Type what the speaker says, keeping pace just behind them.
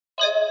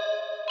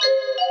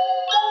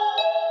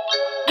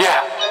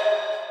Yeah.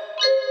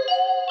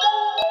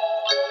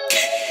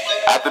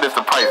 After this,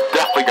 the price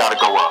definitely gotta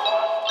go up.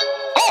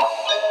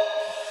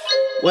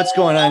 What's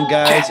going on,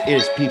 guys? It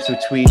is Peeps With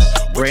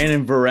Tweets.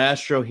 Brandon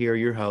Verastro here,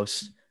 your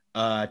host.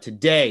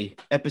 Today,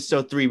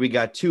 episode 3, we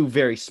got two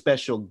very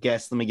special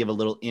guests. Let me give a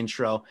little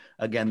intro.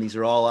 Again, these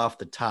are all off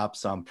the top,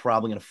 so I'm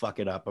probably going to fuck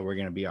it up, but we're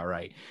going to be all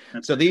right.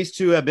 So these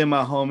two have been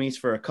my homies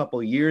for a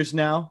couple years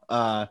now.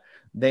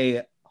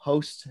 They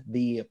host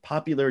the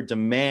Popular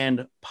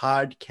Demand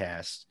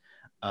podcast.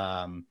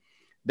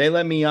 They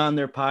let me on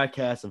their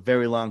podcast a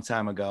very long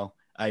time ago.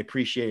 I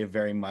appreciate it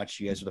very much.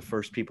 You guys are the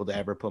first people to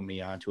ever put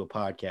me onto a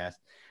podcast,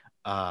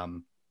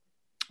 from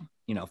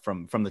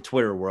the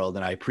Twitter world,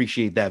 and I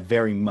appreciate that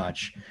very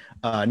much.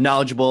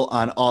 Knowledgeable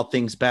on all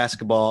things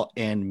basketball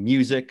and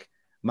music,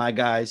 my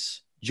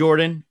guys,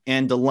 Jordan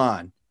and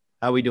Delon.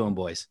 How we doing,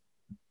 boys?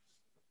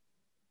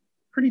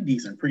 Pretty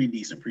decent.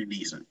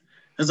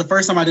 It's the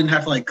first time I didn't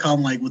have to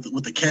come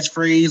with the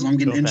catchphrase when I'm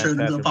getting intro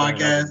to the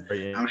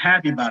podcast. I'm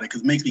happy about it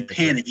because it makes me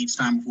panic each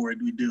time before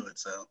we do it.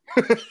 So.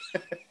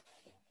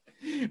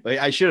 But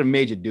I should have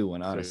made you do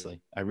one,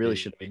 honestly. I really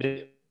should have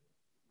made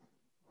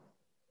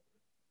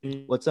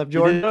you. What's up,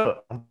 Jordan?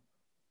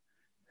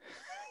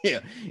 Yeah,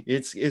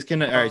 it's all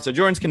right. So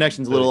Jordan's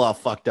connection's a little all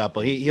fucked up,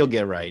 but he'll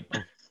get right.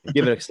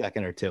 Give it a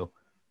second or two.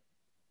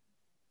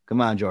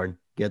 Come on, Jordan,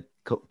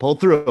 pull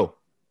through.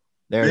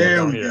 There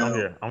we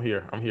go. I'm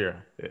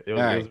here.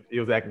 It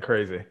was acting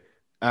crazy.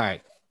 All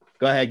right,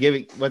 go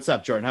ahead. What's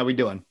up, Jordan? How we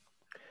doing?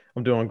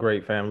 I'm doing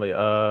great, family.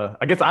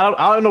 I guess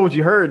I don't know what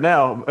you heard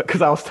now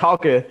because I was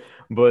talking,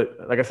 but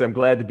like I said, I'm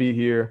glad to be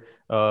here.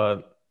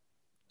 Like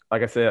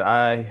I said,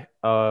 I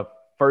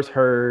first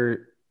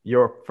heard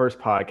your first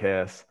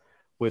podcast,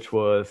 which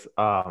was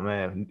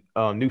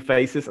New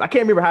Faces. I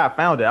can't remember how I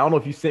found it. I don't know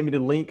if you sent me the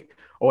link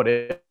or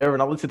whatever,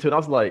 and I listened to it. And I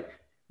was like,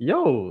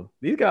 "Yo,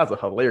 these guys are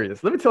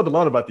hilarious." Let me tell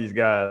DeLon about these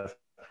guys.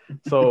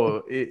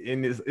 So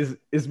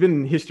it's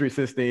been history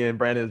since then.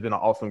 Brandon has been an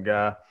awesome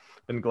guy.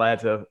 Been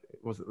glad to.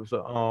 It was an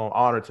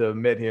honor to have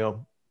met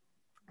him,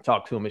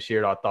 talk to him, and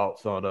shared our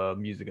thoughts on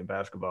music and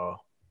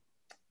basketball.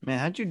 Man,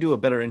 how'd you do a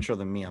better intro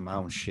than me on my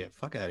own shit?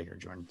 Fuck out of here,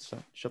 Jordan.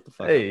 Shut the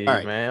fuck up. Hey,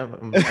 right, man.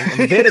 I'm a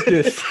vet at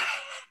this.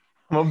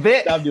 I'm a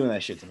vet. Stop doing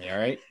that shit to me, all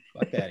right?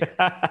 Fuck out of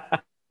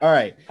here. All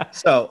right.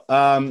 So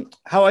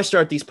how I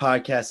start these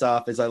podcasts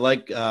off is I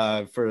like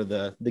for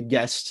the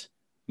guest,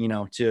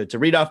 to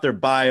read off their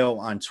bio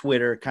on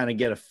Twitter, kind of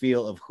get a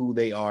feel of who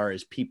they are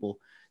as people.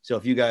 So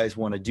if you guys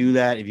want to do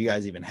that, if you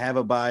guys even have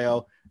a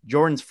bio,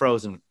 Jordan's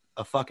frozen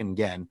a fucking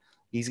again.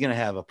 He's going to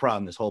have a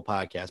problem this whole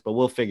podcast, but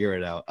we'll figure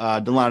it out.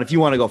 Delon, if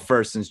you want to go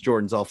first, since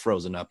Jordan's all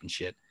frozen up and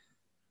shit.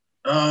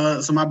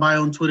 So my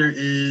bio on Twitter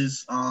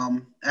is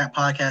at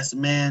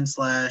podcastman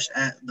 /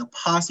 at the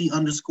posse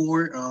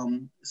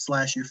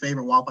 _ / your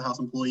favorite Waffle House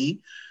employee.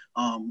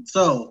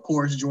 So of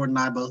course, Jordan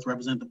and I both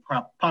represent the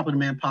Popular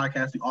Man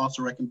podcast. We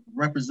also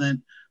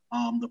represent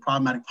the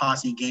Problematic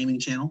Posse gaming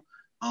channel.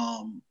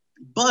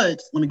 But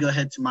let me go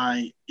ahead to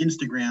my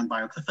Instagram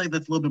bio because I feel like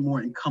that's a little bit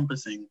more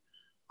encompassing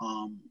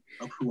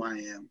of who I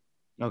am.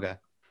 Okay.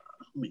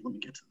 Let me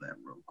get to that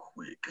real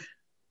quick.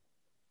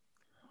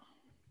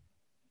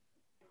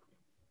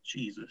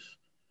 Jesus.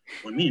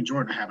 Well, me and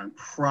Jordan are having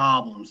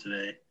problems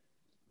today.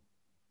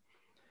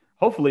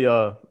 Hopefully,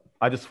 I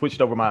just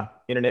switched over my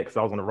internet because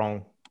I was on the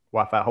wrong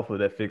Wi-Fi. Hopefully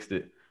that fixed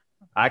it.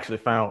 I actually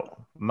found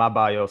my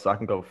bio, so I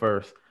can go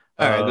first.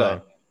 All right, go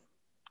ahead.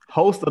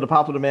 Host of the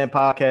Popular Man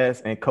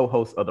podcast and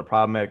co-host of the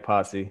Problematic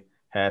Posse.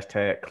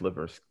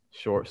 #Clippers.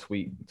 Short,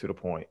 sweet, to the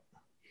point.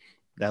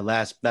 That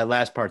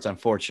last part's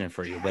unfortunate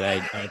for you, but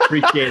I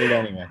appreciate it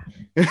anyway.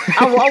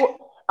 I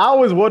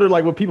always wondered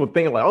what people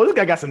think, oh, this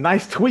guy got some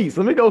nice tweets.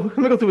 Let me go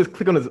through his,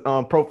 click on his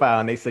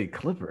profile, and they say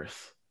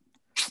Clippers.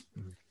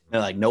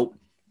 They're like, nope.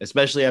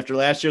 Especially after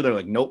last year, they're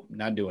like, nope,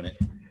 not doing it.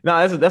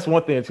 No, that's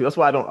one thing too. That's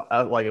why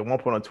I like at one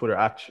point on Twitter,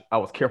 I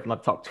was careful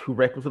not to talk too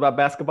reckless about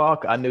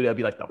basketball. I knew that'd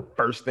be the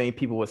first thing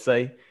people would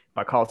say if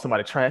I called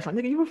somebody trash. Like,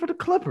 nigga, you were for the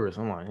Clippers.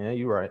 I'm like, yeah,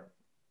 you're right.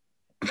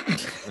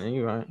 Yeah,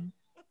 you're right.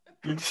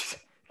 Can't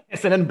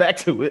say nothing back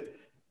to it.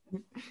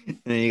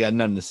 And you got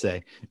nothing to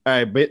say. All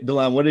right, but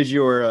Delon, what is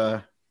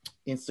your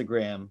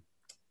Instagram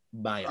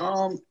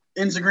bio?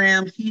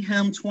 Instagram,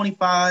 him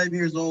 25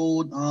 years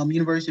old,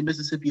 University of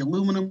Mississippi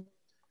Aluminum.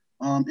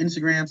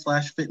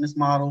 Instagram / fitness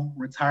model,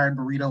 retired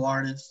burrito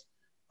artist.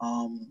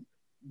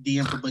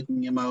 DM for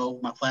booking MO,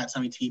 my Flat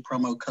Tummy Tea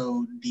promo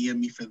code, DM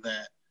me for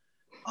that.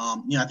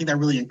 I think that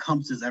really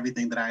encompasses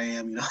everything that I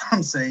am, you know what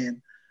I'm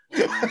saying?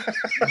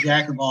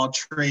 Jack of all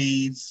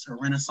trades, a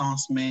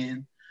Renaissance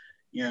man,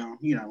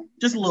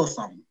 just a little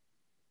something.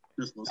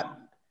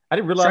 I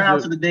didn't realize. Shout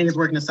out to the days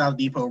working at South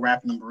Depot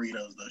wrapping them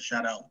burritos, though.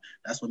 Shout out.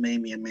 That's what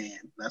made me a man.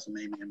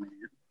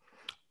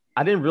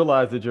 I didn't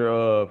realize that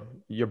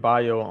your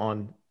bio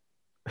on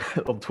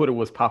Twitter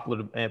was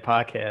Popular and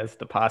Podcast,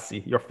 the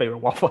Posse, your favorite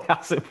Waffle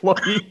House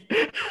employee.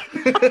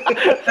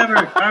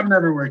 I've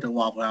never worked at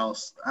Waffle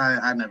House.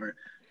 I never.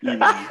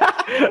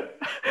 I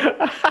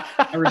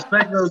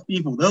respect those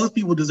people. Those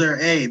people deserve.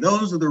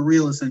 Those are the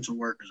real essential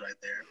workers right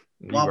there.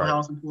 Waffle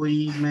House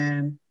employees,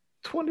 man.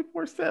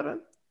 24/7.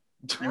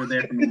 They were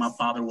there for me. My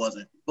father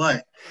wasn't.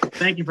 But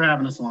thank you for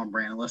having us on,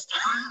 Brandon. Let's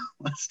talk.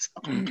 Let's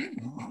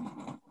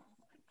talk.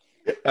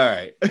 All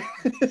right.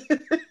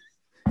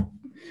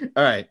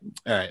 All right.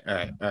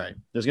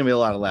 There's gonna be a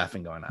lot of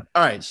laughing going on.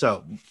 All right.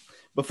 So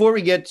before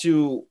we get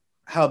to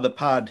how the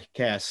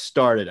podcast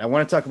started, I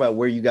want to talk about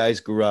where you guys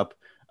grew up,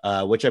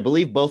 which I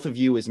believe both of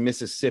you is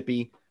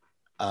Mississippi.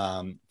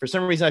 For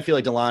some reason, I feel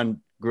like Delon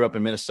grew up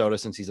in Minnesota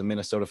since he's a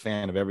Minnesota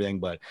fan of everything.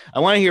 But I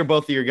want to hear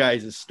both of your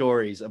guys'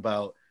 stories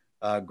about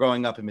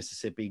growing up in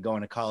Mississippi,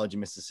 going to college in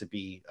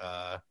Mississippi,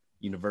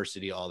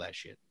 university, all that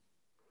shit.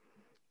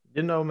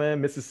 You know,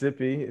 man,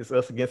 Mississippi is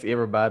us against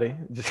everybody.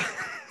 Just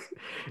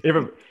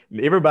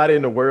everybody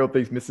in the world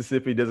thinks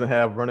Mississippi doesn't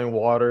have running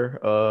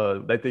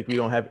water. They think we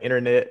don't have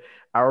internet.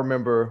 I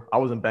remember I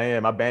was in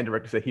band. My band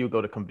director said he would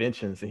go to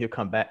conventions and he'll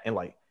come back and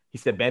like he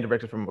said band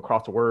directors from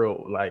across the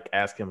world like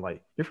ask him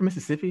like, "You're from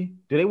Mississippi?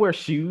 Do they wear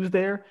shoes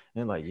there?"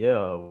 And like,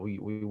 "Yeah, we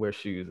wear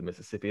shoes in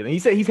Mississippi." And he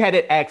said he's had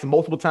it asked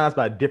multiple times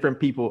by different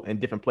people in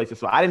different places.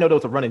 So I didn't know there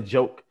was a running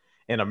joke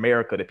in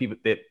America that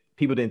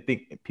people didn't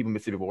think people in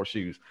Mississippi wore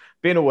shoes.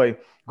 But anyway,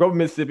 growing up in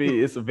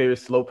Mississippi, it's a very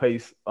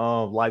slow-paced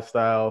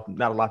lifestyle.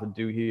 Not a lot to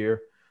do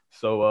here.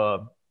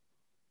 So,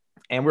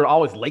 and we're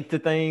always late to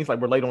things. Like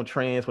we're late on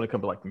trends when it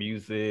comes to like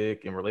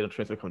music, and we're late on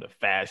trends when it comes to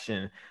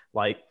fashion.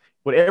 Like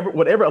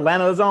whatever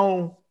Atlanta is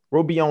on,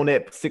 we'll be on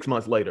that 6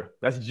 months later.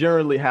 That's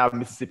generally how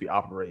Mississippi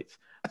operates.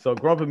 So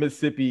growing up in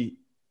Mississippi,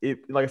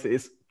 like I said,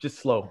 it's just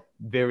slow,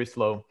 very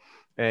slow.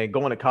 And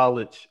going to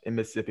college in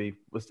Mississippi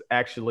was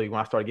actually when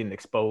I started getting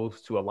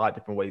exposed to a lot of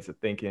different ways of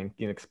thinking,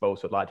 getting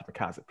exposed to a lot of different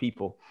kinds of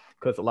people.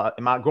 Because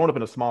growing up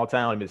in a small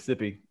town in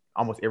Mississippi,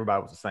 almost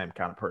everybody was the same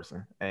kind of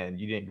person. And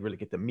you didn't really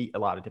get to meet a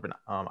lot of different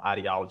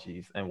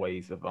ideologies and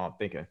ways of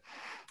thinking.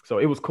 So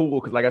it was cool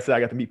because, like I said, I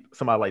got to meet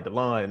somebody like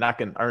Delon. And I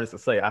can earnestly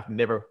say I've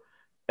never,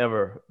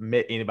 ever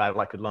met anybody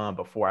like Delon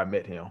before I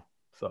met him.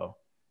 So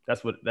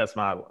that's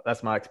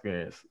my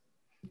experience.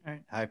 All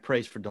right. High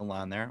praise for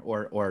Delon there,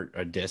 or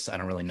a diss. I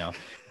don't really know.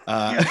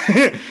 Yeah.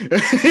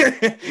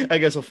 I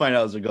guess we'll find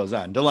out as it goes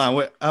on.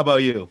 Delon, how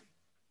about you?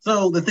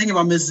 So the thing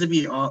about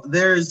Mississippi,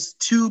 there's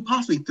two,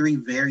 possibly three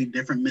very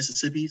different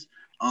Mississippis.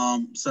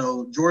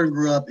 So Jordan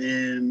grew up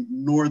in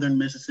northern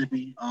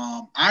Mississippi.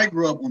 I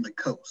grew up on the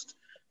coast.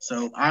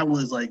 So I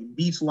was like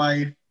beach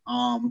life,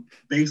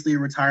 basically a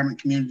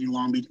retirement community,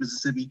 Long Beach,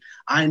 Mississippi.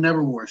 I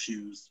never wore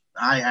shoes.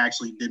 I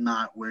actually did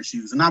not wear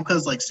shoes. And not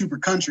because like super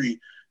country,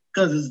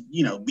 because it's,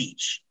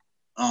 beach.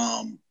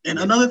 And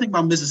another thing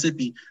about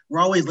Mississippi, we're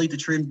always late to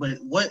trends, but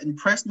what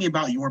impressed me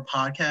about your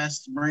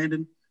podcast,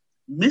 Brandon,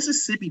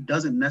 Mississippi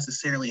doesn't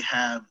necessarily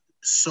have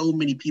so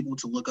many people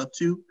to look up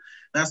to.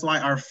 That's why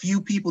our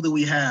few people that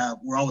we have,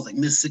 we're always like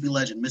Mississippi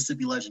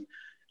legend.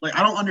 Like,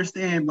 I don't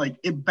understand, like,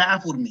 it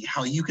baffled me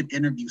how you could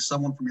interview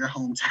someone from your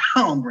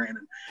hometown,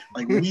 Brandon,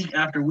 like week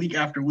after week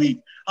after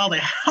week. I was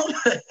like, how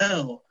the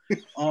hell?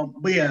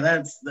 But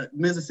yeah,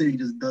 Mississippi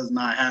just does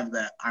not have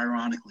that,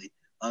 ironically.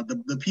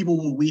 The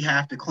people we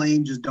have to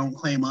claim just don't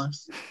claim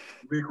us.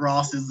 Rick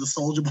Ross is the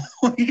Soulja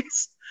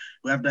Boys.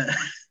 We have to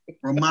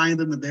remind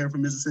them that they're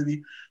from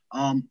Mississippi.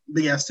 But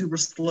yeah, super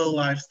slow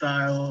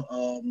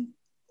lifestyle.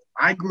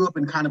 I grew up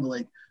in kind of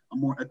like a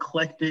more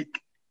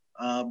eclectic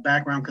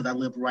background because I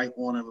lived right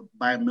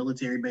by a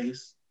military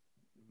base.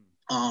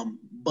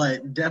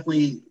 But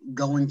definitely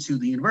going to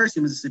the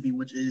University of Mississippi,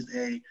 which is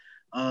a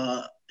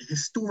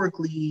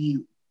historically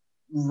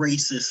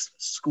racist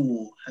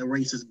school, a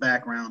racist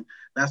background.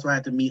 That's where I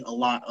had to meet a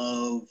lot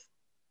of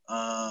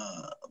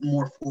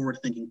more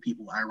forward-thinking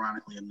people,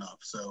 ironically enough.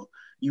 So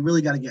you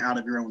really got to get out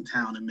of your own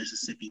town in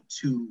Mississippi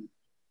to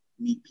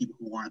meet people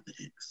who aren't the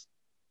Hicks.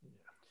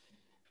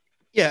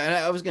 Yeah, and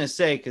I was gonna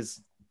say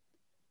because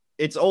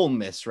it's Ole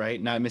Miss,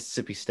 right? Not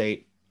Mississippi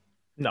State.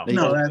 No,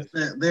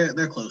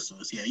 they're close to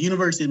us. Yeah,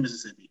 University of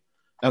Mississippi.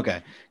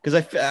 Okay, because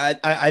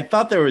I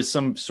thought there was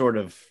some sort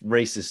of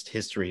racist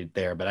history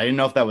there, but I didn't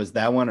know if that was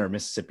that one or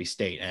Mississippi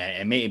State,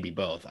 and it may be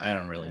both. I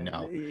don't really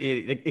know.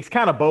 It's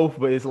kind of both,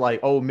 but it's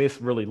like Ole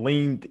Miss really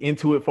leaned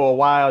into it for a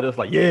while. Just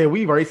like, yeah,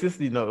 we racist,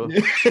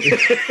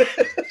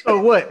 So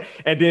what?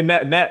 And then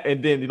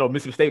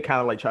Mississippi State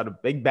kind of like tried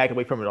to back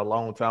away from it a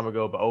long time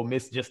ago, but Ole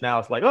Miss just now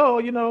it's like,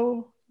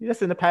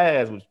 that's in the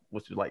past,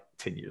 which was like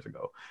 10 years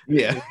ago.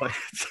 Yeah.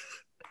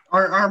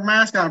 Our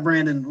mascot,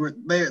 Brandon,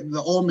 they're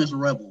the Ole Miss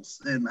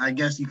Rebels, and I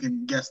guess you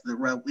can guess the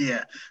rebel.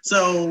 Yeah.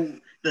 So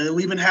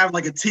we've been having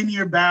like a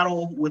 10-year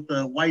battle with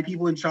the white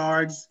people in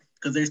charge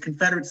because there's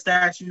Confederate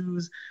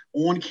statues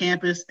on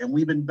campus, and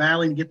we've been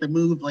battling to get them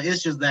moved. Like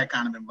it's just that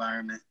kind of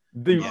environment.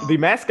 The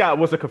mascot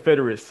was a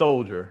Confederate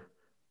soldier.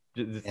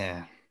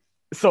 Yeah.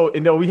 So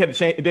we had to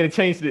change. Then it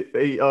changed it.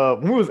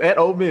 When we was at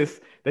Ole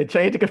Miss, they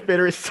changed the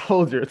Confederate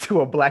soldier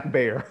to a black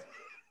bear.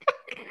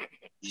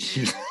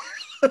 Yeah.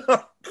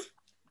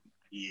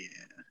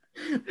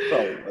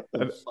 Oh, what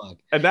the fuck?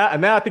 And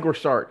now I think we're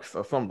sharks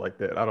or something like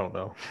that. I don't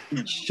know.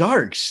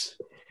 Sharks.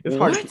 It's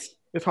what? hard.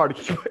 It's hard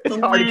to keep. It's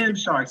the hard land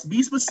sharks.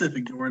 Be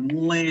specific, Jordan.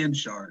 Land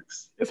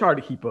sharks. It's hard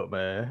to keep up,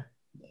 man.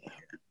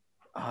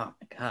 Oh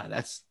my god,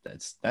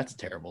 that's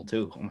terrible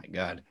too. Oh my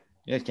god.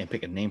 You guys can't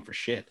pick a name for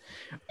shit.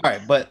 All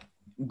right, but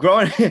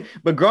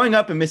growing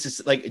up in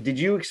Mississippi, like, did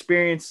you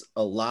experience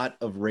a lot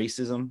of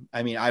racism?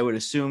 I mean, I would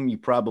assume you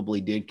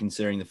probably did,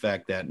 considering the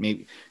fact that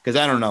maybe, because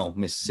I don't know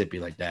Mississippi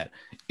like that.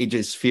 It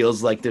just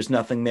feels like there's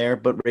nothing there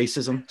but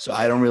racism. So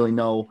I don't really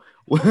know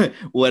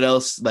what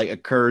else like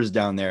occurs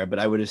down there. But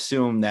I would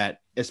assume that,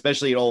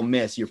 especially at Ole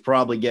Miss, you're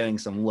probably getting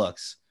some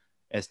looks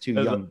as two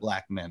young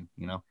black men.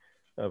 You know,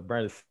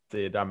 Brandon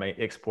said our main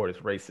export is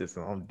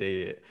racism. I'm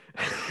dead.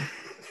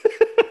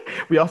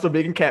 We also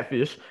big in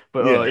catfish,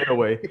 but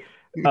anyway.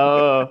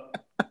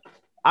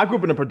 I grew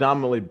up in a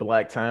predominantly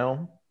black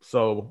town,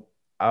 so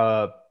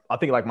I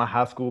think like my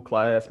high school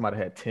class might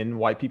have had 10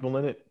 white people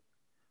in it.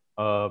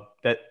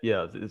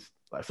 It's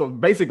so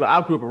basically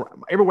I grew up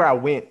everywhere I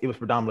went, it was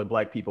predominantly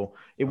black people.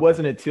 It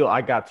wasn't until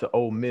I got to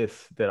Ole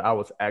Miss that I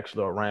was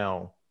actually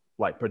around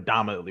like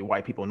predominantly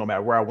white people. No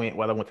matter where I went,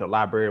 whether I went to the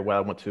library, whether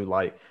I went to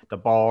like the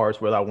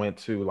bars, whether I went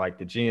to like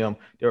the gym,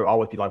 there would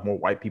always be like more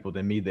white people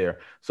than me there.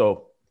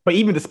 So. But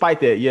even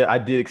despite that, yeah, I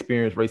did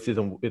experience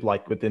racism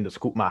within the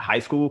school, my high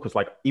school, because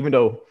like even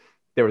though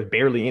there was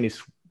barely any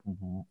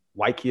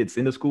white kids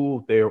in the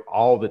school,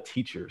 all the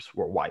teachers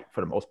were white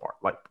for the most part,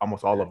 like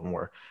almost all of them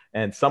were,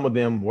 and some of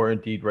them were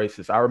indeed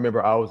racist. I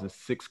remember I was in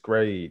 6th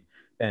grade,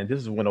 and this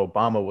is when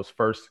Obama was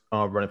first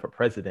running for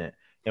president,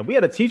 and we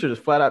had a teacher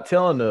just flat out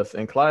telling us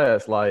in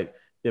class, like,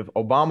 if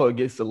Obama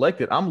gets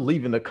elected, I'm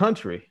leaving the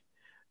country,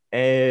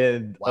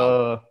 and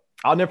I'll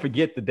never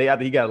forget the day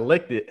after he got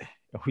elected,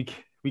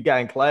 we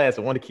got in class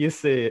and one of the kids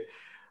said,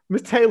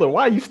 "Miss Taylor,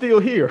 why are you still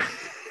here?"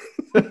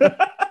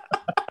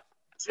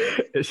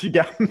 And she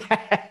got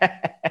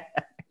mad.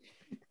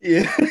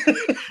 Yeah.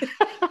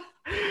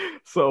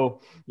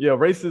 So yeah,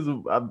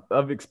 racism,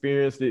 I've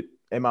experienced it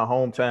in my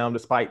hometown,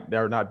 despite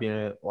there not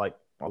being like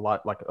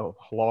a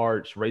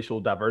large racial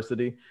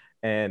diversity.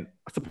 And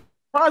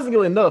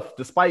surprisingly enough,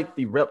 despite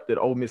the rep that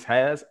Ole Miss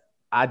has,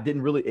 I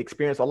didn't really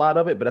experience a lot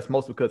of it, but that's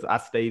mostly because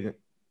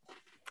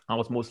I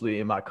was mostly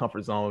in my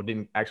comfort zone,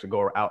 didn't actually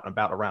go out and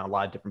about around a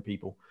lot of different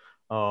people.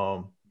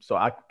 So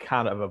I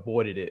kind of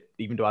avoided it,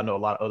 even though I know a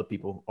lot of other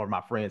people or my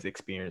friends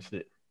experienced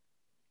it.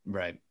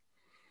 Right.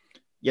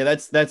 Yeah,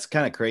 that's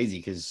kind of crazy,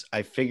 because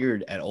I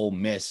figured at Ole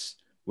Miss,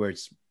 where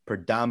it's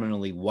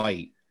predominantly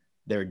white,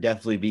 there would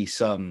definitely be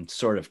some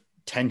sort of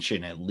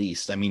tension at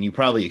least. I mean, you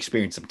probably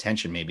experienced some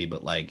tension maybe,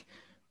 but like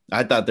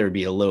I thought there would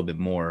be a little bit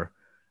more.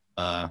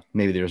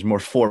 Maybe there's more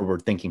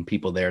forward-thinking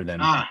people there than.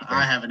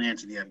 I haven't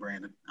answered yet,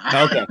 Brandon.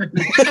 Okay.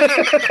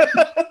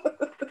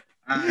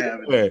 I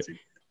haven't answered.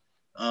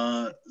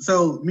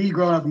 So me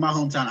growing up in my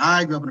hometown,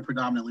 I grew up in a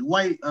predominantly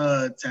white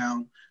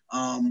town,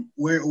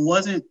 where it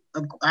wasn't.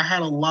 I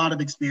had a lot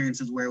of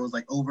experiences where it was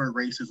like overt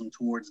racism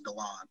towards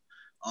Delon.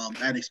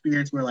 I had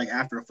experience where like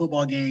after a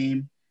football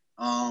game,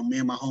 me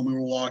and my homie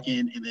were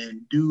walking, and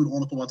then dude on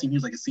the football team, he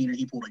was like a senior,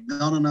 he pulled a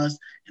gun on us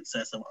and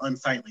said some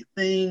unsightly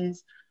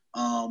things.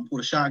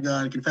 Pulled a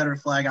shotgun, Confederate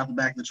flag out the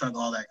back of the truck,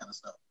 all that kind of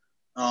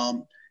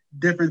stuff.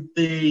 Different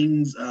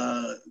things,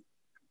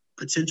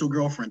 potential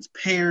girlfriend's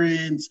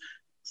parents,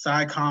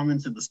 side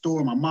comments in the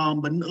store, my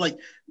mom, but like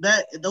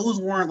that, those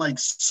weren't like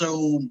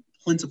so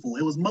plentiful.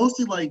 It was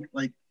mostly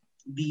like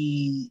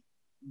the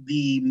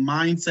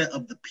mindset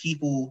of the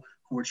people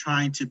who were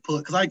trying to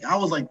put, because I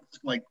was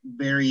like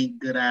very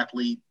good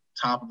athlete,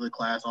 top of the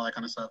class, all that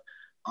kind of stuff.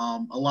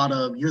 A lot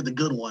of you're the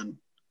good one,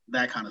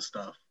 that kind of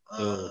stuff.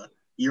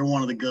 You're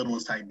one of the good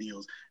ones type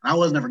deals. And I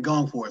was never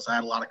going for it, so I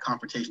had a lot of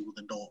confrontations with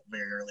adults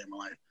very early in my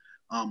life.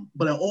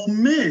 But at Ole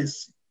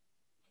Miss,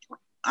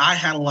 I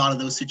had a lot of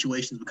those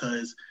situations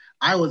because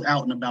I was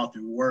out and about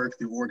through work,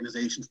 through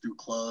organizations, through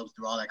clubs,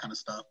 through all that kind of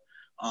stuff.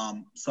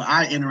 So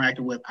I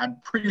interacted with,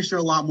 I'm pretty sure,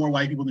 a lot more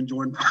white people than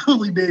Jordan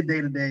probably did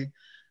day to day.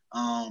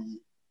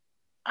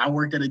 I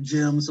worked at a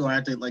gym, so I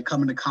had to like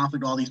come into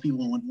conflict with all these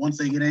people. And once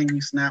they get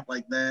angry, snap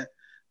like that.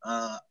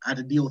 I had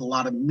to deal with a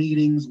lot of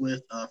meetings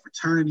with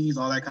fraternities,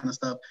 all that kind of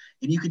stuff.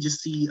 And you could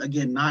just see,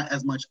 again, not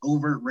as much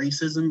overt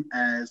racism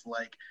as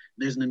like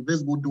there's an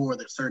invisible door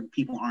that certain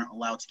people aren't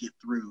allowed to get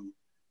through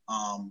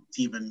to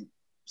even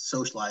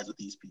socialize with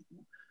these people.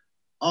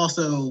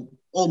 Also,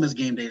 Ole Miss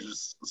game days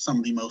is some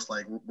of the most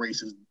like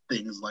racist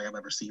things like I've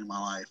ever seen in my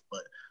life.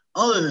 But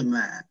other than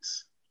that,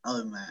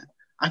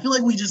 I feel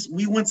like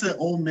we went to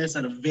Ole Miss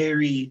at a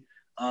very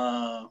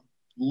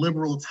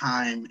liberal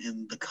time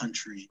in the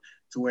country,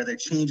 to where they're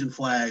changing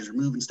flags,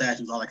 removing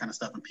statues, all that kind of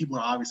stuff, and people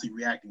are obviously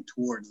reacting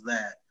towards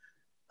that.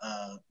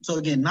 So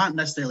again, not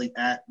necessarily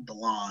at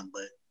Delon,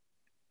 but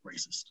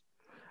racist.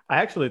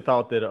 I actually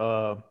thought that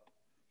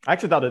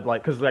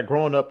like, because like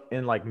growing up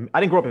in like,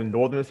 I didn't grow up in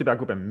northern Mississippi, I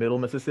grew up in middle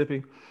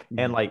Mississippi,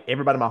 and like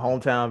everybody in my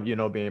hometown, you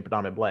know, being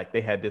predominantly black, they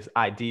had this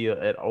idea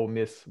at Ole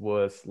Miss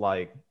was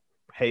like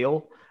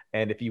hell,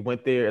 and if you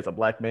went there as a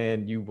black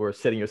man, you were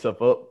setting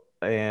yourself up.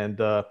 And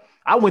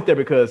I went there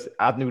because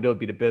I knew that would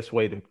be the best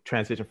way to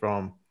transition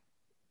from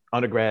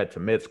undergrad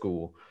to med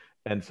school.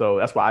 And so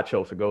that's why I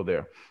chose to go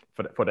there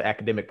for the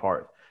academic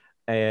part.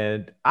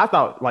 And I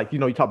thought, like, you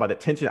talk about the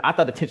tension. I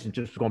thought the tension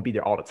just was going to be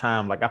there all the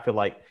time. Like, I feel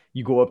like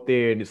you go up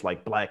there and it's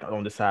like black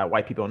on this side,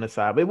 white people on this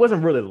side, but it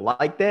wasn't really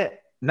like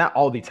that. Not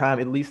all the time,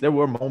 at least. There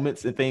were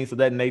moments and things of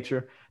that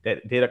nature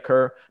that did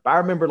occur. But I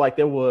remember, like,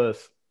 there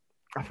was,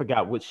 I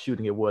forgot which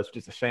shooting it was, which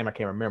is a shame I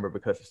can't remember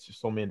because it's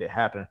just so many that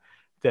happened.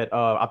 That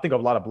I think a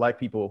lot of black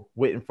people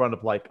went in front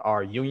of like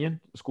our union,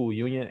 school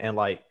union, and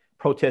like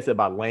protested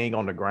by laying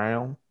on the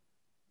ground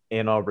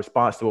in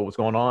response to what was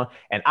going on.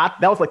 And that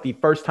was like the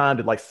first time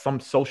that like some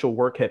social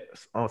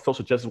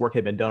justice work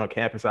had been done on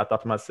campus. I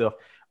thought to myself,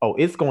 oh,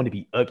 it's going to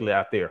be ugly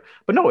out there.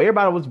 But no,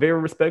 everybody was very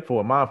respectful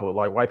and mindful.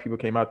 Like white people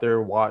came out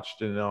there,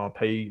 watched and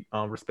paid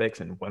respects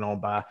and went on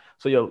by.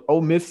 So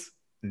Ole Miss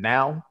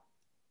now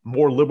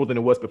more liberal than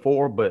it was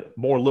before, but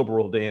more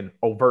liberal than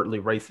overtly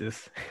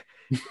racist.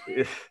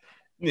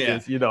 Yeah.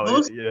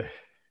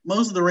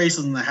 Most of the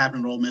racism that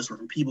happened at Ole Miss were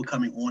from people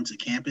coming onto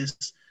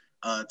campus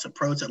to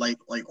protest, like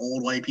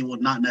old white people,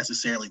 not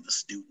necessarily the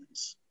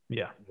students.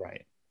 Yeah,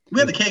 right. We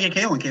had the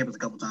KKK on campus a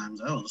couple times.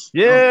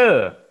 They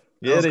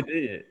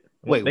did.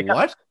 Wait,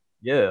 what?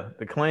 Yeah,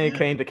 the Klan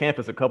came to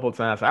campus a couple of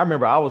times. I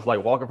remember I was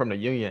like walking from the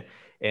Union,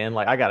 and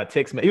like I got a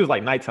text. It was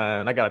like nighttime,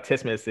 and I got a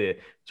text message that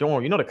said,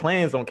 "Jordan, the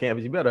Klan's on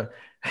campus. You better."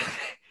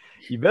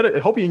 You better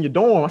hope you're in your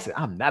dorm. I said,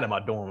 I'm not in my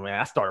dorm, man.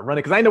 I started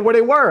running because I didn't know where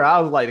they were. I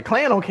was like, the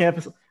Klan on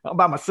campus. I'm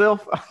by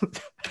myself.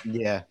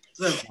 Yeah.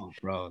 Oh,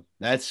 bro,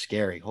 that's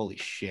scary. Holy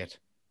shit.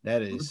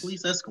 That is the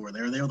police escort.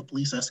 They were there with the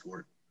police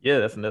escort. Yeah,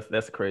 that's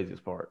the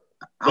craziest part.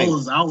 I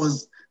was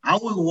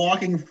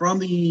walking from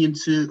the union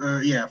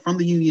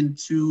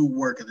to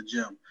work at the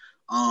gym.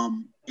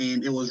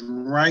 And it was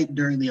right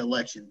during the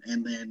election.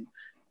 And then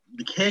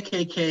the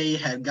KKK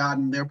had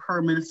gotten their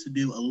permits to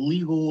do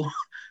illegal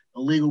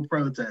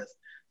protest.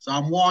 So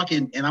I'm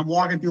walking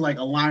through like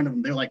a line of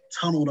them. They're like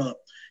tunneled up,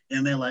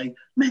 and they're like,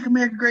 "Make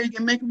America great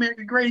again, make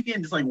America great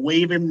again," just like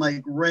waving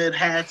like red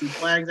hats and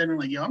flags. And I'm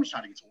like, "Yo, I'm just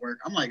trying to get to work."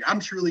 I'm like, I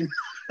truly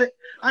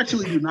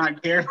do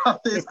not care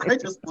about this. I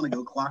just want to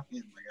go clock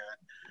in. My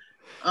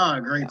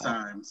God, great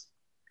times.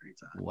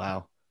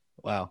 Wow.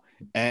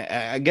 And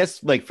I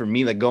guess like for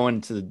me, like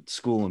going to the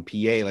school in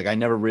PA, like I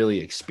never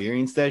really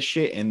experienced that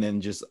shit. And then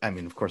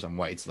of course I'm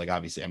white, so like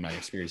obviously I'm not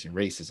experiencing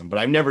racism, but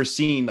I've never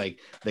seen like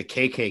the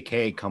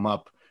KKK come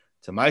up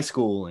to my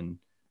school and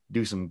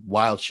do some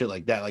wild shit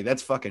like that. Like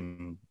that's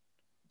fucking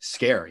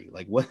scary.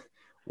 Like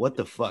what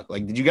the fuck?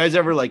 Like, did you guys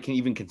ever like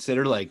even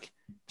consider like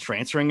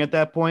transferring at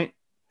that point?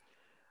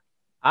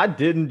 I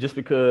didn't, just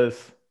because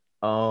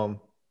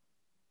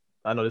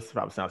I know this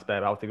probably sounds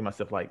bad, but I was thinking to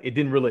myself, like, it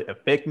didn't really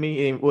affect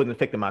me. It wasn't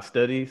affecting my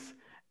studies.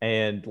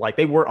 And like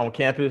they were on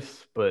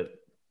campus, but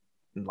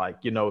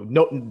like,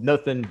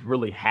 nothing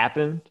really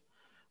happened.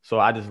 So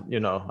I just,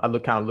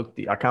 I looked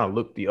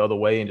the other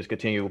way and just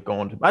continued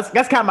going. That's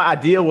kind of my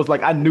idea, was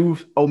like, I knew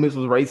Ole Miss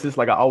was racist.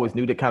 Like I always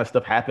knew that kind of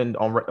stuff happened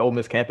on Ole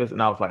Miss campus.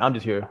 And I was like, I'm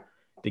just here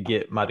to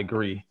get my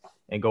degree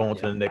and go on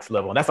to the next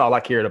level. And that's all I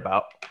cared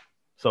about.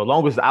 So as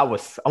long as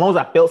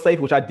I felt safe,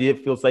 which I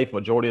did feel safe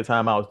majority of the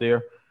time I was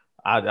there,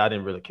 I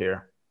didn't really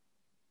care.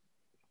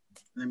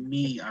 And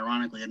me,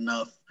 ironically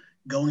enough,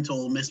 going to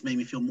Ole Miss made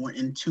me feel more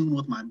in tune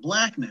with my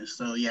blackness.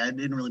 So yeah, it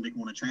didn't really make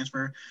me want to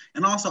transfer.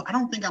 And also, I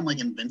don't think I'm like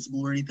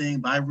invincible or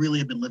anything, but I really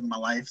have been living my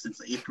life since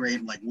the 8th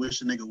grade, like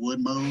wish a nigga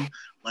would mode,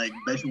 like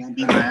bet you won't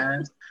beat my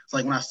ass. So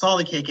like when I saw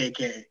the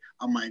KKK,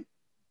 I'm like,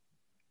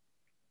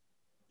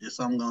 is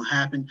something gonna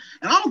happen?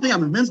 And I don't think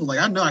I'm invincible. Like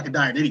I know I could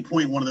die at any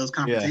point in one of those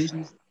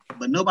confrontations,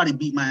 but nobody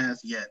beat my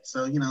ass yet.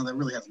 So that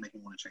really hasn't made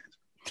me want to transfer.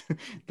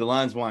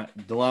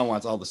 Delon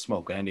wants all the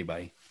smoke on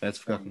anybody. That's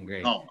fucking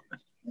great. Oh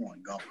my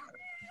God.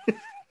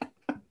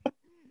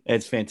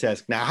 It's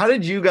fantastic. Now, how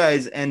did you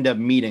guys end up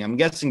meeting? I'm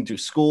guessing through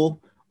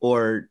school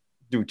or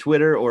through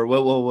Twitter, or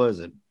what was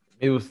it?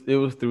 It was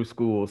through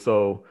school.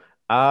 So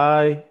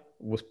I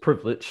was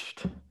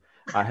privileged.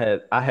 I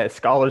had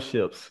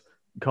scholarships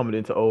coming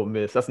into Ole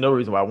Miss. That's no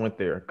reason why I went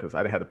there, because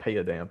I didn't have to pay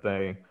a damn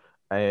thing.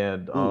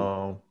 And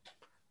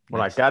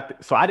when I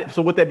got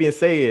so with that being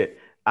said,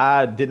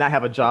 I did not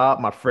have a job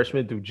my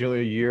freshman through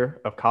junior year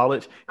of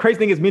college. Crazy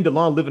thing is, me and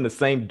DeLon lived in the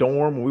same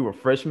dorm when we were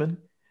freshmen,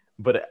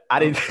 but I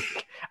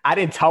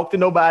didn't talk to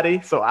nobody.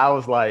 So I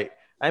was like,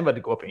 I ain't about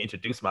to go up and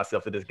introduce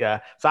myself to this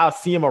guy. So I'll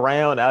see him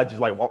around. And I'll just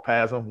like walk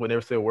past him, would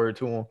never say a word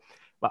to him.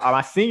 But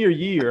my senior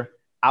year,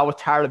 I was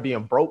tired of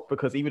being broke,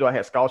 because even though I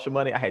had scholarship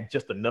money, I had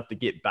just enough to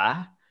get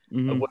by.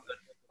 Mm-hmm. I wasn't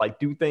like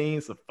do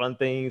things or fun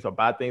things or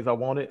buy things I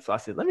wanted. So I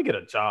said, let me get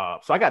a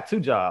job. So I got 2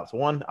 jobs.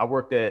 One, I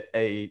worked at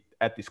the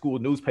school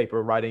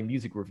newspaper writing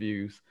music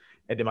reviews.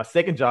 And then my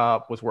second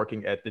job was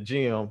working at the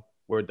gym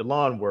where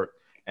DeLon worked.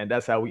 And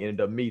that's how we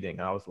ended up meeting.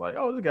 And I was like,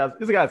 oh,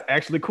 this guy's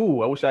actually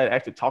cool. I wish I had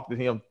actually talked to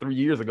him 3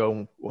 years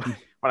ago when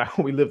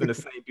we lived in the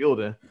same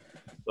building.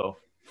 So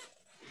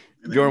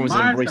Jordan was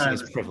embracing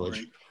his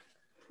privilege.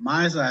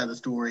 My side of the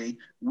story,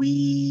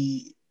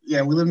 we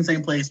lived in the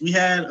same place. We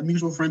had a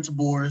mutual friend to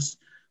Boris,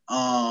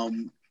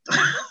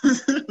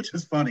 which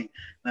is funny.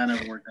 That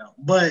never worked out.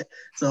 But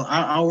so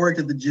I worked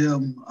at the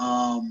gym,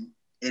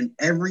 and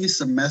every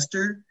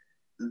semester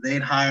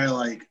they'd hire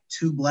like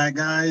 2 black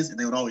guys and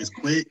they would always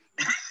quit.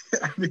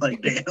 I'd be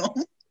like, damn.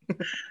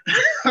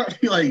 I'd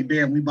be like,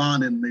 damn, we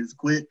bonded and they just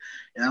quit.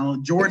 And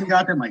when Jordan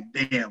got there, I'm like,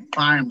 damn,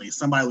 finally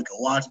somebody we could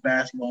watch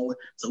basketball with.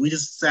 So we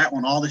just sat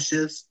on all the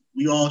shifts.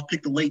 We all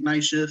picked the late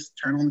night shifts,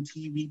 turn on the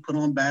TV, put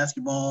on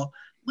basketball,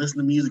 listen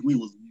to music. We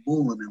was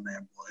bulling in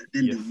there, boy. It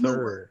didn't do no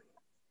work.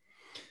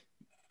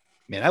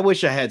 Man, I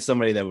wish I had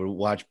somebody that would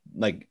watch.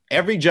 Like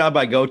every job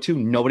I go to,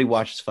 nobody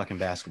watches fucking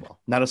basketball.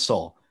 Not a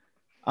soul.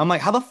 I'm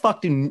like, how the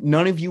fuck do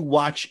none of you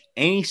watch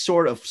any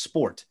sort of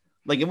sport?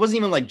 Like it wasn't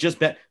even like just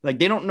bet. Like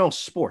they don't know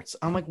sports.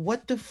 I'm like,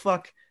 what the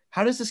fuck?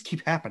 How does this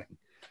keep happening?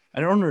 I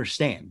don't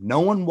understand. No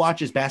one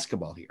watches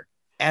basketball here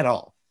at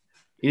all.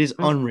 It is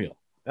unreal.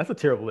 That's a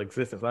terrible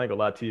existence. I ain't gonna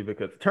lie to you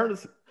because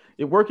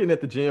working at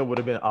the gym would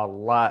have been a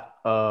lot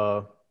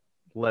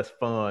less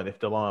fun if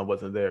Delon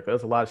wasn't there.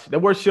 There's a lot of there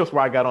were shifts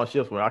where I got on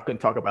shifts where I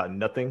couldn't talk about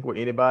nothing with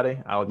anybody.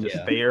 I was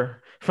just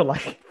there for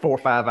like 4 or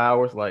 5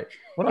 hours. Like,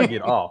 when do I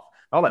get off?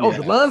 I was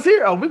like, Delon's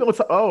here. Oh, we're gonna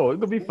talk. Oh, it's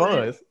gonna be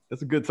fun.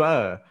 It's a good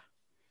time.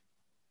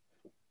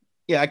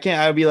 Yeah, I can't.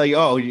 I'd be like,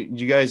 oh,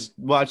 you guys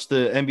watch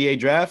the NBA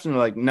draft? And they're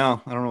like,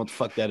 no, I don't know what the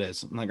fuck that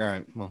is. I'm like, all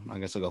right, well, I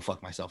guess I'll go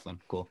fuck myself then.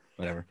 Cool,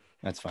 whatever.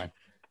 That's fine.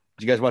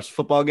 Did you guys watch the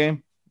football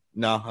game?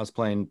 No, I was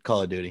playing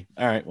Call of Duty.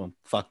 All right, well,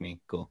 fuck me.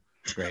 Cool,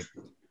 great.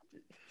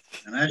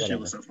 And that shit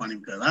was so funny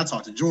because I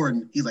talked to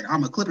Jordan. He's like,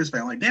 I'm a Clippers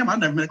fan. I'm like, damn, I've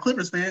never met a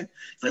Clippers fan.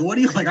 He's like, what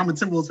are you? Like, I'm a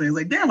Timberwolves fan. He's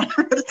like, damn, I've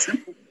never met a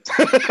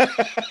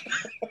Timberwolves.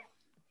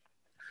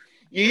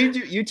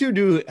 You two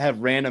do have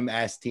random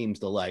ass teams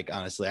to like,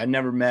 honestly. I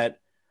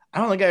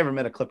don't think I ever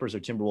met a Clippers or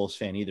Timberwolves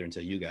fan either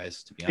until you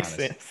guys, to be honest.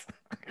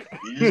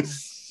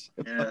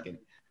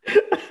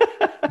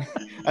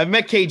 I've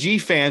met KG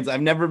fans.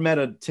 I've never met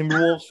a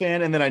Timberwolves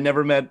fan, and then I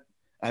never met.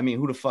 I mean,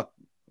 who the fuck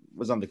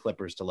was on the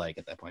Clippers to like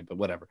at that point? But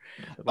whatever.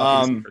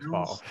 Chris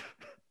Paul.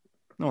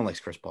 No one likes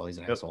Chris Paul. He's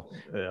an asshole.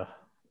 Yeah.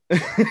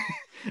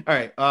 All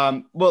right.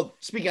 Well,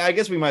 speaking, I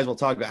guess we might as well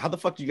talk about how the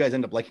fuck did you guys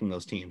end up liking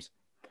those teams?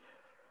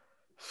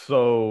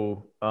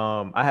 So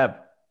I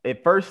have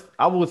at first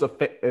I was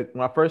when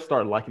I first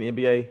started liking the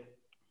NBA,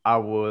 I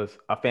was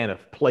a fan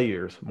of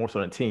players more so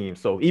than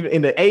teams. So even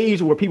in the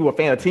age where people were a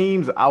fan of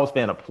teams, I was a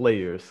fan of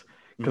players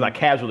because I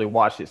casually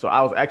watched it. So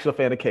I was actually a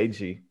fan of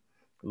KG.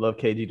 Love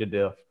KG to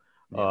death.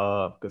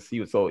 Because he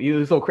was so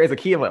crazy. As a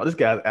kid, I'm like, oh, this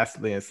guy's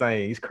absolutely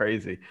insane. He's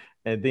crazy.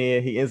 And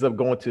then he ends up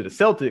going to the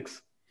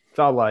Celtics.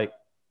 So I'm like,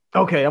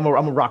 okay, I'm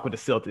gonna rock with the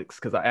Celtics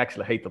because I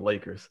actually hate the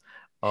Lakers.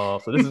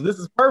 So this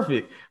is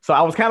perfect. So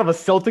I was kind of a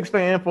Celtics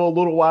fan for a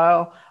little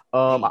while. I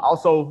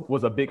also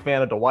was a big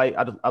fan of Dwight.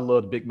 I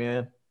love the big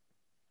man.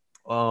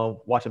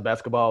 Watching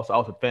basketball. So I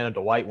was a fan of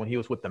Dwight when he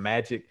was with the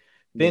Magic.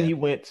 Then he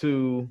went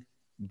to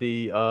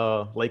the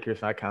Lakers,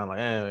 and I kind of like,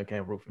 I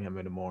can't root for him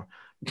anymore.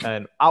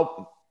 And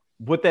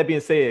with that being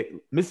said,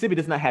 Mississippi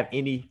does not have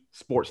any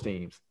sports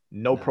teams,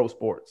 no pro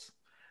sports.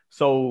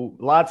 So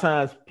a lot of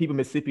times people in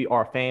Mississippi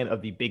are a fan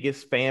of the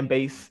biggest fan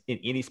base in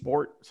any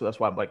sport. So that's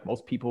why like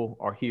most people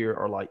are here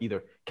are like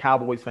either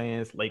Cowboys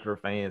fans, Laker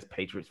fans,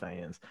 Patriots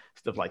fans,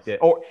 stuff like that.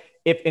 Or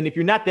if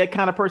you're not that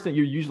kind of person,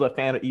 you're usually a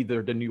fan of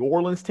either the New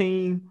Orleans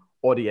team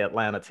or the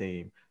Atlanta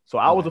team. So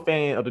I was a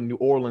fan of the New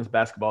Orleans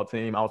basketball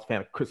team. I was a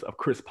fan of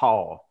Chris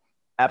Paul.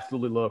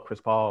 Absolutely love Chris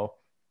Paul.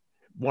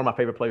 One of my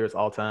favorite players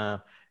all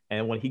time.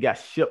 And when he got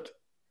shipped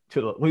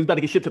when he was about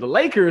to get shipped to the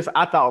Lakers,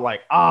 I thought like,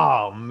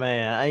 oh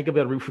man, I ain't gonna be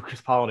able to root for Chris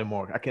Paul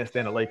anymore. I can't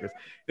stand the Lakers.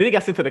 Then he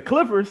got sent to the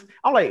Clippers.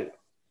 I'm like,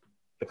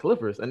 the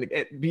Clippers. And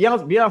be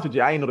honest with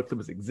you, I didn't know the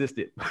Clippers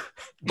existed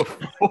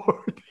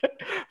before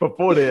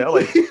that. I'm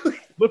like,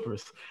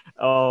 Clippers.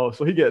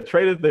 So he got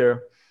traded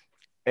there,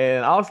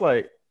 and I was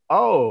like,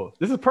 oh,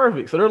 this is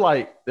perfect. So they're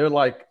like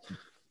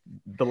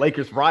the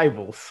Lakers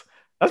rivals.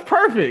 That's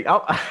perfect.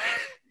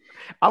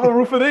 I'm gonna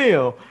root for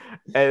them.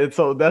 And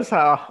so that's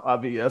how I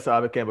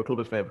became a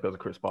Clippers fan because of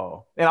Chris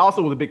Paul. And I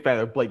also was a big fan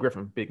of Blake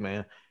Griffin, big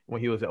man,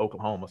 when he was at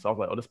Oklahoma. So I was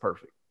like, oh, this is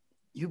perfect.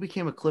 You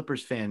became a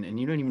Clippers fan and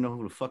you don't even know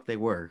who the fuck they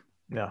were.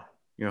 Yeah.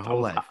 Your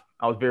whole life.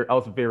 I was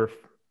a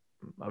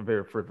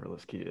very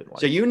frivolous kid.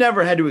 So you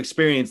never had to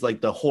experience like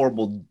the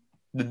horrible,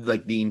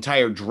 like the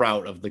entire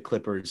drought of the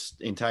Clippers'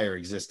 entire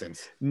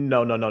existence.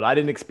 No. I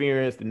didn't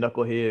experience the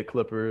knucklehead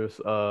Clippers,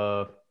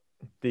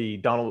 the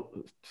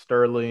Donald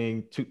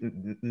Sterling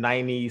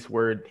 90s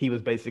where he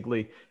was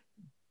basically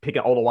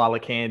picking Ola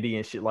candy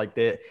and shit like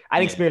that. I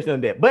didn't experience none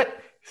of that. But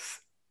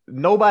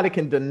nobody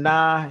can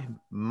deny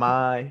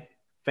my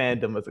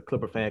fandom as a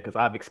Clipper fan because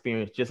I've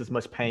experienced just as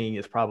much pain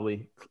as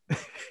probably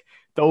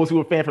those who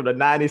were fans from the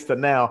 90s to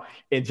now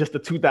in just the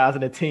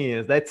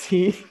 2010s. That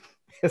team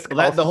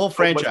the whole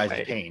franchise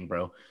is pain,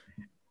 bro.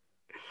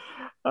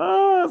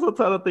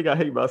 Sometimes I think I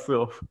hate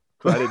myself.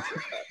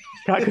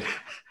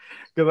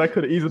 Because I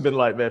could have easily been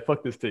like, man,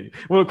 fuck this team.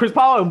 When Chris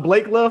Paul and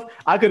Blake left,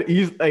 I could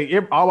easily,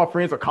 all my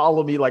friends are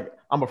calling me like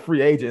I'm a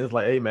free agent. It's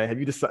like, hey man, have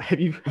you thought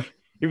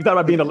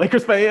about being a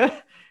Lakers fan?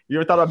 You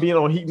ever thought about being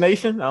on Heat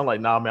Nation? I'm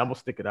like, nah, man, I'm gonna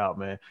stick it out,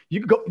 man.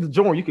 You could go,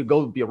 Jordan, you could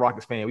go be a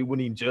Rockets fan. We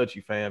wouldn't even judge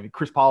you, fam.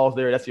 Chris Paul's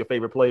there, that's your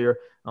favorite player.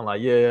 I'm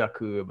like, yeah, I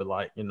could, but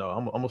like, I'm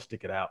gonna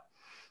stick it out.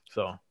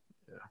 So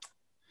yeah.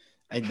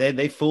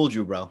 They fooled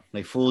you, bro.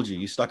 They fooled you.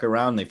 You stuck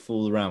around. They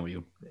fooled around with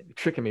you. You're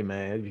tricking me,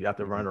 man. You have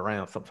to run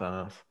around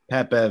sometimes.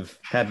 Pat Bev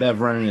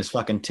running his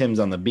fucking Timbs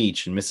on the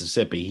beach in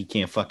Mississippi. He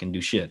can't fucking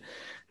do shit.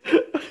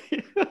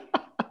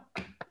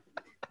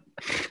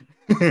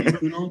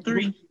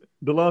 3.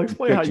 DeLon,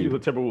 explain how you're a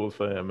Timberwolves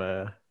fan,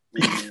 man.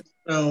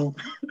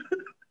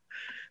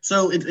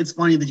 So it's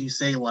funny that you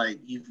say like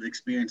you've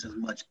experienced as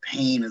much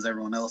pain as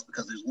everyone else,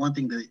 because there's one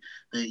thing that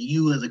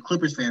you as a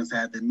Clippers fan has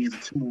had that me as a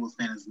Timberwolves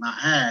fan has not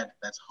had.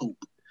 That's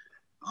hope.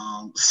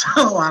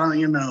 So I don't,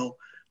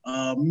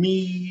 I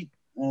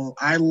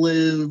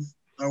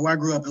where I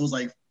grew up, it was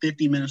like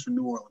 50 minutes from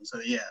New Orleans. So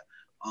yeah,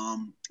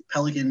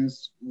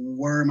 Pelicans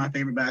were my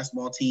favorite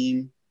basketball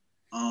team.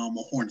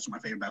 Hornets were my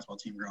favorite basketball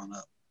team growing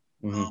up.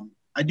 Mm-hmm.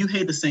 I do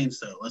hate the Saints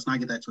though. Let's not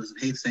get that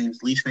twisted. Hate the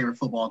Saints. Least favorite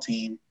football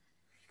team.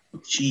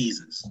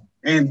 Jesus.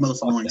 And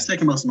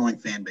second most annoying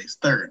fan base.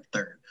 Third.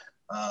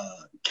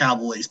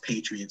 Cowboys,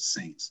 Patriots,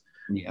 Saints.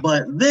 Yeah.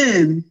 But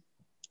then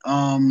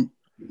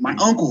my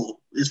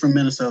uncle is from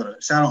Minnesota.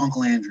 Shout out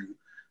Uncle Andrew.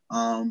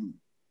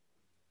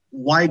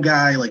 White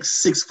guy, like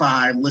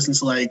 6'5", listens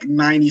to like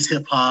 90s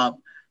hip hop,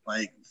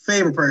 like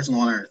favorite person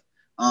on earth.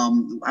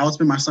 I would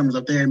spend my summers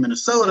up there in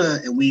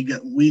Minnesota, and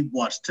we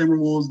watched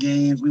Timberwolves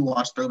games. We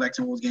watched throwback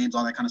Timberwolves games,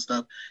 all that kind of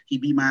stuff. He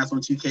beat my ass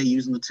on 2K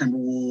using the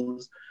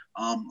Timberwolves.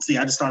 I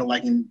just started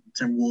liking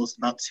Timberwolves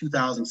about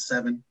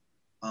 2007.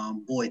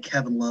 Boy,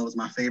 Kevin Love is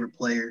my favorite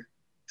player.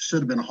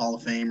 Should have been a Hall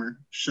of Famer.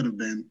 Should have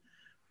been.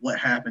 What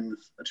happened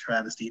was a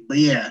travesty. But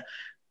yeah,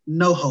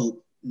 no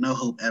hope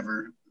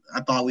ever.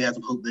 I thought we had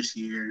some hope this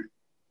year.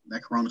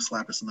 That Corona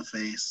slapped us in the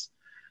face.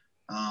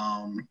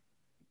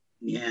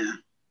 Yeah.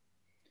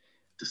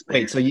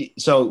 Despair.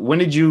 Wait, so when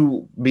did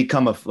you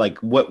become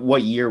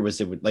what year was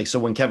it? Like, so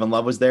when Kevin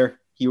Love was there,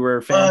 you were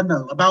a fan?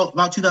 No,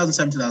 about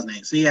 2007,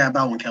 2008. So yeah,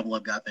 about when Kevin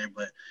Love got there.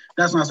 But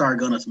that's when I started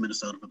going up to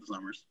Minnesota for the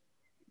summers.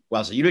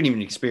 Wow, so you didn't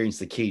even experience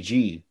the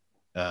KG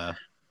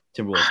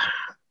Timberwolves.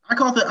 I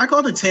caught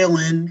the tail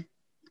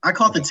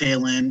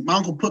end. My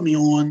uncle put me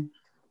on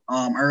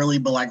early,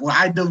 but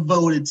I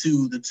devoted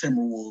to the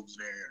Timberwolves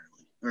very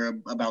early,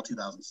 or about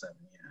 2007.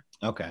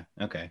 Yeah. Okay.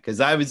 Because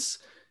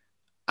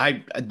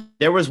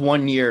there was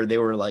one year they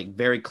were like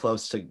very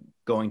close to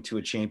going to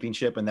a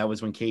championship, and that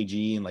was when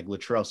KG and like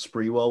Latrell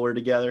Sprewell were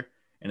together,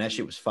 and that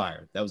shit was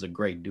fire. That was a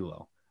great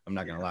duo. I'm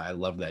not gonna lie, I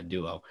love that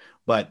duo.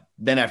 But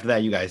then after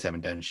that, you guys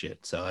haven't done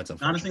shit, so that's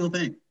not a single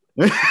thing.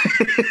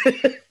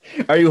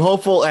 Are you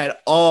hopeful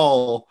at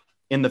all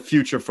in the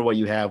future for what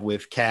you have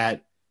with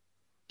Cat,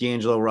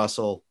 D'Angelo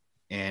Russell,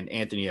 and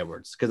Anthony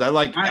Edwards? Because I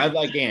like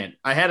Ant.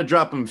 I had to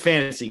drop him in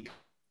fantasy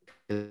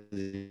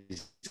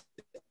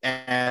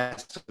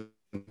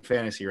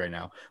fantasy right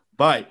now,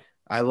 but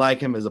I like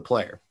him as a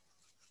player.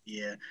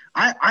 Yeah,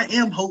 I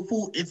am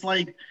hopeful. It's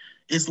like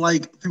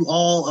through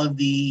all of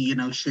the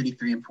shitty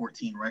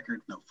 4-14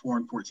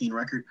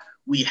 record,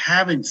 we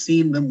haven't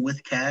seen them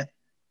with Cat,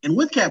 and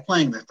with Cat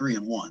playing, they're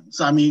 3-1.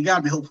 So I mean, you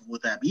gotta be hopeful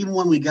with that. But even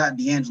when we got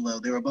D'Angelo,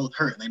 they were both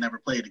hurt and they never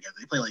played together.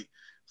 They played like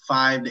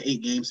 5 to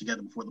 8 games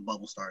together before the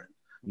bubble started.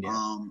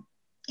 Yeah.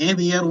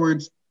 Anthony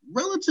Edwards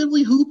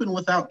relatively hooping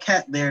without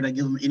Cat there to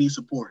give him any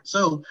support.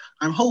 So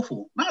I'm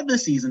hopeful. Not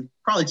this season,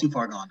 probably too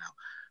far gone now.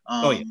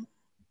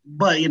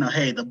 But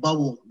hey, the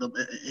bubble.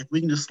 If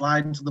we can just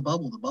slide into the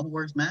bubble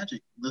works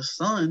magic. The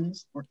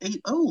Suns were 8-0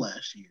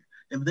 last year.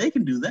 If they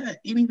can do that,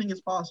 anything is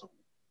possible.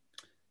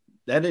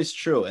 That is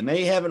true, and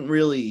they haven't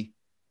really,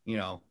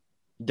 done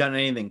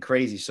anything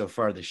crazy so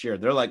far this year.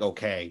 They're like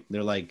okay,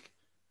 they're like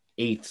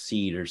 8th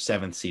seed or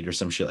 7th seed or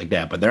some shit like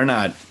that, but they're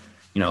not,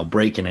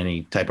 breaking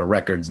any type of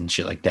records and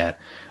shit like that.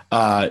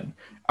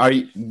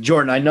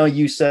 Jordan? I know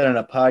you said on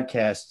a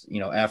podcast,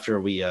 after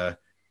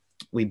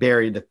we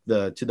buried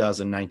the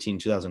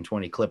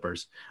 2019-2020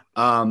 Clippers.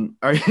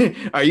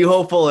 Are you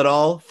hopeful at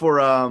all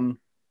for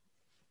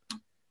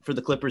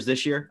the Clippers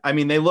this year? I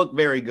mean, they look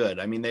very good.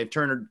 I mean,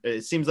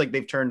 it seems like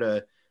they've turned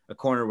a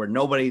corner where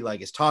nobody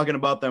is talking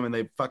about them, and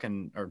they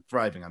fucking are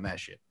thriving on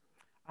that shit.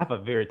 I have a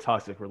very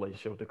toxic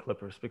relationship with the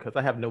Clippers because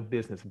I have no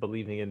business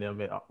believing in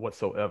them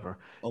whatsoever.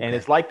 Okay. And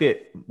it's like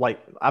that. Like,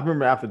 I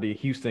remember after the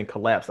Houston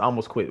collapse, I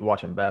almost quit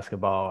watching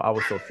basketball. I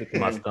was so sick to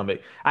my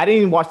stomach. I didn't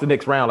even watch the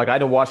next round. Like, I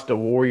didn't watch the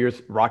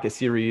Warriors Rocket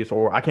series,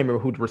 or I can't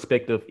remember who the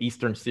respective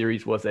Eastern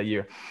series was that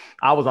year.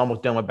 I was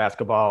almost done with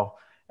basketball.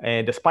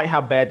 And despite how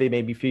bad they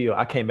made me feel,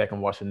 I came back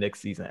and watched the next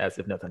season as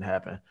if nothing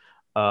happened.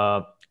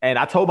 And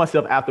I told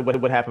myself after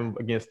what happened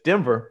against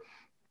Denver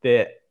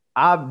that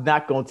I'm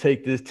not going to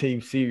take this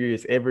team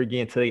serious ever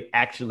again until they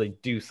actually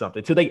do something.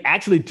 Until they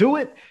actually do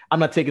it, I'm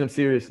not taking them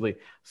seriously.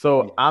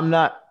 So I'm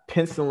not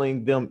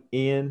penciling them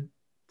in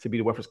to be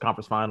the Western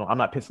Conference Final. I'm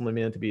not penciling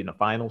them in to be in the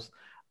finals.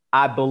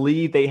 I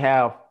believe they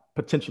have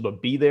potential to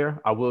be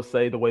there. I will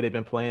say the way they've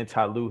been playing,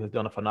 Ty Lue has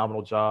done a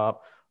phenomenal job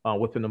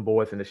whipping them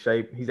boys into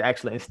shape. He's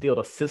actually instilled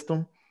a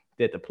system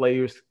that the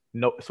players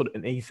know,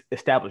 and he's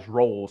established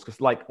roles.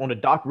 Because like on the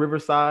Doc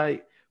Rivers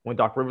side, when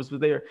Doc Rivers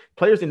was there,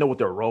 players didn't know what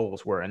their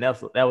roles were. And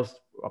that was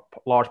a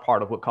large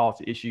part of what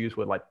caused the issues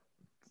with like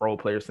role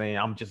players saying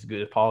I'm just as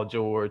good as Paul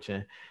George,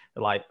 and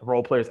like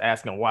role players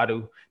asking why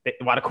do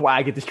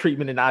Kawhi get this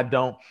treatment and I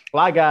don't. A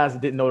lot of guys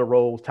didn't know the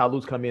roles. Ty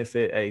Lue's come in and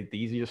said, "Hey,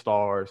 these are your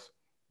stars.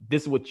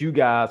 This is what you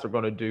guys are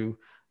going to do."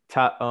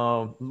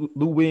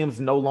 Lou Williams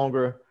no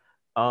longer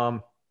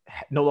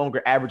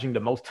averaging the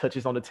most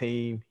touches on the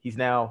team. He's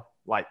now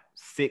like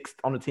sixth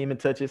on the team in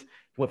touches. He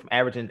went from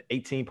averaging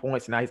 18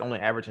 points, now he's only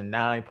averaging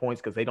 9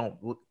 points because they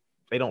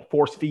don't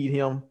force feed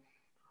him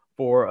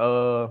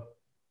for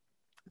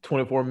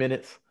 24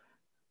 minutes.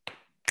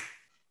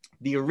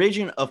 The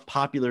origin of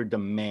popular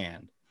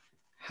demand.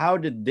 How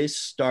did this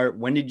start?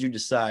 When did you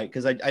decide?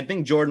 Because I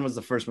think Jordan was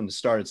the first one to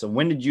start it. So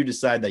when did you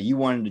decide that you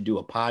wanted to do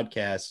a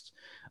podcast,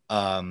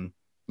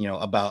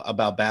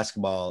 about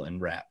basketball and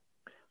rap?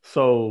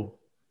 So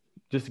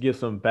just to give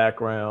some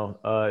background,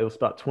 it was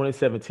about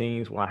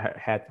 2017 when I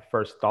had the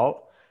first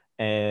thought.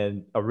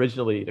 And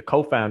originally, the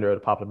co-founder of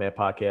the Popular Man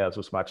podcast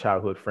was my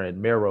childhood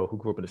friend, Maury, who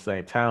grew up in the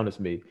same town as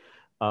me.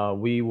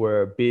 We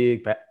were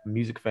big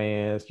music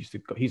fans. He used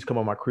to come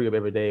on my crib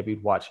every day.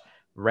 We'd watch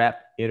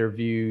rap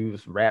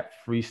interviews, rap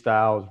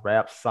freestyles,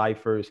 rap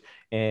ciphers,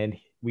 and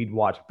we'd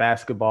watch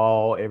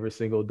basketball every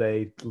single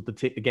day.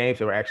 The games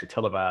that were actually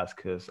televised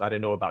because I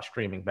didn't know about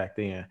streaming back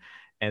then.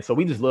 And so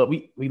we just live,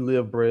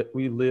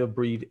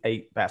 breathe,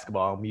 ate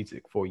basketball and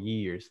music for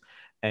years.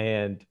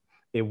 And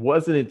it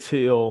wasn't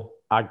until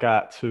I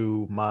got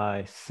to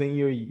my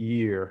senior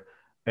year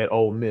at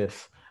Ole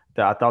Miss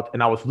that I thought,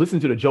 and I was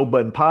listening to the Joe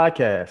Budden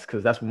podcast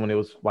because that's when it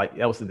was like,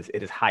 that was at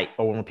its height,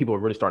 or when people were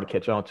really starting to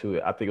catch on to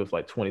it. I think it was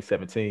like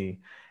 2017.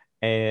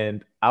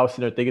 And I was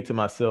sitting there thinking to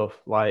myself,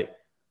 like,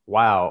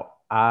 wow,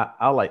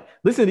 I like,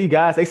 listen to these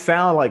guys. They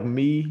sound like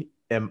me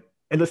and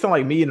they sound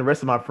like me and the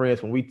rest of my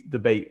friends when we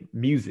debate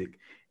music.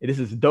 And this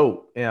is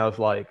dope. And I was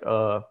like,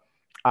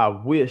 I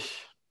wish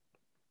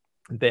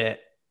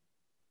that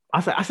I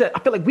said, I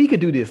feel like we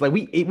could do this. Like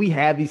we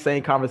have these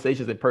same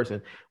conversations in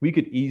person. We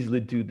could easily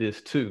do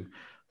this too.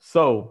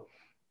 So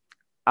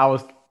I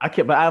was like,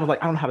 I don't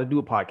know how to do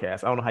a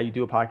podcast. I don't know how you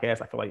do a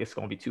podcast. I feel like it's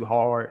going to be too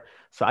hard.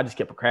 So I just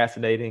kept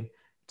procrastinating.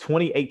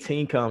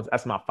 2018 comes.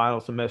 That's my final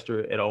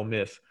semester at Ole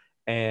Miss.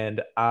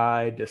 And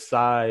I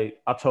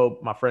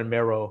told my friend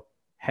Mero,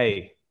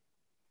 hey,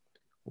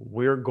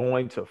 we're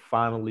going to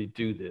finally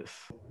do this.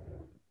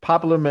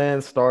 Popular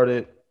Man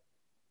started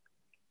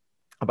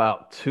it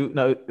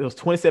was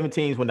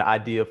 2017 when the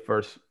idea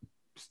first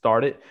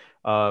started.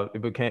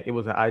 It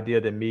was an idea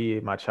that me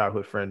and my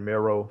childhood friend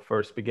Mero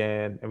first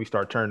began, and we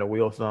started turning the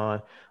wheels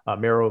on.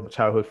 Mero, my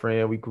childhood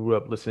friend, we grew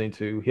up listening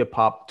to hip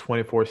hop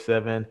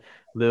 24/7,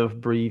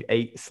 live, breathe,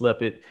 ate,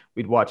 slept it.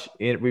 We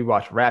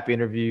watch rap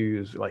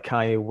interviews like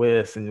Kanye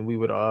West, and we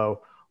would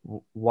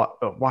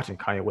watching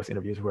Kanye West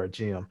interviews were a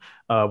gym.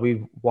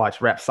 We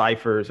watch rap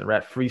ciphers and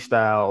rap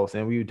freestyles,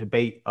 and we would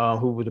debate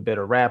who were the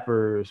better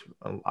rappers,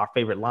 our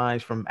favorite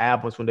lines from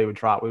albums when they would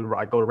drop. We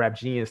would go to Rap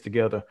Genius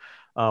together.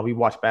 We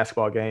watched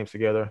basketball games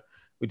together.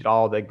 We did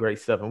all that great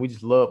stuff, and we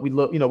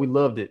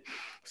loved it.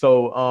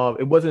 So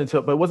it wasn't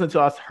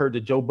until I heard the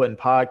Joe Budden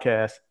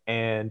podcast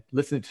and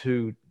listened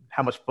to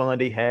how much fun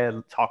they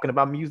had talking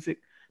about music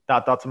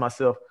that I thought to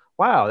myself,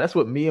 wow, that's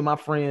what me and my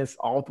friends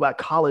all throughout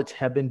college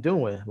have been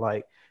doing.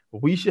 Like,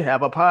 we should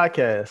have a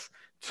podcast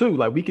too.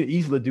 Like, we could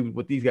easily do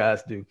what these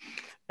guys do.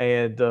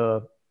 And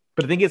but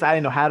the thing is, I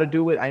didn't know how to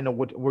do it. I didn't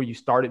know where you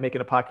started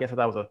making a podcast. I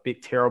thought it was a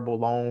big, terrible,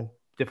 long,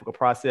 difficult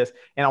process.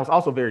 And I was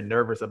also very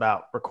nervous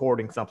about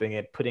recording something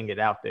and putting it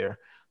out there.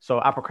 So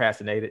I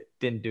procrastinated,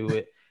 didn't do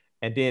it.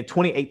 And then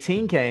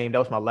 2018 came. That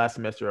was my last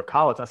semester of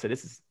college. I said,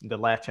 this is the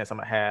last chance I'm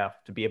going to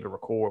have to be able to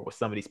record with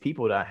some of these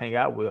people that I hang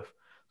out with.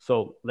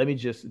 So let me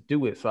just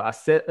do it. So I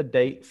set a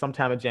date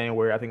sometime in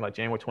January, I think like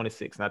January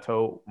 26th. And I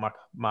told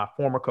my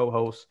former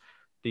co-host,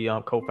 the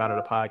co-founder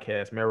of the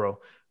podcast, Mero,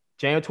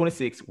 January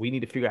 26th, we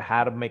need to figure out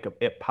how to make a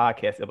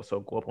podcast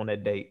episode go up on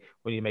that date.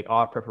 We need to make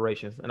all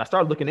preparations. And I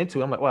started looking into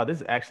it. I'm like, wow, this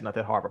is actually not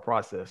that hard of a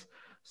process.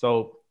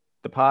 So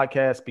the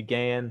podcast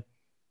began.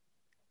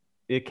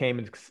 It came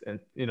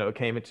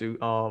into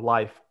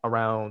life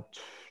around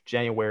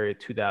January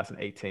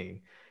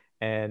 2018.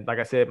 And like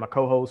I said, my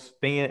co-host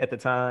Thin at the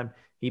time,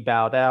 he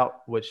bowed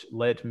out, which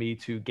led me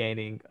to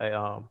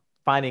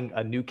finding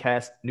a new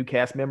cast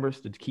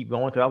members to keep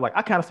going. Because I was like,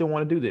 I kind of still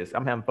want to do this.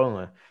 I'm having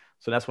fun.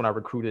 So that's when I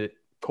recruited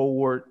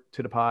Cord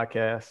to the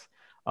podcast.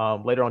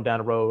 Later on down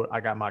the road,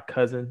 I got my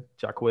cousin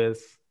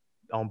Jaquez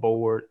on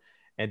board.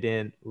 And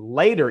then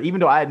later,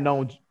 even though I had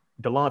known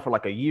Delon for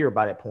like a year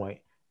by that point,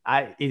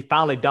 it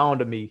finally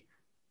dawned on me,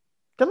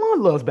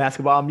 Delon loves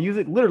basketball and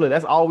music. Literally,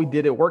 that's all we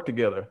did at work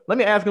together. Let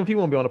me ask him if he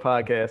want to be on the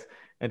podcast.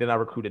 And then I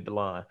recruited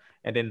Delon.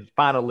 And then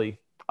finally,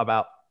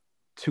 about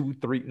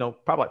probably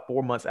like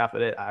 4 months after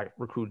that, I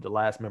recruited the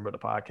last two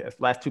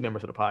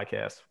members of the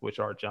podcast, which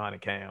are John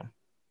and Cam.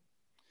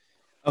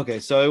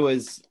 Okay, so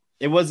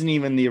it wasn't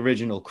even the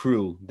original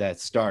crew that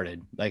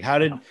started. Like,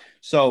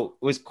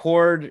 was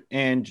Cord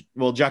and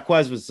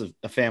Jaquez was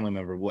a family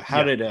member.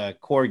 How did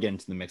Cord get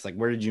into the mix? Like,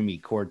 where did you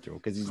meet Cord through?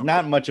 Because he's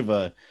not much of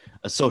a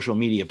social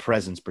media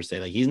presence per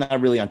se. Like, he's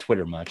not really on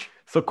Twitter much.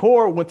 So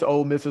Cord went to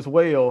Ole Miss as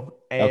well,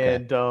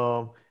 and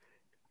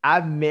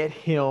I met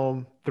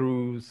him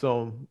through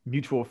some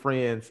mutual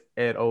friends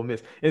at Ole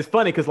Miss. It's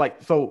funny because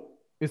so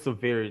it's a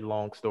very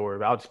long story,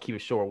 but I'll just keep it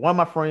short. One of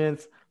my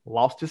friends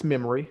lost his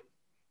memory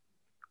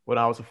when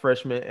I was a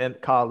freshman in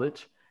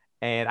college,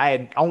 and I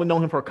had only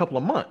known him for a couple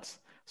of months.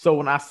 So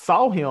when I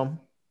saw him,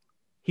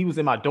 he was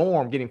in my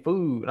dorm getting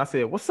food, and I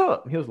said, "What's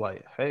up?" And he was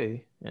like,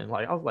 "Hey," and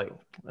I was like,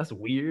 "That's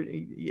weird.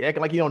 You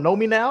acting like you don't know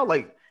me now?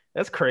 Like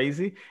that's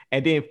crazy."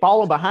 And then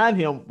following behind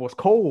him was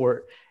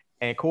Cord,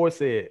 and Cord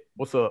said,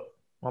 "What's up?"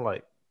 I'm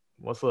like,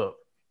 "What's up?"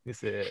 He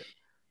said,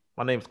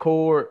 "My name's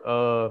Cord.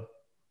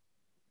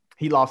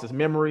 He lost his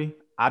memory.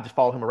 I just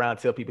followed him around and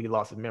tell people he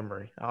lost his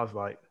memory." I was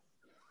like,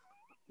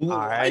 "All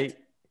right."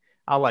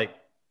 I was like,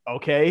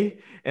 "Okay."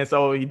 And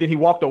so he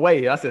walked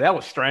away. I said, that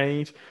was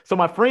strange. So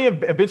my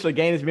friend eventually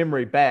gained his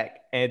memory back.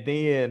 And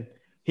then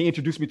he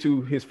introduced me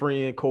to his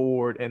friend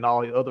Cord and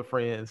all the other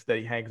friends that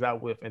he hangs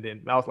out with. And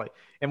then I was like,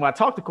 and when I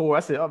talked to Cord,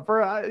 I said, "Oh,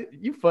 bro,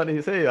 you funny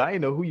as hell. I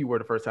didn't know who you were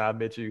the first time I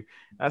met you."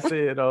 I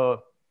said,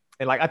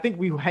 and I think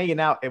we were hanging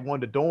out at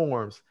one of the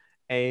dorms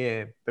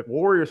and the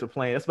Warriors were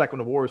playing. That's back when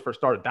the Warriors first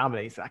started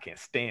dominating. He said, "I can't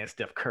stand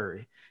Steph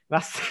Curry."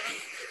 And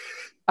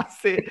I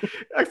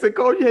said,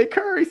 "Cole, you hate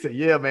Curry?" He said,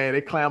 "Yeah, man,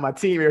 they clown my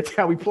team every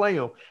time we play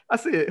them." I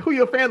said, "Who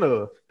you a fan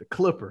of?" "The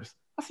Clippers."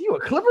 I said, "You a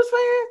Clippers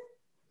fan?"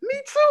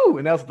 "Me too."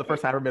 And that was the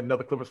first time I ever met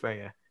another Clippers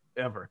fan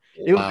ever.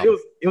 Wow.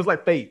 It was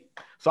like fate.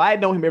 So I had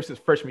known him ever since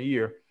freshman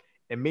year.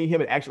 And me and him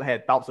had actually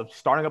had thoughts of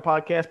starting a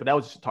podcast, but that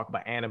was just to talk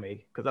about anime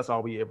because that's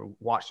all we ever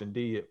watched and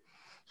did.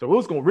 So we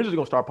was originally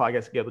going to start a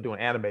podcast together doing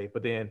anime.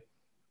 But then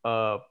when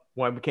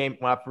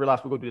I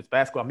realized we were going to do this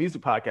basketball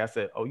music podcast, I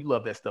said, "Oh, you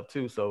love that stuff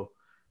too. So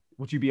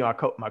would you be my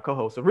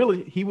co-host?" So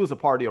really, he was a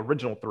part of the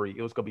original three.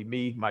 It was going to be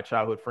me, my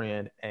childhood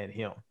friend, and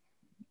him.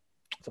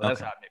 So that's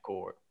how I met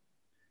Cord.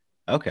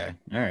 Okay.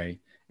 All right.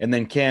 And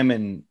then Cam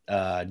and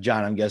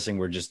John, I'm guessing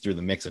we're just through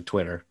the mix of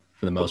Twitter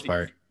for the most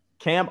part.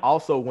 Cam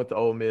also went to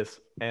Ole Miss,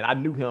 and I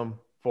knew him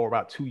for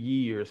about 2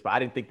 years, but I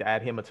didn't think to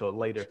add him until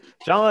later.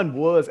 John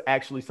was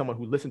actually someone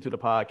who listened to the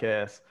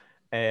podcast,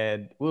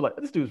 and we were like,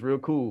 "This dude's real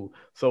cool."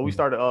 So we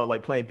started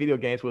playing video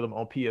games with him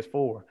on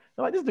PS4.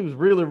 They're like, "This dude's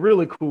really,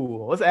 really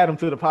cool. Let's add him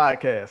to the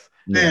podcast."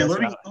 Man,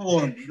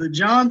 hold on. The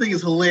John thing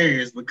is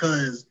hilarious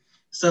because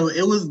so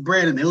it was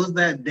Brandon. It was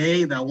that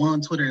day that I went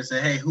on Twitter and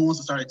said, "Hey, who wants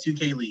to start a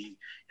 2K league?"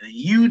 And then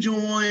you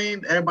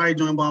joined, everybody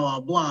joined, blah, blah,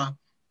 blah.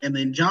 And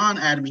then John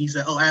added me. He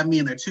said, "Oh, add me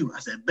in there too." I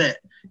said, "Bet."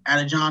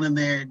 Added John in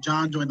there.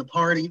 John joined the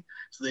party.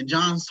 So then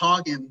John's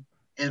talking,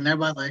 and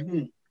everybody's like,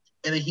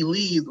 And then he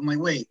leaves. I'm like,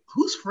 "Wait,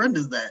 whose friend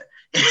is that?"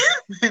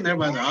 And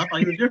everybody's like, "I thought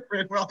he was your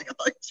friend." We're all like, "I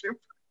thought he was your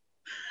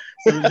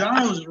friend." So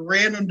John was a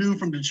random dude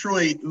from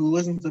Detroit who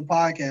listened to the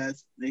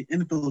podcast. They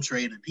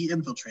infiltrated. He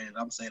infiltrated.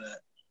 I'm saying that.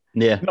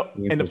 Yeah. No,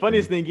 and the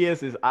funniest thing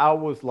is I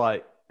was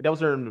like, that was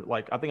during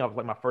I think I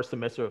was my first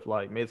semester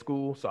of mid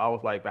school, so I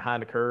was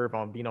behind the curve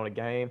on being on a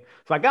game.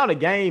 So I got on a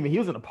game and he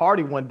was in a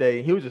party one day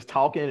and he was just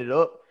talking it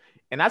up,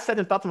 and I sat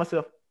and thought to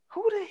myself,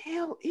 "Who the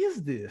hell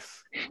is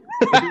this?"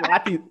 and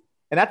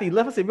after he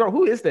left, I said, "Bro,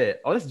 who is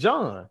that?" "Oh, that's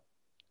John."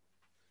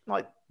 I'm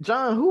like,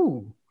 "John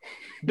who?"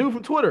 "Dude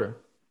from Twitter."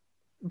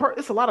 Bro,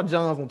 it's a lot of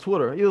Johns on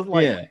Twitter. He was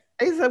like, Yeah.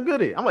 "Hey, so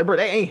good." I'm like, "Bro,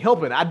 that ain't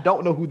helping. I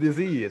don't know who this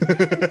is."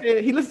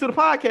 He listened to the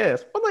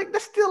podcast. I'm like,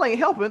 "That still ain't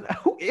helping.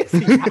 Who is he?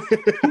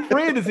 Who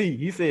friend is he?"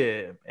 He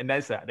said, and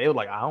that's how they were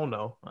like, "I don't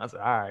know." I said,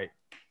 "All right."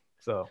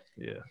 So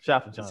yeah,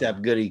 shout out to John.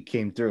 Sap Goody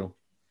came through.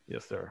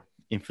 Yes, sir.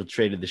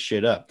 Infiltrated the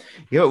shit up.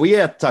 We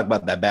have to talk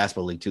about that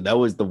basketball league too. That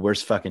was the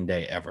worst fucking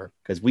day ever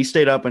because we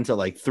stayed up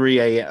until 3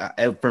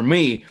 a.m. For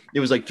me, it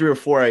was 3 or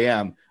 4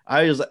 a.m.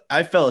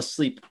 I fell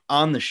asleep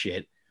on the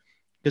shit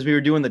because we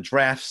were doing the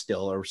draft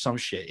still or some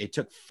shit. It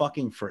took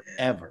fucking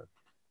forever.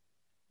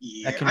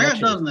 Yeah, I got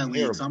done in that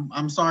league. So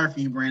I'm sorry for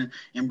you, Brandon.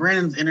 And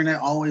Brandon's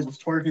internet always was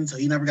twerking, so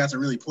he never got to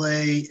really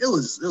play. It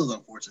was an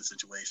unfortunate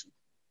situation.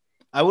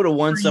 I would have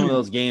won some of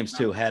those games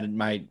too had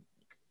my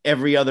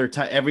every other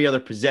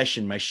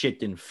possession my shit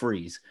didn't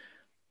freeze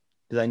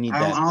because I need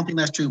that. I don't think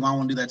that's true. But I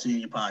won't do that to you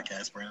in your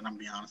podcast, Brandon. I'm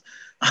gonna be honest.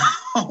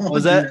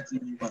 Was that?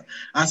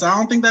 I said I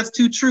don't think that's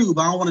too true,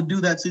 but I don't want to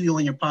do that to you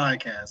on your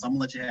podcast. I'm gonna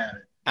let you have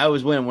it. I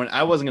was winning when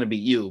I wasn't gonna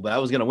beat you, but I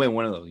was gonna win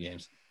one of those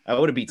games. I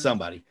would have beat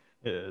somebody.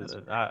 Yeah,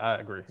 I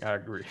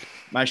agree.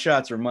 My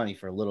shots were money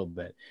for a little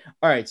bit.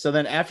 All right, so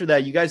then after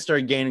that, you guys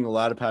started gaining a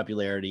lot of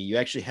popularity. You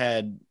actually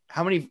had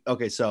how many?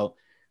 Okay, so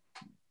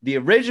the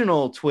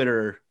original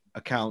Twitter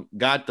account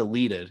got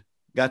deleted,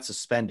 got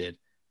suspended.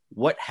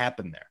 What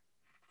happened there?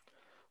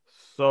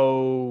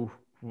 So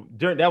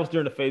that was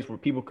during the phase where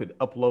people could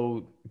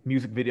upload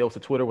music videos to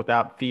Twitter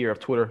without fear of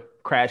Twitter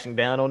crashing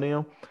down on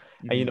them.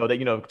 And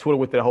Twitter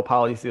with the whole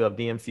policy of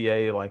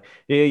DMCA,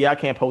 I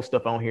can't post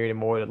stuff on here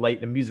anymore.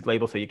 The music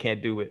label, so you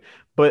can't do it.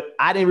 But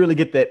I didn't really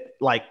get that.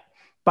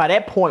 By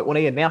that point, when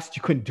they announced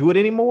you couldn't do it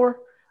anymore,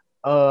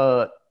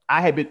 I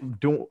had been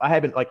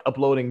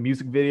uploading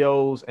music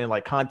videos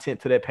and content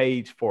to that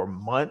page for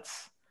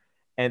months.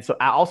 And so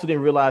I also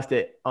didn't realize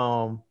that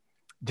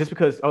just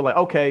because I was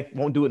okay,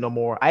 won't do it no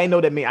more. I didn't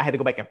know that meant I had to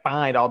go back and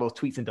find all those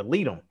tweets and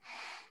delete them.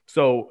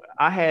 So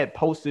I had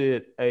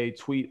posted a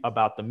tweet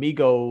about the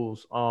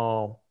Migos.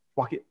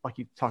 Walk it like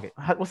you talk it.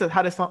 What's that?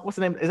 How that song? What's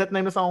the name? Is that the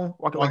name of the song?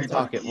 Walk it like you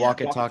talk it. Yeah.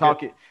 Walk it, Walk it, talk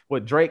talk it. it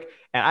with Drake.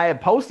 And I had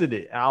posted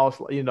it. And I was,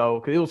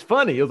 because it was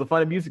funny. It was a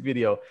funny music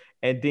video.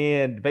 And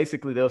then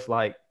basically there was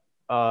like,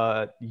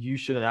 you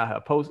should not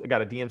have posted. I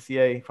got a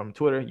DMCA from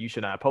Twitter. You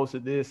should not have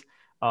posted this.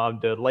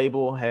 The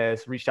label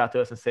has reached out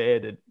to us and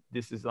said that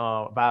this is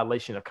a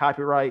violation of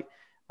copyright.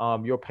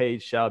 Your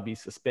page shall be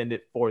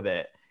suspended for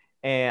that.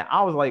 And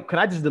I was like, can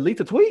I just delete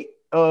the tweet?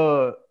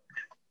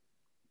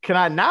 Can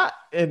I not?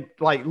 And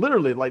like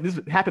literally, like this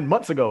happened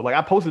months ago. Like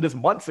I posted this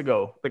months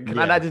ago. Like, can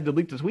I not just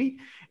delete the tweet?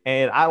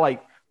 And I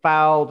like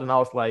filed and I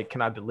was like,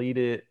 can I delete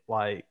it?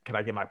 Like, can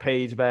I get my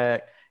page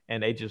back?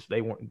 And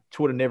they weren't.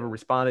 Twitter never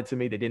responded to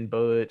me. They didn't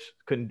budge.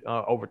 Couldn't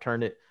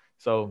overturn it.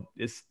 So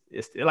it's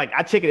like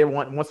I check it every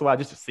once in a while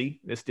just to see.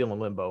 It's still in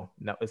limbo.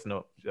 No, it's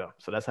no. Yeah.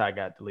 So that's how I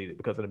got deleted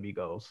because of the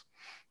Migos.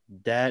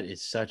 That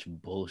is such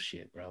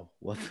bullshit, bro.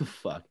 What the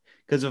fuck?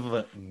 Because of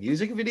a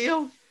music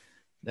video?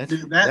 That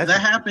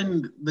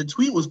happened. The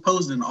tweet was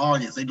posted in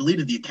August. They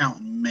deleted the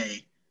account in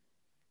May.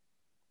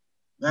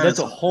 That's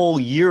a whole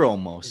year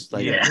almost.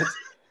 Like, yeah.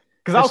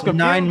 Because I was confused.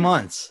 9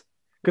 months.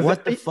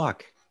 What the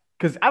fuck?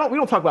 Because we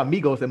don't talk about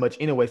Migos that much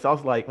anyway. So I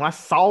was like, when I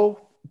saw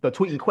the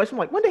tweet in question, I'm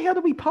like, when the hell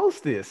did we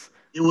post this?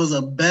 It was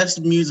a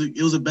best music.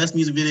 It was a best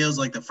music videos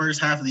like the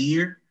first half of the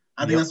year.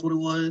 I think that's what it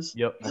was.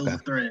 Yep. It was a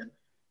thread.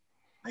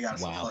 I got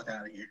the fuck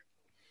out of here.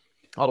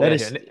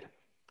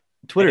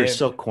 Twitter is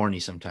so corny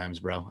sometimes,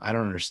 bro. I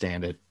don't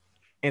understand it.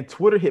 And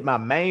Twitter hit my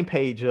main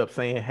page up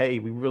saying, hey,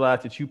 we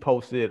realized that you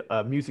posted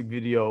a music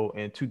video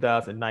in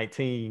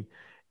 2019.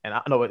 And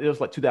I know it was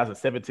like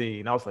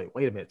 2017. I was like,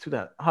 wait a minute,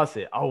 2000. I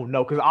said, oh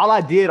no, because all I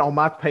did on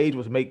my page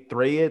was make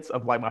threads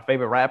of like my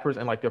favorite rappers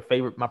and like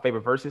my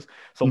favorite verses.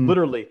 So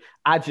literally,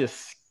 I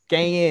just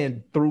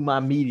scanned through my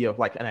media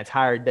like an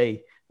entire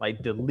day,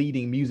 like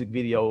deleting music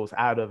videos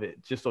out of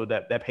it, just so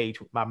that page,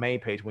 my main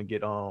page, wouldn't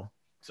get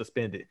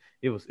suspended.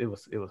 It was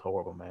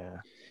horrible,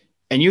 man.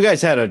 And you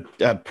guys had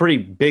a pretty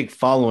big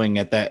following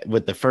at that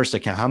with the first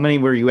account. How many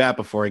were you at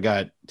before it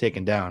got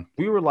taken down?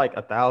 We were like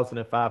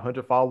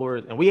 1,500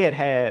 followers, and we had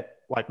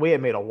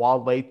made a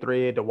Wale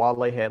thread. The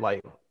Wale had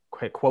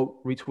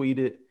quote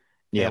retweeted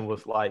and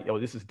was like, "Yo,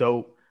 this is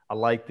dope. I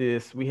like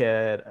this."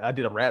 I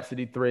did a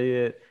Rhapsody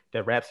thread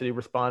that Rhapsody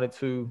responded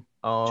to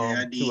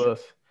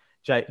us.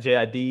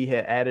 JID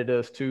had added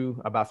us too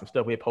about some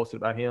stuff we had posted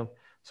about him.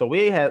 So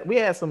we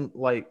had some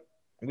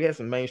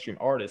mainstream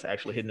artists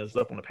actually hitting us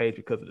up on the page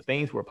because of the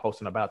things we were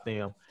posting about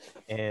them,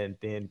 and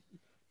then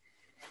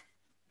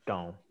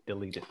gone,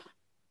 deleted.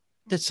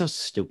 That's so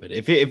stupid.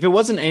 If it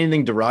wasn't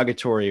anything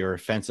derogatory or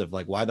offensive,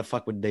 like why the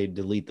fuck would they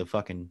delete the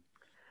fucking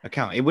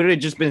account? It would have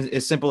just been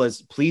as simple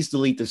as please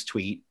delete this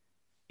tweet,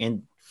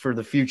 and for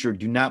the future,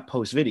 do not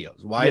post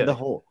videos. Why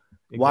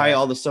Why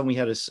all of a sudden we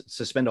had to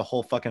suspend a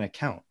whole fucking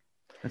account?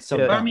 That's so.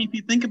 But I mean, if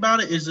you think about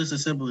it, it's just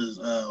as simple as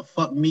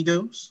fuck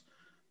Migos.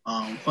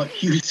 Fuck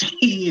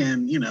QT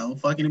and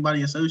fuck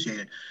anybody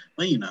associated.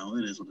 But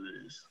it is what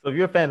it is. So if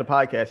you're a fan of the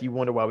podcast, you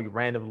wonder why we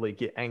randomly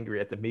get angry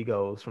at the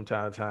Migos from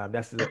time to time.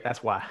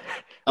 That's why.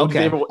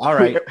 Okay. All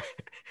right.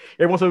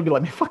 Everyone's gonna be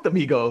like, man, fuck the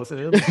Migos.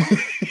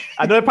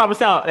 I know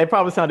they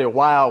probably sounded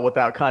wild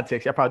without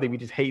context. I probably think we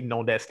just hating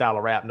on that style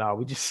of rap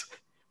now.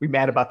 We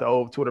mad about the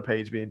old Twitter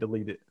page being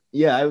deleted.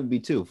 Yeah, I would be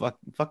too. Fuck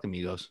the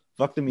Migos.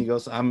 Fuck the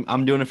Migos.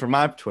 I'm doing it for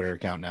my Twitter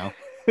account now.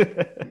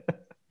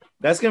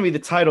 That's going to be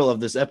the title of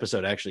this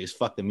episode, actually, is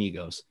Fuck the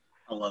Migos.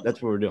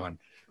 That's what we're doing.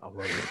 I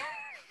love it.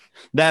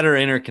 That or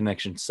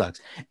interconnection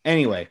sucks.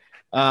 Anyway,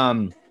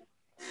 but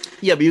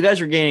you guys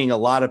are gaining a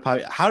lot of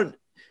and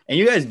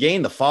you guys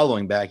gained the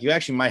following back. You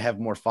actually might have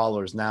more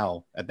followers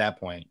now at that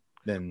point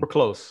than we're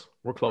close.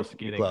 We're close to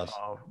getting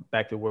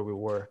back to where we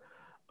were.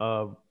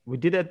 We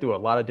did that through a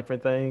lot of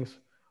different things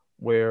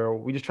where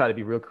we just try to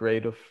be real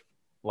creative.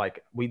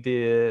 Like we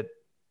did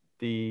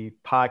the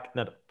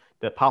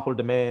popular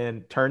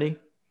demand tourney,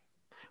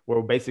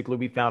 where basically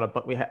we found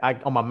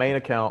on my main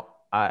account,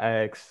 I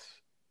asked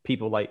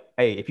people like,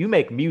 hey, if you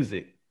make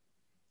music,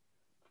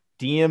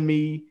 DM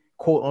me,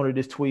 quote under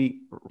this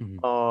tweet,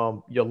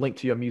 your link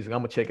to your music. I'm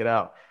gonna check it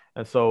out.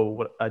 And so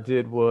what I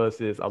did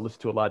was I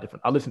listened to a lot of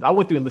different. I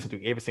went through and listened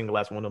to every single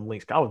last one of them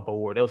links. I was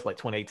bored. That was like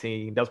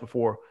 2018. That was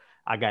before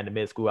I got into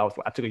med school.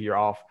 I took a year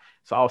off,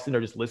 so I was sitting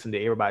there just listening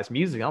to everybody's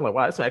music. I'm like,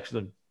 wow, there's actually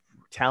some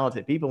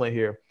talented people in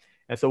here.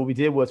 And so what we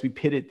did was we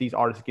pitted these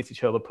artists against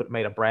each other,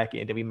 made a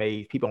bracket, and then we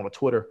made people on the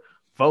Twitter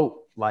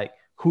vote, like,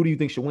 who do you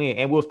think should win?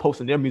 And we was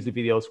posting their music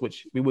videos,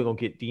 which we were going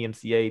to get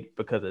DMCA'd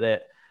because of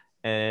that.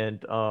 And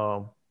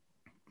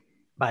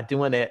by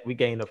doing that,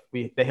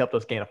 they helped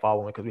us gain a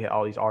following because we had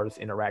all these artists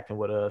interacting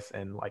with us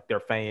and like their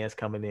fans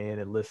coming in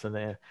and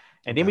listening.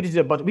 And then we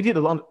did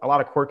a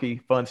lot of quirky,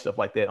 fun stuff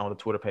like that on the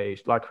Twitter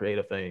page, a lot of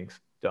creative things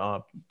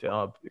to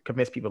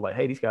convince people like,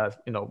 hey, these guys,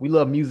 we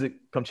love music.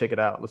 Come check it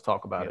out. Let's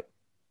talk about it.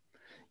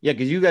 Yeah,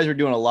 because you guys were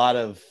doing a lot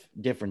of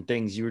different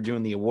things. You were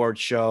doing the award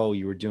show.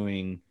 You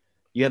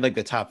had like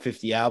the top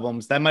 50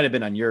 albums. That might have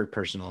been on your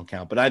personal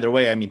account. But either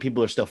way, I mean,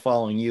 people are still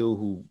following you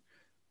who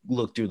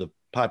look through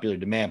Popular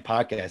Demand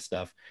podcast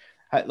stuff.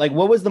 Like,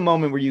 what was the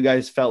moment where you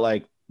guys felt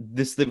like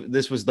this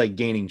was like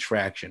gaining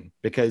traction?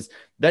 Because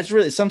that's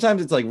really,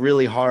 sometimes it's like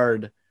really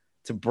hard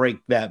to break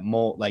that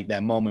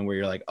that moment where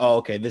you're like, oh,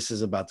 okay, this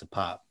is about to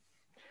pop.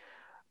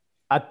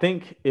 I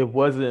think it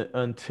wasn't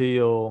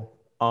until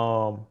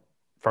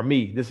for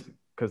me, this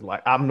because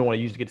like I'm the one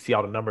who usually get to see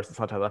all the numbers, and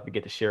sometimes I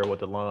forget to share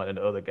with DeLon and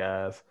the other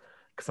guys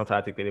because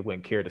sometimes I think they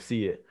wouldn't care to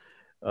see it.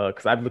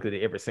 Because I've looked at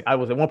it I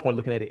was at one point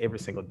looking at it every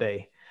single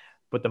day.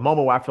 But the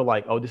moment where I feel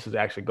like, oh, this is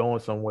actually going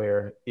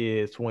somewhere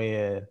is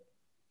when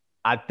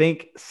I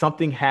think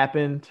something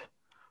happened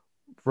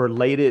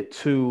related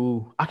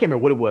to, I can't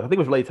remember what it was. I think it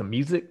was related to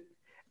music.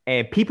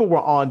 And people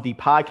were on the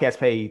podcast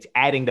page,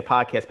 adding the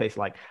podcast page,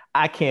 like,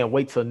 I can't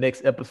wait till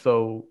next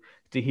episode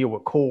to hear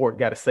what Cord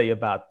got to say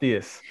about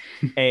this.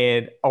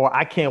 Or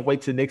I can't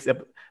wait till next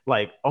episode.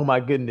 Like, oh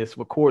my goodness,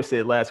 what Cord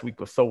said last week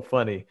was so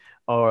funny.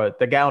 Or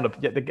the guy on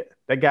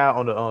the guy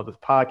on the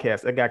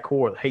podcast, that guy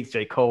Cord hates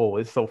J. Cole.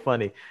 It's so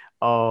funny.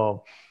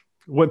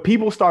 When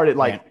people started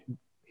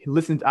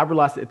listening, I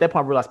realized at that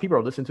point, people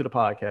are listening to the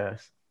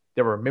podcast.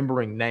 They're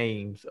remembering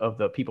names of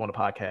the people on the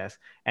podcast,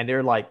 and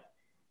they're like,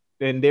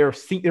 and they're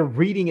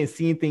reading and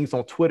seeing things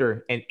on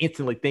Twitter and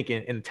instantly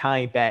thinking and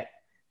tying back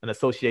an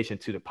association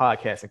to the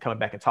podcast and coming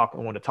back and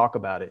want to talk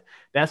about it.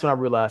 That's when I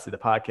realized that the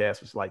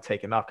podcast was like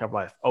taking off. I'm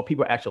like, oh,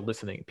 people are actually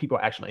listening. People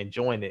are actually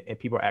enjoying it. And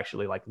people are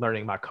actually like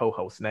learning my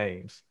co-host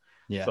names.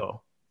 Yeah.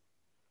 So.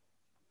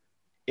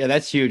 Yeah,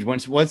 that's huge.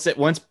 Once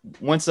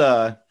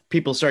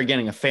people start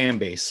getting a fan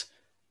base,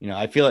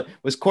 I feel it.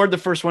 Was Cord the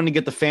first one to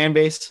get the fan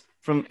base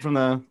from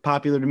the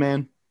Popular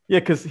Demand?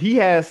 Yeah, because he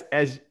has,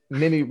 as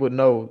many would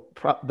know,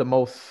 the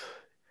most,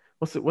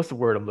 what's the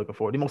word I'm looking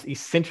for? The most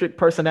eccentric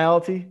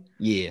personality.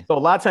 Yeah. So a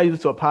lot of times you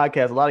listen to a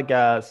podcast, a lot of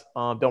guys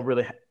don't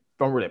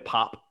really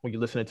pop when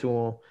you're listening to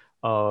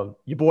them.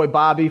 Your boy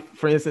Bobby,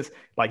 for instance,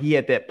 like he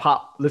had that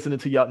pop listening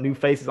to y'all new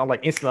faces. I'm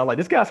like instantly, I'm like,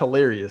 this guy's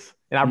hilarious.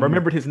 And I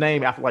remembered his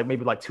name after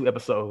maybe 2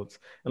 episodes.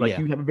 And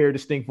you have a very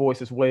distinct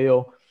voice as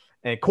well.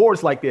 And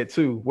Cord's like that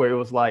too, where it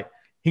was like,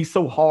 he's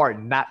so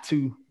hard not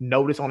to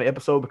notice on the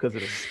episode because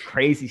of the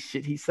crazy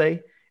shit he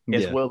say,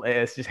 as well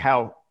as just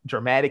how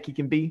dramatic he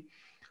can be.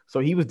 So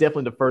he was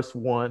definitely the first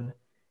one.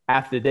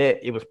 After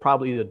that, it was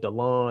probably either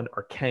DeLon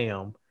or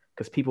Cam,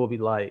 because people would be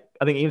like,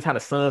 I think anytime the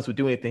Suns would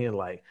do anything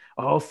like,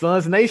 oh,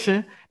 Suns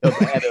Nation, they'll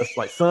add us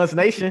like Suns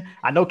Nation.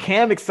 I know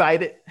Cam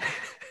excited.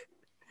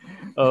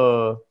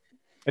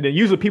 And then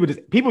usually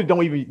people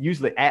don't even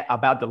usually add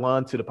about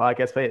DeLon to the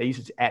podcast page. They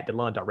usually just add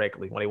DeLon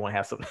directly when they want to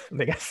have something.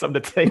 They got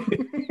something to say.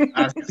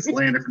 I was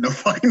slander for no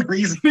fucking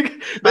reason.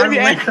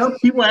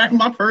 People add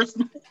my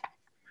personal.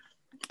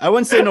 I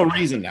wouldn't say no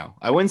reason now.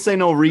 I wouldn't say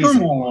no reason.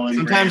 Come on,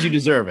 sometimes Brandon. you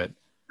deserve it.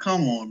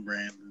 Come on,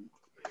 Brandon.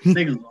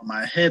 Niggas on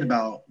my head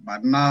about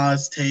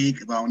Nas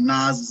take, about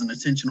Nas is an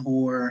attention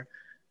whore.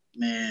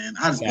 Man,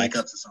 I just wake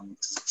up to some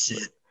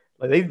shit.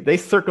 Like they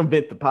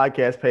circumvent the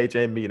podcast page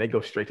and me, and they go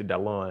straight to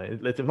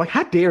DeLon. It's like,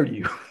 how dare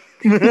you?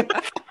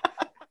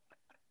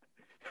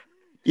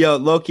 Yo,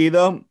 low key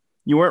though,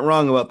 you weren't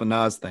wrong about the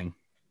Nas thing.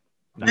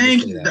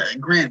 Thank you,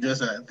 Grant.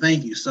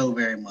 Thank you so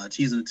very much.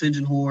 He's an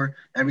attention whore.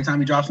 Every time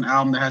he drops an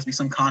album, there has to be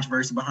some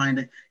controversy behind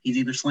it. He's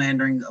either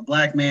slandering a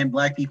black man,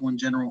 black people in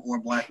general, or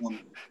black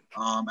women.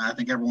 I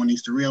think everyone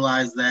needs to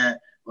realize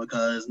that,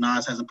 because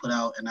Nas hasn't put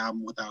out an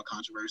album without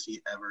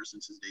controversy ever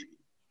since his debut.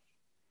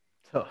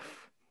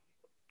 Tough.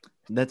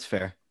 That's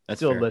fair.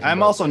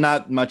 I'm also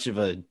not much of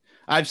a.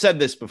 I've said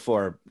this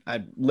before.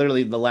 I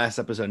literally the last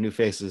episode, New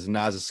Faces,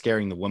 Nas is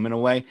scaring the women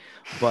away,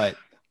 but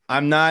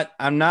I'm not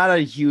a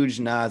huge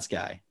Nas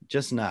guy.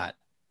 Just not.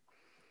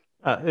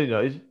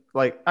 It's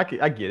like I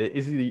get it.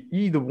 It's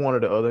either one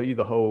or the other,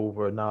 either Hove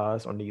or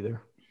Nas or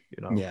neither.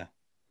 Yeah.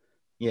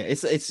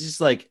 It's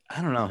just like,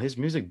 I don't know. His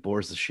music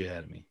bores the shit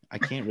out of me. I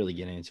can't really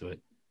get into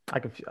it. I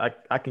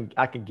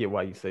can get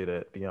why you say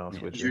that. To be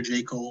honest with you. You're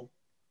J. Cole.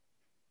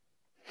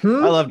 I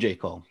love J.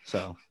 Cole,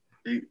 so.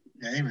 Hey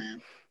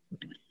man.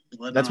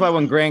 That's why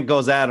when Grant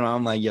goes at him,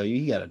 I'm like, yo,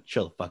 you gotta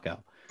chill the fuck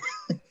out.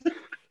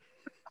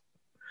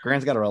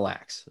 Grant's gotta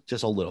relax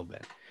just a little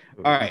bit.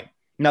 All right.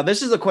 Now,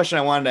 this is a question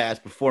I wanted to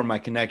ask before my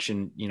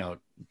connection,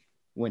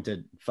 went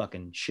to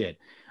fucking shit.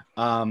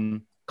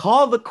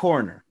 Call the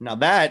Coroner. Now,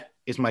 that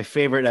is my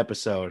favorite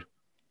episode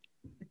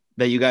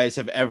that you guys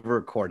have ever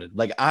recorded.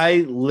 Like,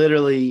 I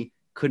literally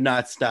could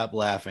not stop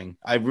laughing.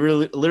 I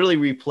literally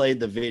replayed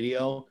the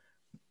video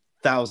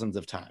thousands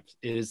of times.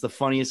 It is the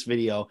funniest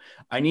video.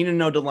 I need to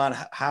know,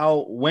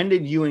 DeLon, when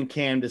did you and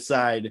Cam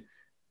decide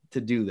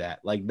to do that?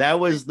 Like, that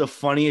was the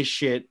funniest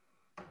shit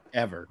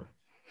ever.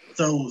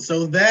 So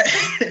that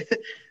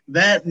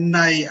that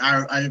night,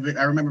 I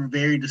remember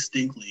very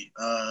distinctly.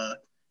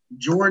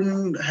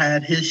 Jordan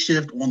had his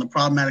shift on the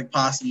Problematic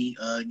Posse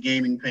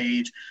gaming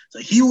page, so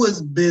he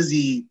was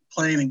busy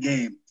playing a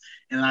game.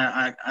 And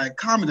I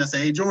commented, I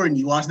said, "Hey Jordan,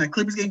 you watching that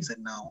Clippers game?" He said,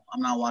 "No,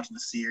 I'm not watching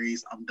the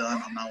series. I'm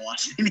done. I'm not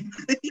watching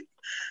anything."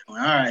 I'm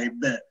like, all right,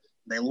 bet.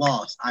 They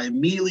lost. I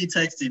immediately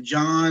texted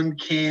John,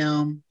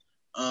 Cam,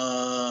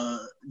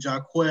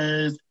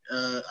 Jaquez.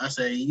 I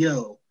say,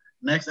 "Yo,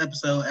 Next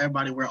episode,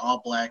 everybody wear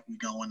all black. We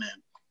going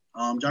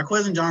in.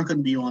 Jarquez and John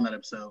couldn't be on that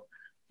episode,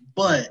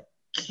 but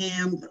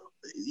Cam.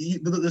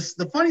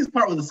 The funniest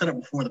part was the setup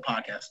before the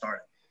podcast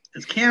started,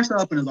 because Cam set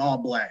up in his all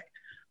black.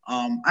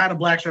 I had a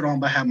black shirt on,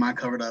 but I had mine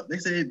covered up. They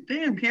said,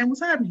 "Damn, Cam,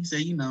 what's happening?" He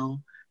said,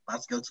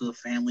 about to go to a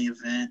family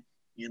event.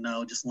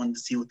 Just wanted to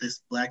see what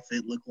this black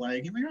fit looked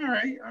like. He's like, all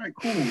right,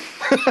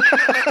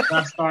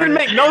 cool. It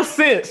make no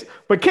sense,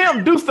 but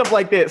Cam do stuff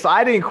like that, so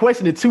I didn't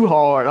question it too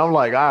hard. I'm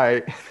like,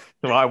 all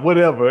right,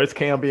 whatever. It's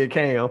Cam being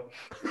Cam.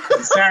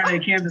 Saturday,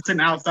 Cam's just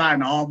sitting outside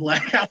in an all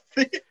black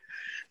outfit.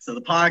 So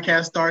the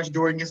podcast starts.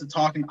 Jordan gets to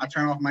talking. I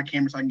turn off my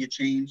camera so I can get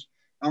changed.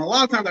 A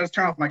lot of times I just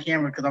turn off my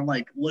camera because I'm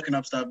like looking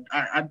up stuff.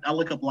 I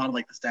look up a lot of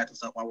like the stats and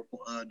stuff while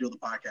we're doing the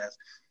podcast.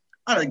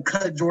 I like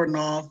cut Jordan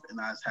off and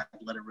I just have to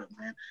let it rip,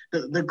 man.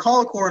 The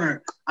call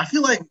Coroner, I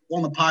feel like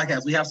on the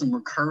podcast we have some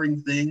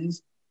recurring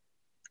things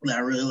that I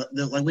really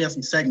like. We have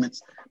some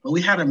segments, but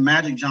we had a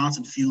Magic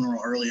Johnson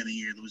funeral early in the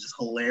year that was just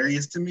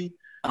hilarious to me.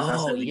 So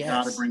I said we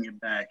gotta bring it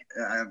back,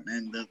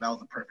 and that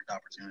was a perfect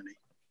opportunity.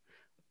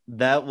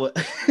 That was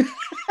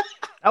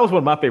that was one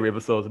of my favorite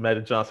episodes, the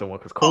Magic Johnson one,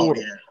 because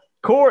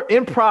Core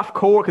improv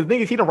because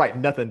niggas he don't write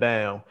nothing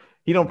down.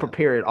 He don't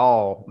prepare it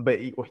all,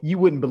 but you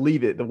wouldn't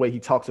believe it the way he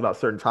talks about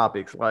certain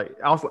topics. Like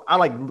I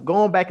like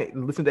going back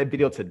and listening to that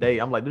video today.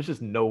 I'm like, there's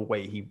just no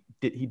way he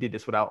did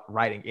this without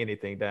writing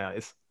anything down.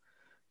 It's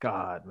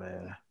God,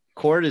 man.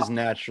 Cord is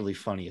naturally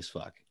funny as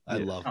fuck. I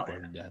love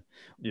Cord to death.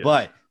 Yeah.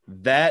 But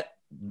that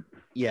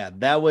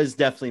was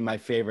definitely my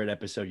favorite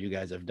episode you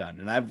guys have done,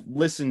 and I've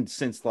listened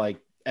since like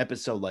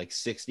episode like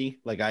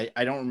 60. Like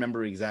I don't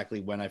remember exactly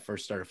when I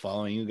first started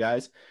following you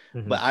guys,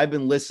 but I've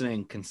been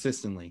listening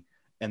consistently.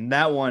 And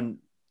that one,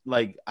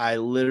 like, I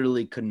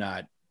literally could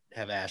not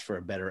have asked for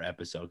a better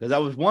episode because I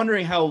was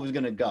wondering how it was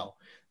going to go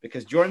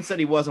because Jordan said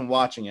he wasn't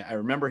watching it. I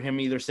remember him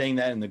either saying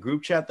that in the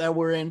group chat that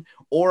we're in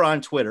or on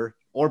Twitter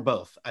or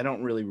both. I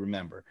don't really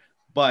remember.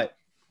 But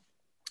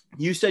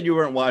you said you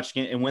weren't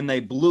watching it. And when they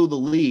blew the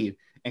lead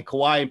and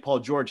Kawhi and Paul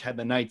George had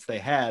the nights they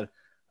had,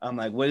 I'm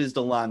like, what is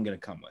DeLon going to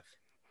come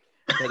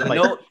with?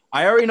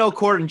 I already know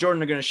Cord and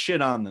Jordan are going to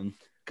shit on them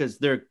because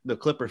they're the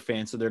Clipper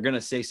fans, so they're going to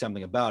say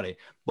something about it.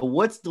 But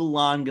what's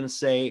DeLon going to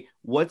say?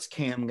 What's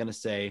Cam going to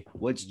say?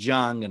 What's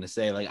John going to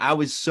say? Like, I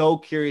was so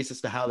curious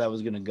as to how that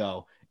was going to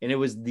go, and it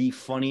was the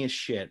funniest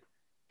shit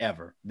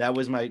ever. That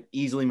was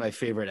easily my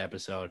favorite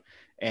episode,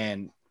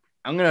 and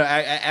I'm going to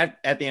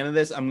at the end of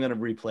this, I'm going to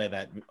replay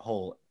that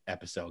whole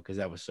episode because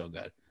that was so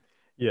good.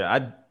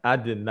 Yeah, I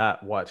did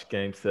not watch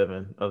Game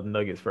 7 of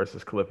Nuggets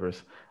versus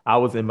Clippers. I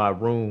was in my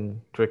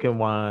room drinking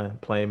wine,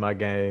 playing my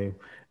game.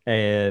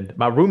 And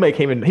my roommate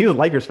came in. He was a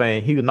Lakers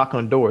fan. He was knocking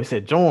on the door. He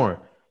said, "Jordan,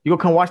 you gonna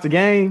come watch the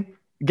game?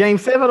 Game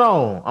 7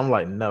 on." I'm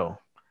like, "No."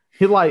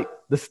 He's like,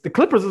 the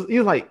Clippers.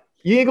 He's like,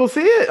 "You ain't gonna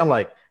see it?" I'm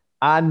like,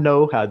 "I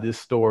know how this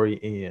story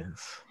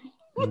ends."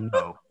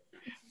 No.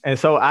 And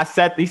so I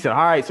sat. He said, "All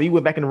right." So he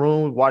went back in the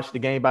room, watched the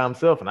game by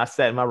himself, and I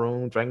sat in my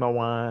room, drank my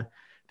wine.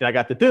 Then I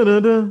got the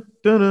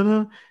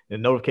the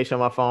notification on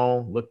my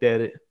phone. Looked at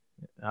it.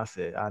 And I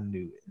said, "I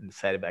knew it," and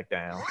sat it back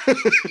down.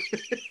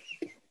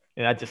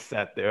 And I just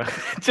sat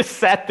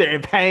there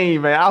in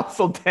pain, man. I was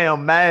so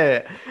damn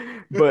mad.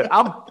 But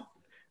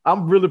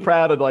I'm really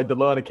proud of like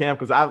DeLon and Cam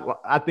because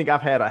I think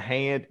I've had a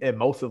hand in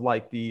most of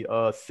like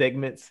the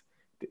segments,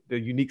 the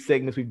unique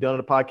segments we've done on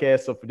the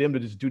podcast. So for them to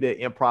just do that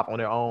improv on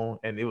their own,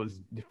 and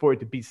for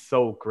it to be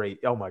so great,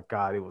 oh my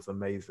God, it was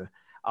amazing.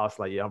 I was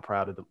like, yeah, I'm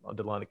proud of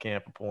DeLon and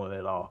Cam for pulling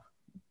that off.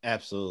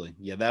 Absolutely,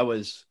 yeah, that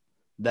was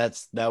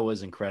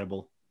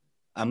incredible.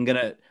 I'm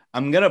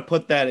gonna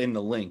put that in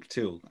the link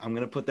too. I'm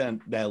gonna put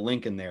that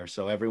link in there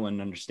so everyone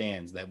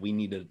understands that we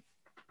need to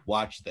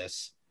watch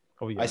this.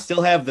 Oh, yeah. I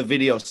still have the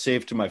video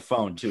saved to my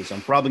phone too, so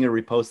I'm probably gonna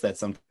repost that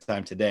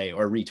sometime today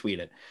or retweet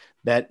it.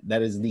 That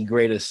is the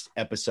greatest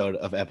episode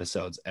of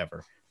episodes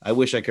ever. I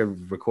wish I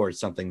could record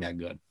something that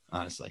good,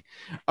 honestly.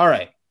 All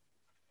right,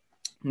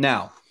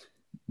 now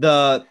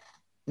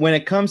when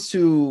it comes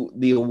to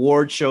the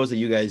award shows that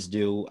you guys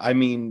do, I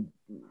mean,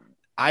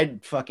 I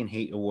fucking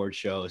hate award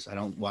shows. I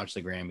don't watch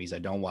the Grammys. I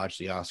don't watch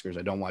the Oscars.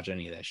 I don't watch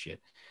any of that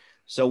shit.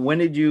 So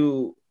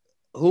who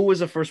was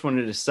the first one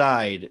to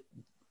decide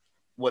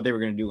what they were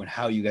going to do and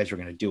how you guys were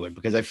going to do it?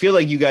 Because I feel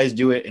like you guys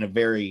do it in a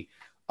very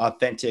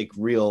authentic,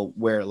 real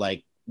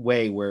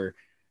way where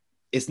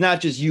it's not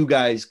just you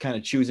guys kind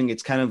of choosing,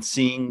 it's kind of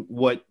seeing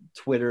what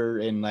Twitter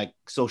and like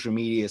social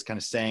media is kind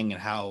of saying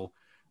and how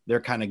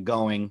they're kind of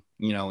going,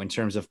 in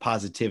terms of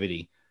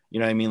positivity. You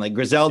know what I mean? Like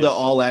Griselda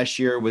all last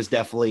year was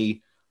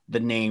definitely the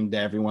name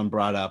that everyone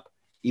brought up,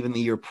 even the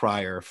year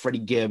prior, Freddie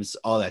Gibbs,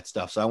 all that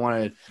stuff. So I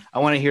want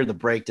to hear the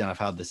breakdown of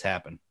how this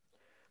happened.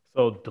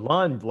 So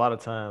DeLon a lot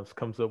of times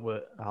comes up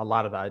with a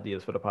lot of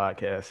ideas for the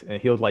podcast,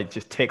 and he'll like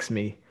just text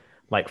me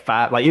like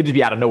 5, like it'll just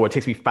be out of nowhere.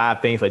 Text me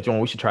 5 things like,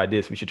 "Jordan, we should try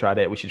this, we should try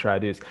that, we should try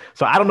this."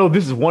 So I don't know if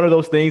this is one of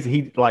those things.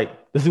 He like,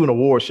 "Let's do an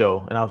award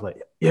show," and I was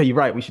like, "Yeah, you're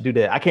right, we should do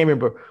that." I can't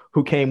remember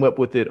who came up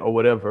with it or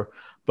whatever,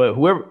 but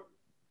whoever.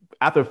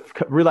 After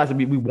realizing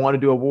we want to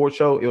do a award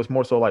show, it was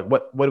more so like,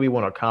 what do we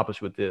want to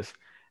accomplish with this?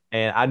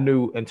 And I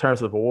knew in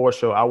terms of award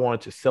show, I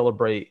wanted to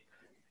celebrate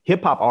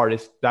hip hop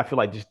artists that I feel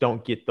like just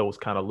don't get those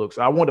kind of looks.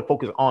 I wanted to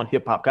focus on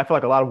hip hop. I feel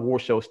like a lot of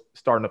award shows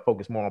starting to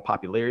focus more on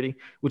popularity,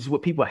 which is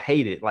what people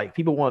hated. Like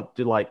people want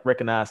to like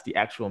recognize the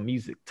actual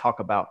music, talk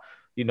about,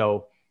 you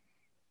know,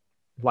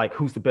 like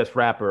who's the best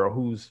rapper or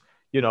who's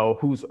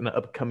an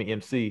upcoming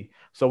MC.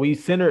 So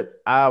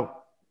I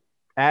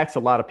asked a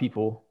lot of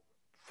people,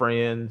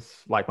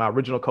 friends, like my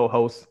original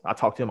co-host. I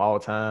talk to him all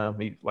the time.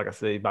 He, like I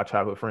said, my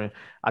childhood friend.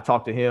 I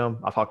talked to him.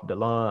 I talked to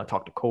Delon. I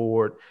talked to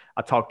Cord.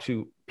 I talked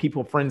to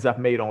friends I've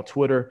made on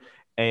Twitter.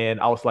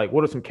 And I was like,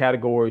 what are some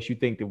categories you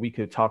think that we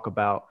could talk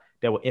about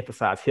that would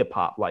emphasize hip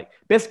hop? Like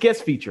best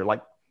guest feature.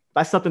 Like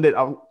that's something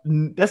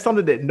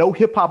that no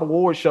hip hop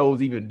award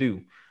shows even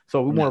do.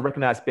 So we want to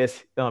recognize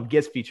best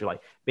guest feature,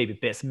 like maybe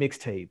best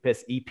mixtape,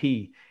 best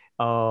EP,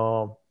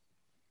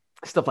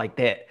 stuff like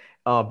that.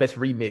 Best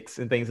remix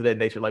and things of that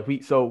nature. Like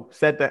we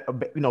said that,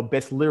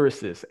 best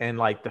lyricist and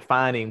like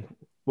defining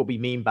what we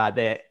mean by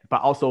that,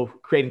 but also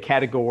creating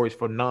categories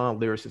for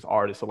non-lyricist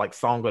artists. So like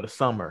song of the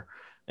summer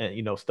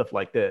and, stuff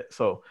like that.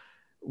 So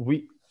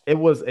it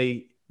was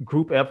a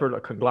group effort,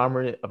 a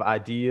conglomerate of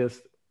ideas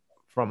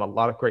from a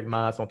lot of great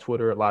minds on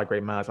Twitter, a lot of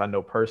great minds I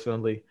know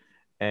personally.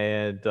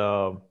 And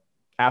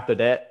after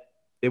that,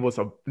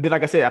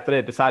 after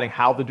that, deciding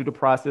how to do the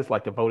process,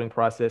 like the voting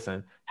process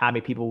and how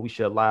many people we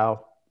should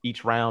allow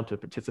each round to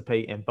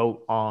participate and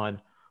vote on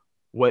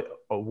what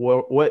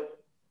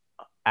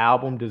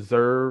album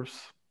deserves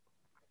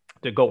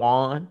to go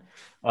on.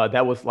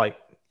 That was like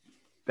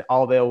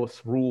all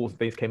those rules,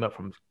 things came up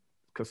from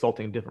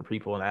consulting different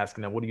people and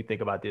asking them, what do you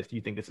think about this? Do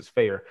you think this is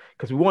fair?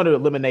 Because we wanted to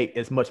eliminate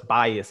as much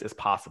bias as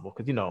possible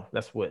because,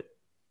 that's what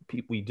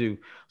we do.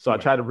 So I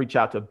tried to reach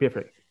out to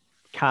different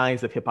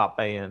kinds of hip hop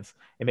fans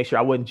and make sure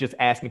I wasn't just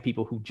asking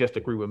people who just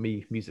agree with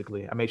me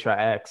musically. I made sure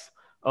I asked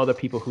other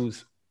people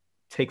whose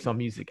takes on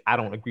music I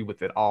don't agree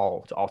with at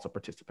all to also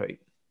participate.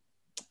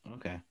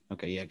 Okay,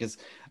 yeah, because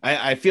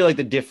I feel like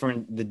the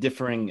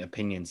differing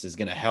opinions is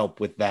going to help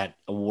with that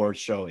award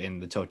show in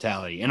the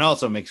totality, and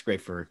also makes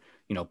great for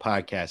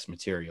podcast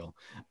material.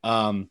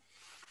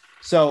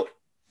 So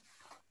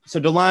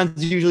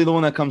Delon's usually the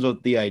one that comes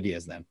with the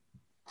ideas. Then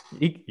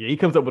he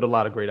comes up with a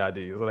lot of great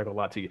ideas. I'm not gonna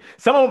lie to you.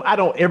 Some of them I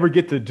don't ever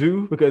get to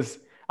do because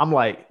I'm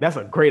like, that's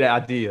a great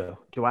idea.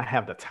 Do I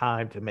have the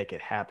time to make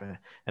it happen?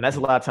 And that's a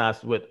lot of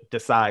times what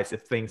decides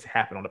if things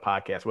happen on the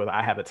podcast, whether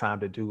I have the time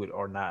to do it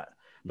or not.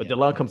 But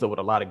Delon comes up with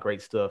a lot of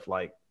great stuff.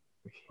 Like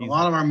a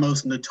lot of our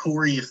most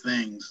notorious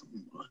things.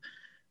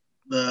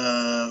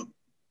 I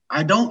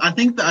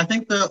think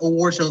the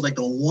award show is like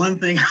the one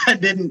thing I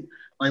didn't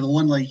like, the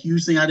one like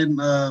huge thing I didn't.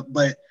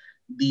 But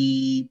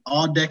the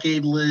all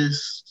decade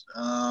list,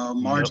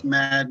 March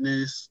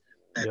Madness,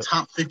 that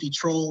top 50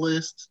 troll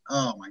list.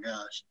 Oh my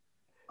gosh.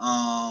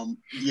 A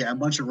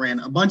bunch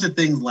of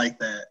things like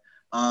that.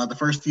 The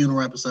first funeral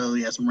episode,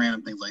 some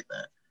random things like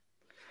that.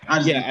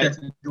 I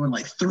just doing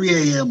like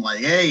 3 a.m.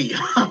 like, hey,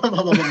 blah,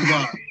 blah, blah,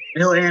 blah.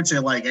 He'll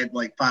answer like at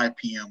like 5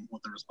 p.m.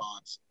 with the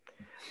response.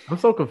 I'm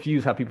so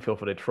confused how people feel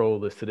for their troll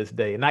list to this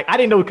day. And I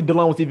didn't know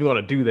Delon was even going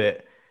to do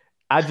that.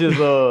 I just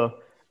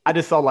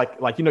saw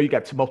like you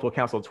got multiple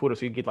accounts on Twitter,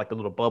 so you get like the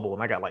little bubble,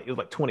 and I got it was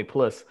like 20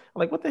 plus. I'm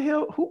like, what the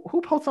hell?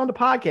 Who posts on the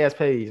podcast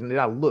page? And then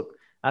I look,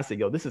 I said,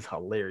 yo, this is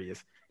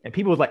hilarious. And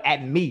people was like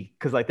at me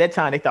because like that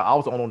time they thought I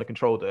was the one to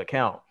control the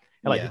account.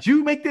 And like, did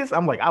you make this?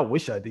 I'm like, I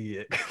wish I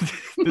did.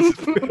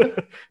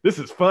 This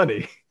is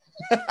funny.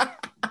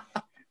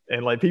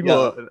 And like people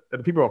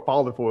are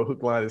falling for a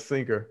hook, line, and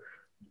sinker.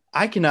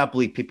 I cannot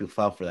believe people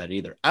fell for that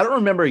either. I don't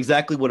remember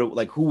exactly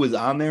who was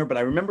on there, but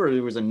I remember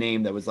there was a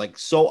name that was like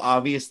so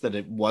obvious that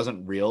it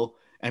wasn't real,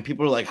 and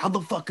people were like, "How the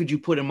fuck could you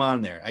put him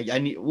on there?" I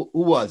need who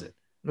was it?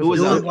 It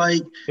was a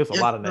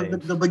lot of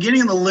names. The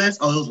beginning of the list.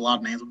 Oh, it was a lot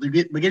of names.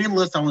 The beginning of the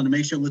list, I wanted to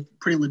make sure it looked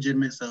pretty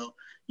legitimate. So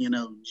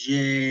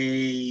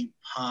Jay,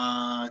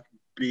 Pac,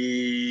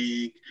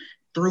 Big,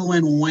 threw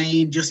in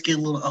Wayne, just get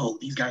a little. Oh,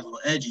 these guys are a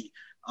little edgy.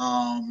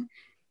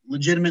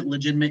 Legitimate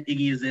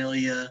Iggy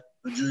Azalea.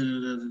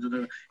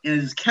 And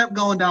it just kept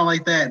going down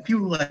like that. And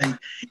people were like,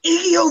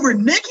 Iggy over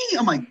Nicki?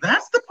 I'm like,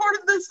 that's the part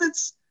of this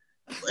that's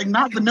like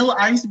not Vanilla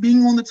Ice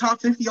being on the top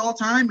 50 all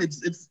time.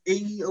 It's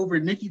Iggy over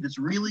Nicki that's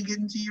really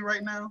getting to you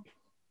right now.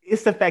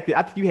 It's the fact that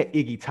I think you had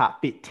Iggy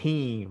top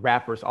 15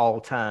 rappers all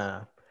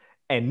time,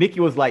 and Nicki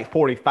was like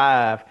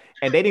 45,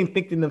 and they didn't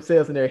think to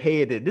themselves in their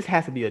head that this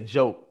has to be a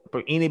joke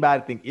for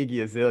anybody to think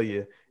Iggy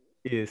Azalea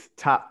is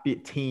top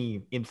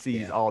 15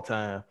 MCs all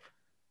time.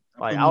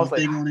 Like I was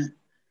like, on it.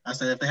 I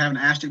said if they have an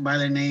asterisk by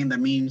their name, that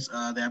means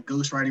they have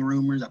ghostwriting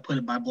rumors. I put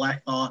it by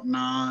Black Thought,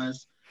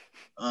 Nas,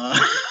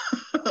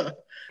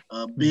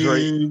 Big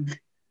Drake.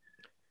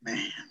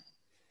 Man.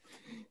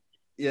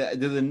 Yeah,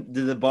 did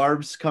the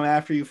Barbs come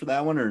after you for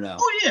that one or no?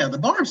 Oh yeah, the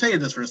Barbs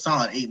hated us for a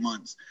solid 8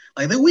 months.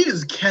 Like we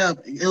just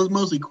kept. It was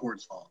mostly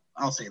Cord's fault.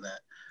 I'll say that.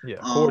 Yeah,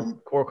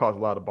 Cord caused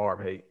a lot of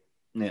Barb hate.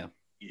 Yeah.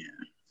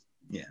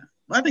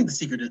 But I think the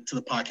secret to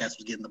the podcast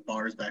was getting the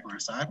Barbs back on our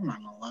side. I'm not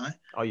gonna lie.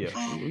 Oh yeah,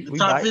 the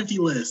top 50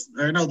 list,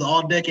 or no, the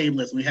all decade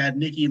list. We had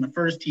Nicki in the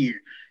first tier,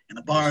 And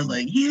the bar's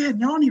like, yeah,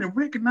 y'all need to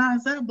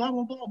recognize that, blah,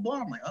 blah, blah,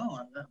 blah. I'm like, oh,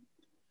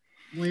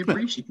 we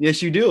appreciate it.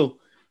 Yes, you do.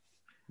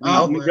 We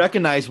But-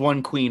 recognize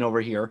one queen over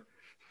here.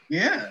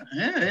 Yeah.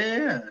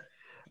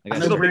 I got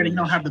know, some Brandon, you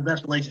don't English. have the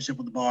best relationship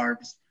with the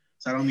bars,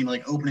 so I don't mean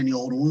like open any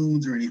old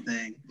wounds or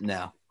anything.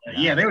 No.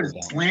 Yeah, they were just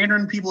no.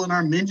 slandering people in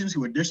our mentions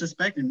who were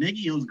disrespecting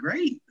Nicki. It was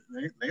great.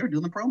 They were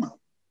doing the promo.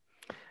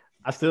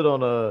 I still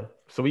don't.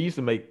 So we used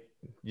to make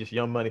just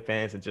Young Money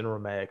fans in general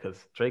mad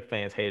because Drake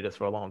fans hated us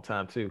for a long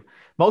time too.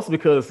 Mostly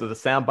because of the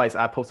sound bites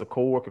I post of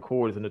Core.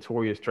 Core is a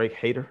notorious Drake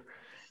hater,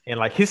 and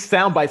like his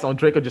sound bites on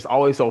Drake are just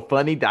always so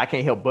funny that I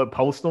can't help but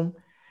post them.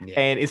 Yeah.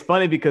 And it's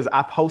funny because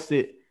I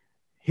posted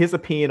his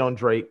opinion on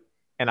Drake,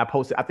 and I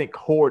posted I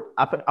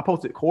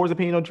posted Core's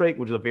opinion on Drake,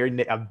 which is a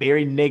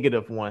very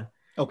negative one.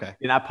 Okay.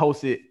 And I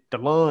posted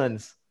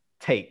Delon's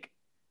take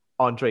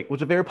on Drake, which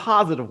is a very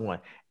positive one.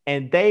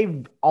 And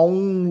they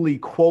only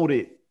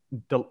quoted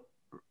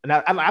and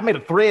I made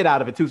a thread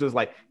out of it too. So it's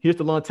like, here's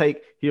Delon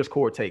take, here's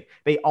Core take.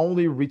 They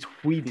only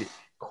retweeted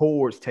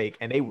Core's take,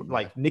 and they were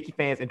like, Nicki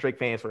fans and Drake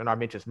fans were in our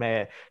mentions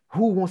mad.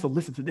 Who wants to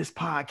listen to this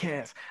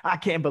podcast? I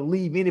can't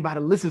believe anybody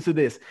listens to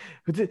this.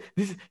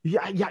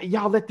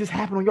 Y'all let this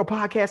happen on your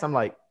podcast. I'm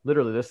like,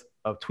 literally, there's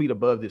a tweet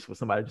above this with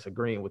somebody just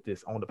agreeing with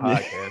this on the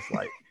podcast.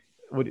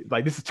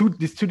 Like this is two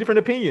different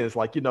opinions,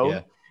 like, you know.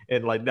 Yeah.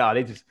 And like, no,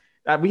 they just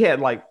we had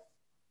like,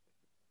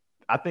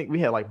 I think we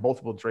had like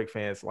multiple Drake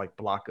fans like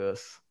block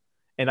us,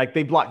 and like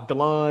they blocked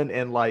Delon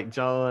and like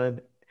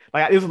John.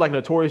 Like this was like a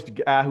notorious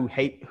guy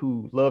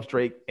who loves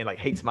Drake and like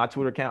hates my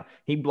Twitter account.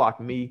 He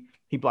blocked me.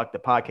 He blocked the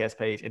podcast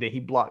page, and then he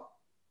blocked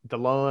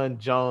Delon,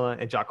 John,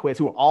 and Jacquez,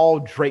 who are all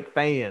Drake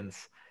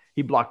fans.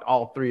 He blocked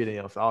all three of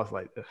them. So I was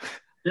like, ugh.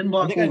 Didn't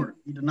block Cord.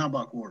 He did not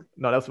block Cord.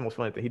 No, that's the most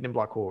funny thing. He didn't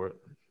block Cord.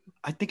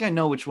 I think I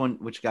know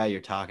which guy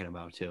you're talking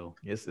about too.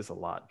 It's a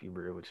lot, to be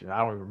real with you. I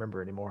don't even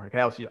remember anymore.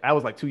 I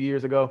was like 2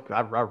 years ago.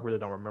 I really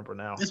don't remember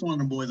now. It's one of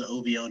the boys at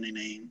OVO in their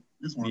name.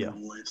 It's one of the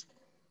boys.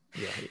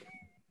 Yeah.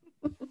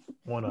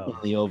 One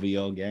of the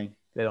OVO gang.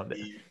 They don't.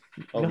 Yeah.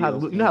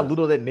 You know how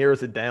little that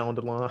narrows it down,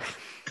 Delon.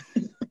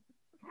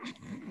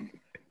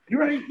 You're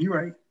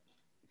right.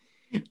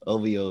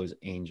 OVO's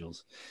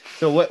Angels.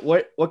 So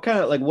what kind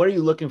of like what are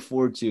you looking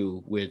forward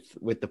to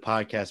with the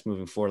podcast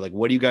moving forward? Like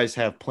what do you guys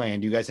have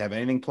planned? Do you guys have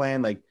anything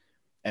planned like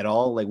at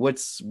all? Like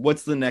what's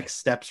the next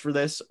steps for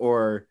this?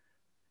 Or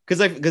because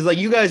like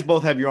you guys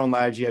both have your own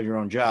lives, you have your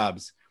own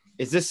jobs.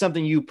 Is this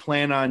something you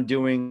plan on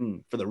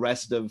doing for the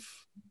rest of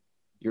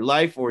your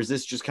life, or is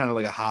this just kind of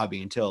like a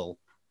hobby until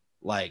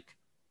like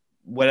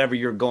whatever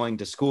you're going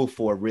to school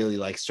for really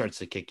like starts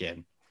to kick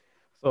in?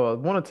 So I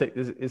want to take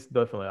this. It's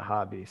definitely a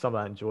hobby, something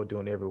I enjoy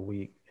doing every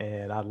week,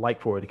 and I'd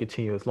like for it to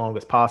continue as long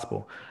as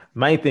possible.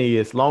 Main thing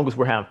is, as long as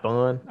we're having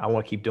fun, I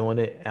want to keep doing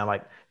it. And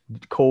like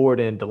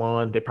Cord and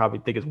Delon, they probably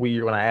think it's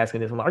weird when I ask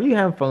them this. I'm like, are you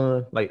having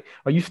fun? Like,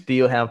 are you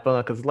still having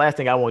fun? Because the last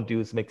thing I want to do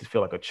is make this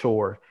feel like a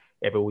chore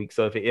every week.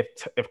 So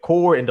if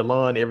Cord and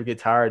Delon ever get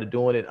tired of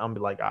doing it, I'm be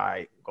like, all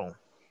right, gonna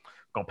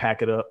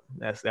pack it up.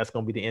 That's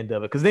gonna be the end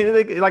of it. Because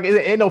like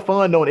it ain't no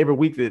fun knowing every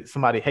week that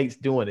somebody hates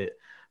doing it.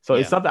 So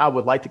It's something I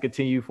would like to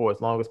continue for as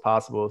long as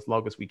possible, as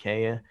long as we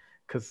can.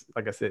 Because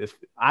like I said,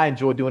 I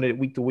enjoy doing it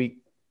week to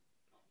week.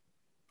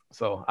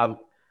 So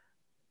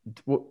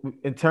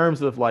in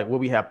terms of like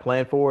what we have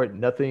planned for it,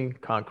 nothing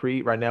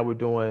concrete. Right now we're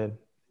doing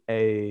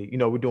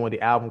the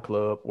album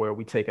club where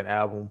we take an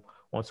album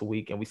once a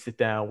week and we sit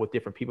down with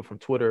different people from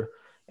Twitter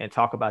and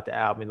talk about the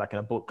album like in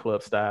a book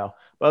club style.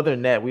 But other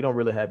than that, we don't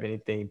really have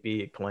anything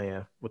big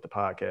planned with the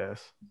podcast.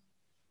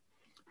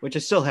 Which I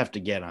still have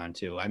to get on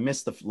to. I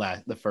missed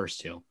the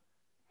first two.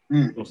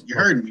 You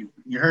heard me.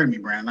 You heard me,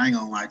 Brandon. I ain't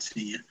gonna lie to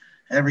you.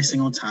 Every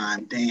single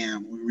time,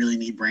 damn, we really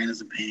need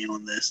Brandon's opinion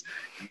on this.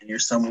 And you're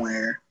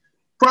somewhere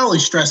probably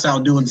stressed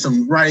out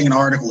writing an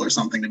article or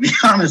something, to be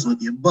honest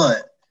with you.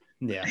 But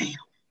yeah,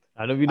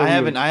 damn.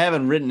 I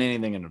haven't written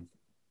anything in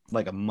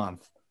like a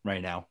month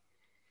right now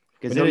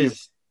because it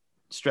is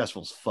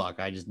stressful as fuck.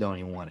 I just don't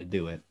even want to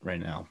do it right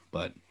now.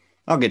 But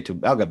I'll get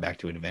back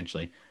to it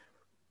eventually.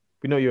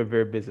 We know you're a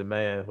very busy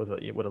man with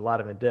a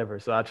lot of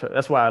endeavors. So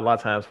that's why a lot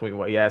of times when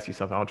we ask you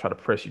something, I don't try to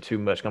press you too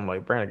much. I'm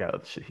like, Brandon got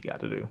other shit he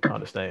got to do. I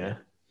understand.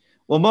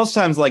 Well, most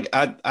times, like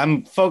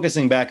I'm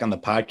focusing back on the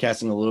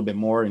podcasting a little bit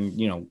more,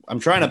 and I'm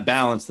trying to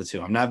balance the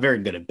two. I'm not very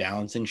good at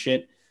balancing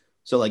shit.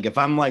 So like if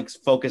I'm like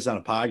focused on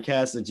a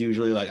podcast, it's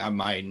usually like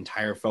my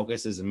entire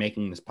focus is in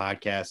making this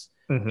podcast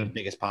as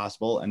big as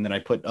possible, and then I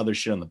put other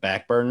shit on the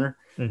back burner.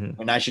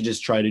 And I should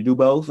just try to do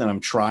both, and I'm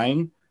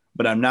trying,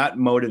 but I'm not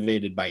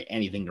motivated by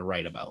anything to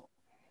write about.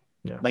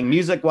 Yeah. Like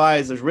music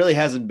wise, there really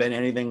hasn't been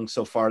anything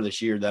so far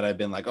this year that I've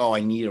been like, oh, I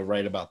need to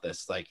write about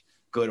this, like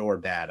good or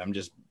bad. I'm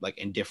just like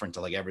indifferent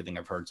to like everything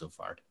I've heard so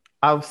far.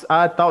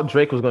 I thought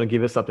Drake was going to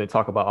give us something to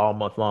talk about all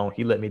month long.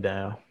 He let me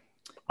down.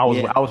 I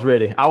was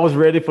ready. I was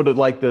ready for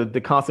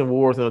the constant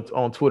wars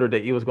on Twitter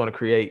that he was going to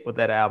create with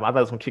that album. I thought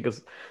it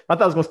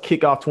was going to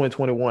kick off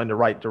 2021 in the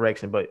right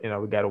direction, but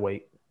we got to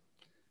wait.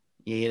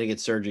 Yeah, he had to get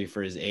surgery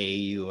for his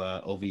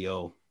AAU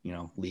OVO,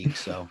 league.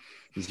 So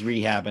he's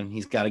rehabbing.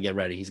 He's got to get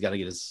ready. He's got to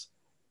get his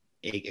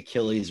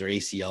Achilles or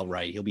ACL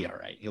right. He'll be all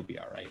right. He'll be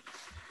all right.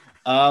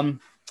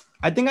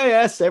 I think I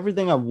asked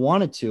everything I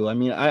wanted to. I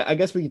mean, I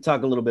guess we could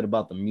talk a little bit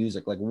about the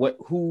music. Like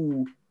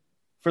who,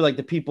 for like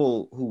the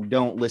people who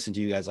don't listen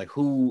to you guys, like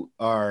who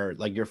are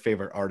like your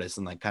favorite artists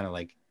and like kind of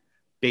like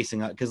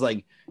basing out. Cause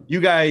like you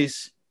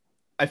guys,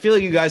 I feel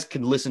like you guys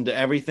could listen to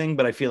everything,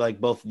 but I feel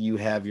like both of you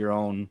have your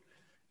own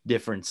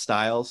different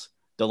styles.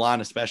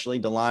 Delon, especially.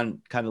 Delon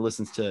kind of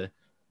listens to,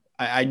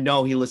 I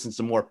know he listens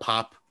to more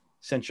pop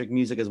centric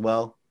music as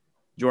well.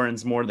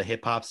 Jordan's more the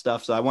hip hop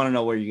stuff. So I want to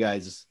know where you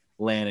guys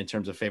land in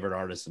terms of favorite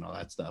artists and all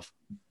that stuff.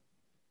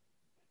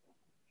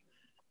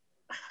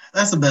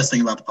 That's the best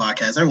thing about the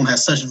podcast. Everyone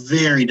has such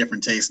very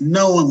different tastes.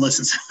 No one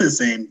listens to the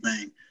same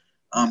thing.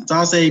 So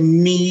I'll say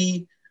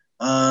me,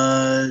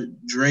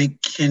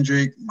 Drake,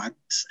 Kendrick.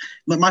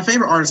 My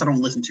favorite artists I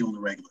don't listen to on the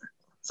regular.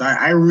 So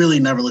I really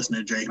never listen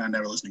to Drake and I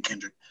never listen to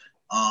Kendrick.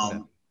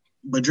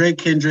 But Drake,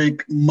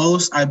 Kendrick,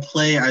 most I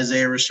play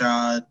Isaiah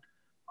Rashad,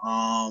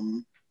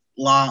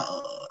 lot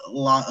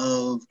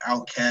of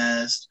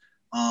Outkast,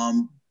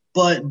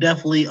 but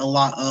definitely a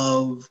lot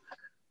of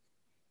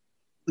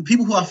the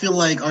people who I feel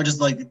like are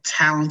just like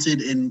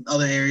talented in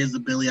other areas. The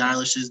Billie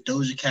Eilish's,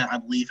 Doja Cat, I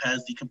believe,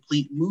 has the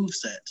complete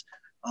moveset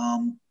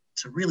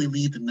to really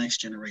lead the next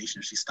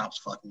generation if she stops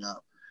fucking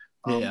up.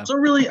 So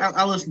really,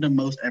 I listen to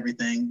most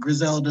everything.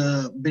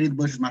 Griselda, Benny the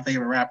Butcher is my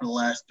favorite rapper the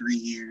last 3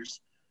 years.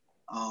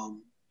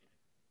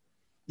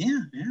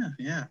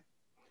 Yeah.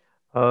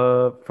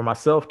 For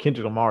myself,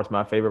 Kendrick Lamar is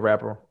my favorite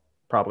rapper,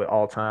 probably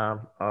all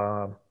time.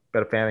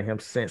 Been a fan of him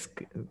since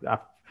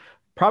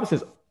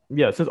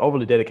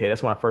Overly Dedicated.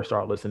 That's when I first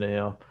started listening to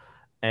him.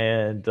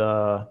 And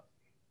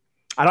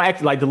I don't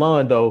actually like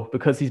Delon though,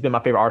 because he's been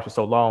my favorite artist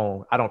for so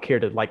long. I don't care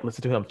to like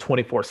listen to him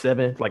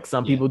 24/7 like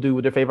some people do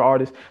with their favorite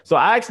artists. So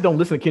I actually don't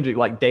listen to Kendrick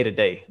like day to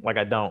day. Like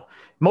I don't.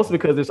 Mostly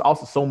because there's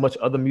also so much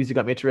other music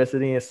I'm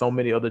interested in, so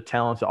many other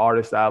talented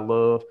artists that I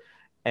love.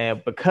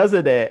 And because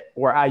of that,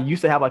 where I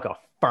used to have like a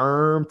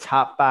firm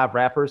top 5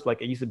 rappers,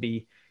 like it used to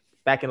be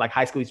back in like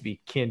high school, it used to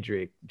be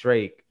Kendrick,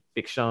 Drake,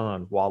 Big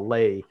Sean,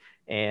 Wale,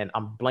 and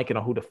I'm blanking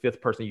on who the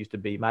 5th person used to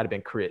be. Might have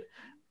been Crit.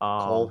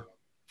 Cole.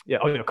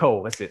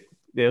 Cole. That's it.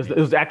 It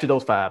was actually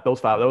those five. That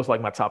was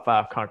like my top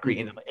 5 concrete.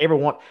 And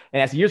everyone,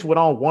 and as years went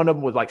on, one of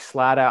them would like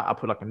slide out. I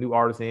put like a new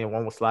artist in.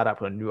 One would slide out,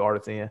 put a new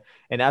artist in.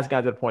 And that's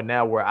gotten to the point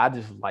now where I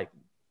just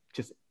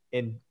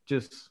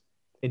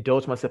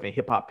indulge myself in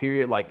hip hop.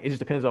 Period. Like it just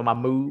depends on my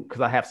mood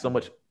because I have so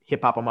much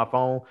hip hop on my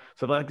phone.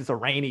 So like it's a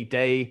rainy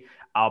day,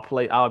 I'll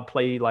play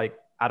like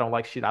I Don't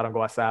Like Shit, I Don't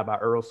Go Outside by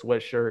Earl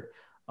Sweatshirt.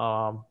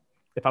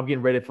 If I'm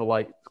getting ready for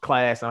like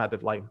class, I have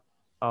to like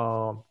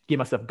get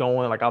myself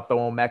going. Like I'll throw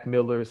on Mac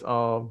Miller's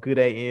Good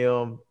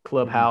AM,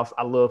 Clubhouse.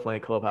 I love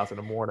playing Clubhouse in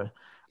the morning.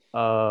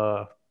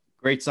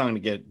 Great song to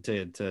get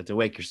to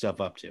wake yourself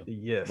up to.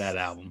 Yes. That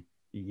album.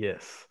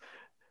 Yes.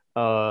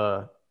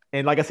 And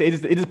like I said,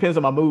 it just depends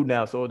on my mood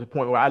now. So at the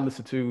point where I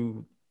listen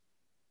to,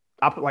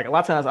 like a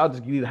lot of times I'll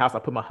just leave the house, I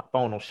put my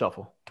phone on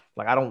shuffle.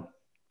 Like I don't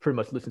pretty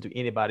much listen to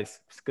anybody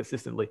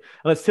consistently.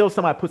 Unless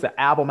somebody puts an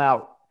album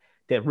out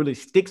that really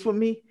sticks with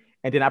me,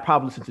 and then I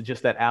probably listen to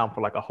just that album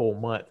for like a whole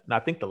month. And I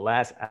think the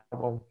last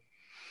album,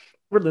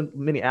 really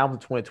many albums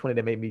in 2020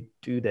 that made me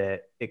do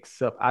that,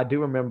 except I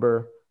do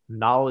remember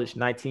Knowledge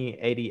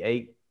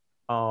 1988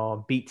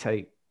 Beat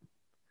Tape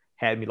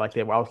had me like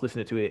that, where I was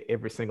listening to it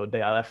every single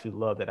day. I actually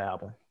love that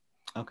album.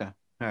 Okay.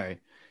 All right.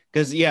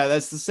 Because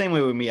that's the same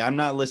way with me. I'm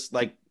not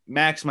like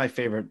Mac's my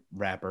favorite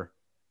rapper.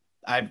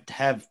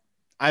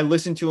 I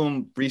listened to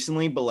him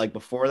recently, but like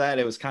before that,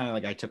 it was kind of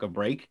like I took a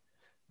break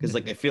because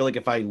like I feel like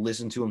if I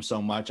listen to him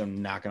so much,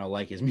 I'm not gonna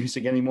like his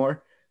music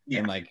anymore. Yeah.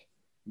 And like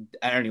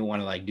I don't even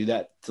want to like do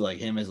that to like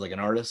him as like an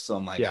artist. So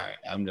I'm like, all right,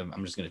 I'm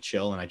just gonna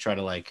chill, and I try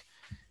to like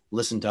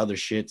listen to other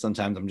shit.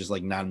 Sometimes I'm just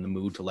like not in the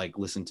mood to like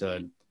listen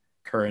to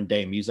current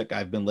day music.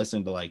 I've been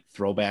listening to like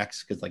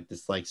throwbacks because like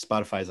this like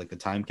Spotify's like the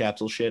time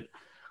capsule shit.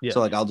 Yeah. So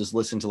like I'll just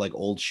listen to like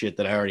old shit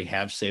that I already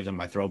have saved in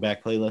my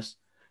throwback playlist.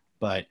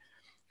 But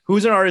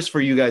who's an artist for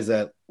you guys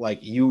that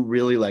like you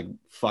really like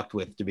fucked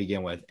with to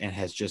begin with and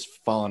has just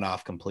fallen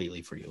off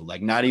completely for you?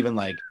 Like not even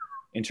like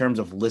in terms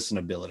of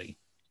listenability.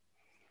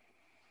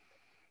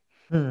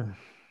 That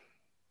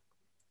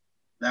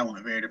went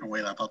a very different way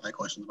than I thought that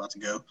question was about to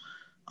go.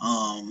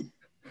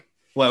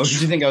 What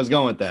did you think I was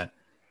going with that?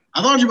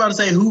 I thought you were about to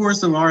say who were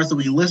some artists that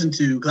we listened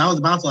to, because I was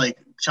about to like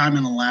chime in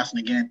on the last one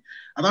again.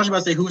 I thought you were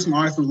about to say who were some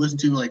artists we listened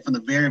to like from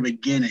the very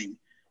beginning,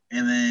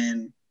 and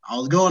then I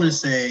was going to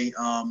say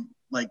all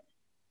the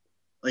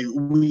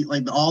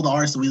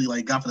artists that we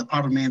like got for the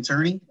Proper Man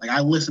Tourney. Like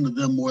I listened to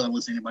them more than I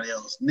listened to anybody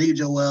else. Nate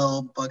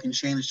Joel, fucking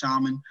Shane the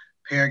Shaman,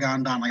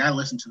 Paragon Don. Like I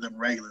listen to them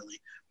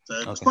regularly.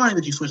 So it's funny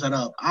that you switch that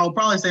up. I'll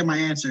probably say my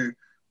answer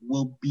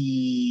will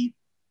be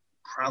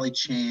probably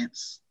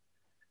Chance.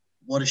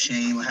 What a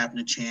shame what happened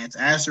to Chance.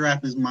 Aster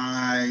Rap is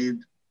my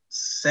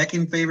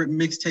second favorite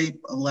mixtape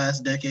of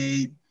last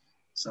decade.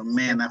 So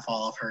man, that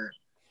fall off hurt.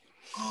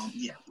 I'm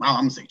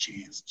gonna say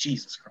Chance.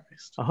 Jesus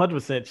Christ.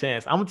 100%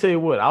 Chance. I'm gonna tell you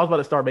what, I was about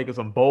to start making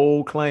some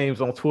bold claims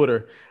on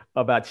Twitter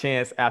about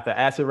Chance after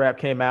Acid Rap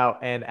came out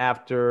and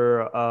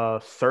after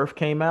Surf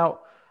came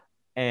out.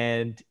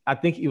 And I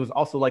think it was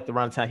also like the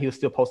around time he was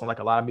still posting like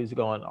a lot of music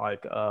on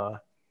like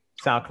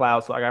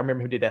SoundCloud. So like I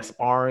remember he did that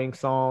sparring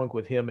song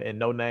with him and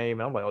No Name.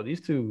 And I'm like, oh, these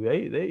two,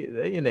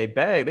 they in their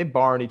bag, they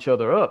barring each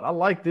other up. I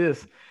like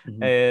this.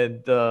 Mhm.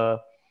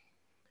 And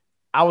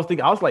I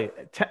was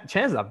like,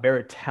 Chance is a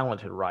very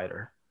talented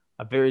writer.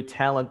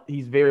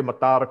 He's very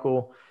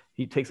methodical.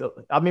 I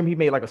remember he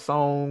made like a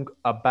song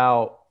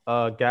about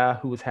a guy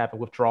who was having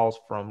withdrawals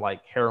from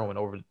like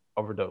heroin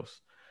overdose.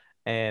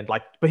 And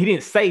like, but he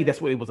didn't say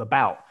that's what it was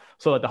about.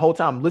 So like, the whole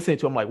time listening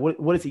to him, like,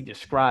 what is he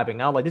describing?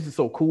 And I'm like, this is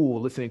so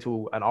cool listening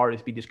to an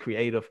artist be this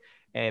creative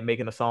and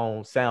making a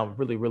song sound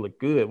really, really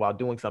good while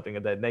doing something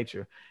of that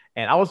nature.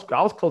 And I was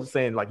close to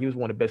saying like he was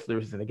one of the best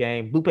lyricists in the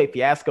game. Lupe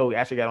Fiasco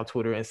actually got on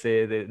Twitter and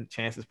said that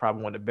Chance is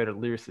probably one of the better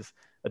lyricists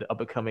of the up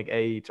and coming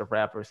age of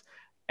rappers.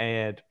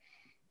 And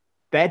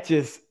that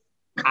just,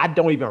 I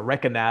don't even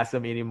recognize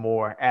him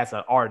anymore as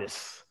an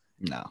artist.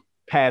 No.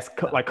 Past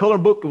like Color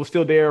Book was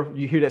still there.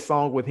 You hear that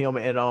song with him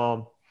and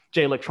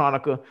Jay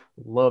Electronica.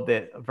 Love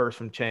that verse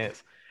from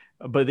Chance.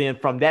 But then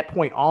from that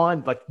point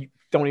on, like you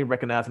don't even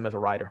recognize him as a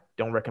writer.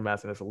 Don't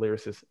recognize him as a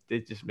lyricist.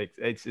 It just makes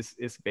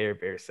it's very,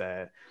 very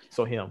sad.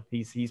 So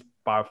he's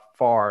by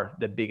far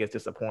the biggest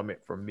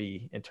disappointment for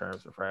me in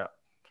terms of rap.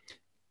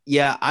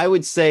 Yeah, I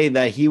would say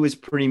that he was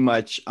pretty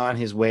much on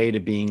his way to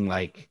being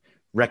like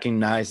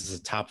recognized as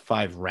a top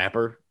 5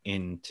 rapper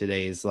in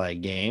today's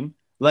like game.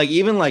 Like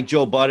even like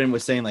Joe Budden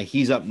was saying like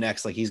he's up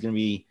next, like he's gonna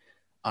be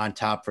on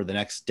top for the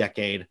next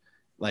decade.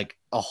 Like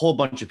a whole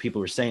bunch of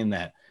people were saying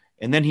that.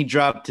 And then he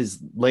dropped his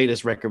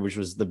latest record, which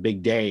was The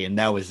Big Day, and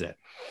that was it.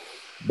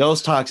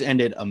 Those talks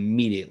ended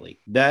immediately.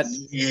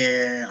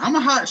 Yeah, I'm a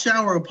hot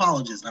shower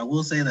apologist. I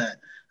will say that.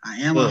 I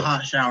am a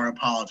hot shower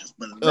apologist,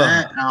 but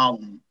that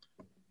album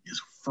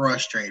is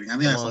frustrating. I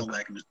think that's all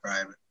I can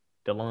describe it.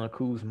 Delon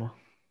Kuzma.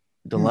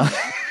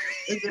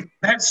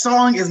 That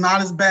song is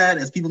not as bad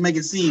as people make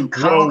it seem.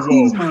 Kyle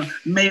Kuzma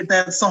made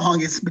that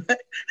song as bad.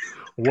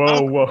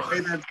 Whoa.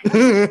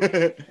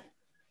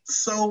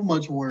 So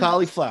much worse.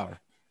 Cauliflower.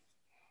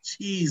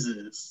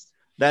 Jesus.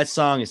 That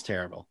song is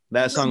terrible.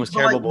 That song was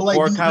terrible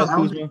before Kyle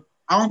Kuzma.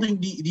 I don't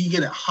think, do you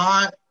get it?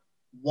 Hot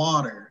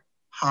water,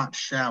 hot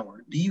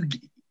shower. Do you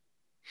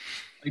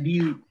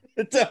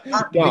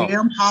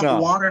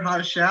hot water,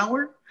 hot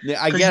shower?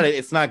 Yeah, I get it.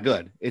 It's not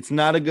good. It's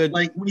not a good.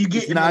 Like when you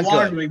get in the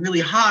water, like really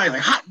high,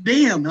 like hot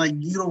damn. Like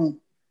you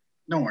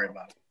don't worry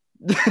about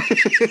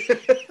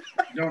it.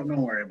 don't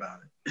worry about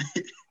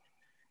it.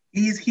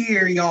 He's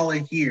here, y'all are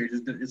here.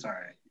 It's all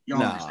right.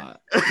 Y'all understand.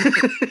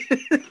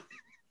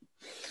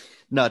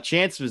 No,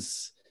 Chance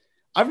was.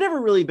 I've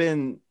never really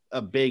been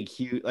a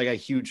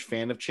huge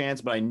fan of Chance,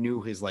 but I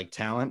knew his like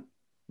talent,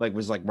 like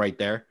was like right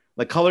there.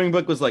 Like Coloring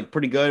Book was like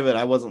pretty good, but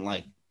I wasn't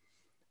like.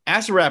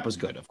 Acid Rap was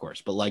good, of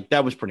course, but like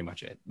that was pretty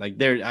much it. Like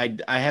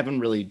I haven't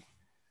really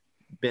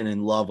been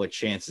in love with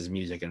Chance's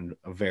music in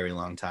a very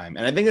long time,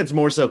 and I think it's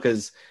more so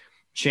because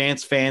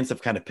Chance fans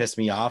have kind of pissed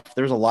me off.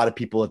 There's a lot of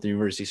people at the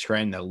University of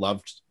Scranton that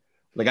loved,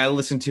 like I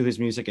listened to his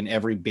music in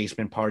every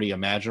basement party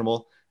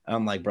imaginable. And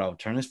I'm like, bro,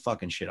 turn this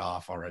fucking shit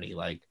off already.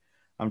 Like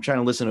I'm trying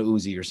to listen to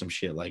Uzi or some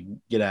shit. Like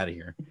get out of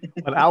here.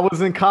 When I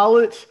was in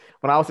college,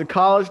 I was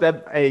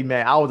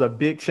a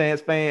big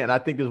Chance fan, and I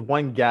think there's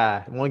one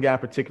guy in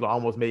particular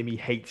almost made me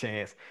hate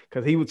Chance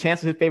because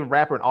Chance was his favorite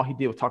rapper, and all he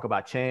did was talk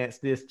about Chance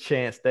this,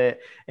 Chance that,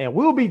 and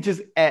we'll be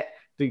just at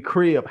the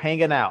crib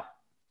hanging out,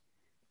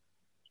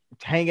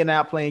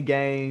 playing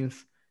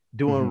games,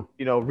 doing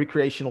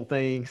recreational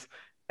things,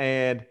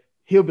 and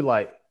he'll be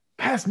like,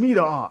 "Pass me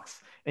the aux,"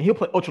 and he'll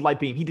play Ultralight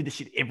Beam. He did this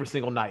shit every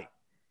single night.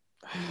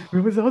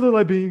 Where's the other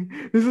light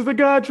beam? This is the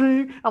God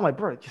dream. I'm like,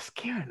 bro, just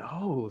scaring the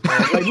hoes.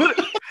 Like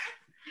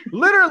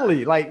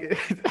literally, like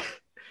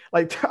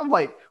I'm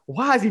like,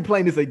 why is he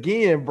playing this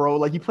again, bro?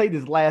 Like he played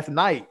this last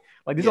night.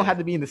 Like this don't have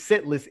to be in the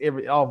set list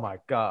every. Oh my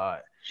god.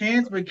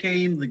 Chance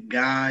became the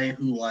guy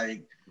who,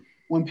 like,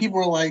 when people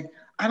are like,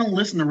 I don't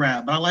listen to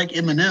rap, but I like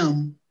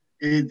Eminem.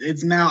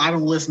 It's now I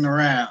don't listen to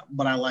rap,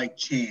 but I like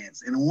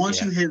Chance. And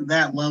once you hit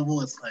that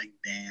level, it's like,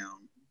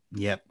 damn.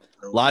 Yep.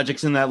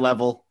 Logic's in that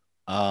level.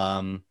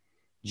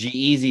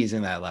 G-Eazy's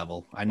in that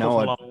level. I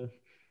know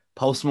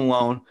Post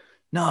Malone.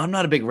 No, I'm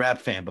not a big rap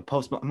fan, but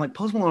Post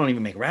Malone don't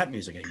even make rap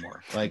music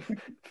anymore. Like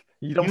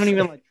you don't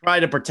even like try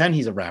to pretend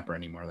he's a rapper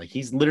anymore. Like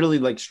he's literally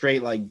like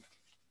straight like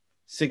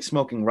six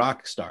smoking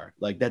rock star.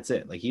 Like that's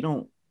it. Like you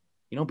don't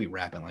be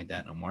rapping like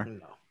that no more.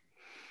 No.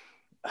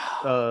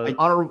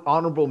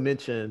 Honorable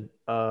mention,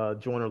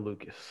 Joyner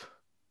Lucas.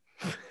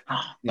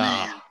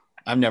 Nah.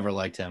 I've never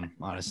liked him,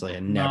 honestly.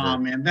 Nah,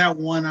 man, that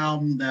one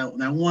album, that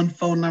one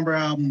phone number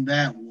album,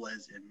 that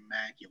was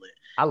immaculate.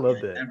 I love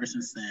that. Ever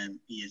since then,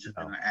 he has just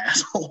been an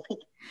asshole.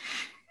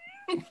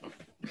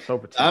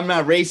 So I'm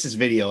not racist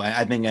video.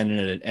 I think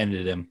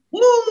ended him.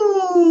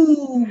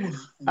 Woo!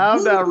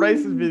 I'm not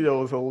racist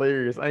video was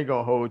hilarious. I ain't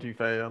gonna hold you,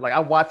 fam. Like I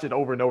watched it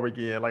over and over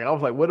again. Like I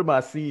was like, what am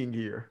I seeing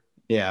here?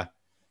 Yeah,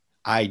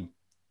 I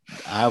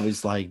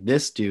was like,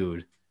 this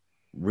dude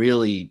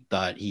really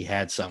thought he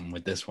had something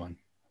with this one.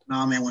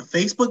 Nah, man, when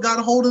Facebook got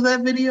a hold of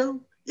that video,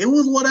 it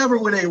was whatever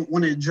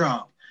when it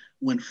dropped.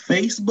 When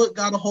Facebook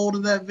got a hold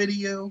of that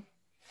video,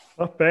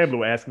 My family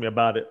would ask me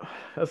about it.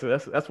 That's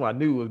when I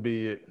knew it would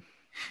be it.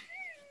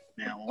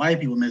 man, white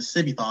people in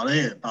Mississippi thought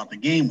the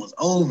game was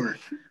over.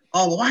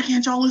 Oh, well, why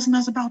can't y'all listen to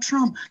us about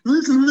Trump?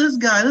 Listen to this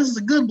guy. This is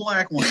a good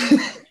black one.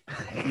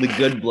 The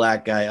good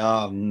black guy.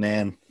 Oh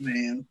man.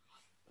 Man.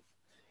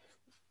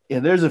 Yeah,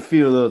 there's a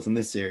few of those in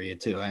this area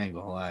too. I ain't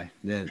gonna lie.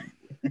 That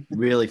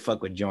really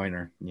fuck with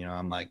Joyner. You know,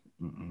 I'm like,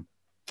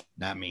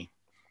 not me.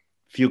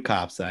 Few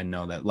cops that I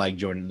know that like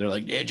Jordan. They're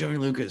like, yeah,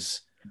 Jordan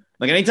Lucas.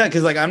 Like anytime,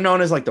 because like I'm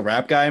known as like the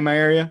rap guy in my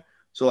area.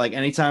 So like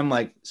anytime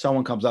like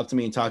someone comes up to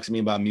me and talks to me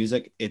about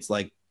music, it's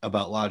like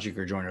about Logic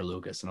or Joyner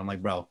Lucas, and I'm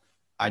like, bro,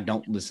 I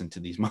don't listen to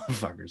these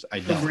motherfuckers. I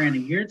don't. So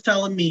Brandon, you're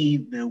telling me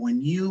that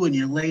when you and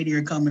your lady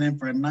are coming in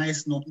for a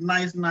nice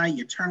night,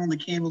 you turn on the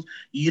candles,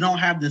 you don't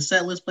have the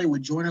set list play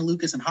with Jordan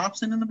Lucas and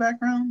Hobson in the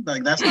background?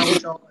 Like that's not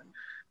what y'all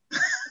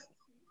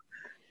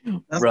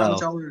That's Bro. not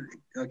what y'all are.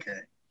 Okay.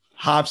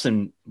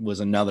 Hobson was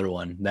another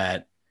one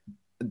that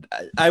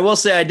I will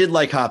say I did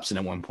like Hobson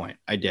at one point.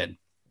 I did.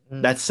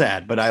 That's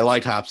sad, but I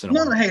liked Hobson.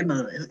 No.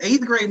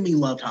 8th grade me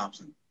loved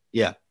Hobson.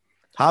 Yeah.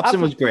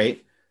 Hobson was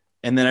great.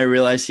 And then I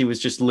realized he was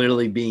just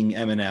literally being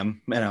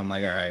Eminem. And I'm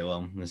like, all right,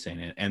 well, this ain't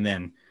it. And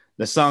then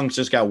the songs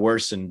just got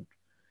worse and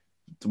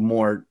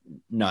more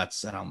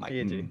nuts. And I'm like,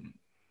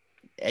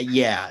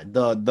 yeah.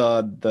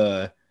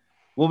 The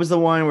what was the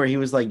one where he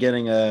was like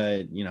getting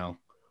a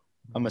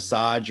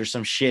massage or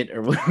some shit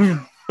or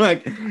whatever?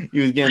 Like he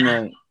was getting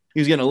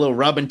a little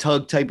rub and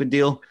tug type of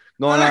deal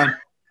going on.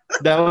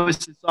 That was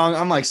the song.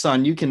 I'm like,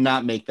 son, you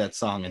cannot make that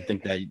song and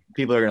think that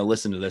people are gonna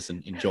listen to this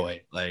and enjoy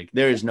it. Like,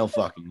 there is no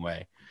fucking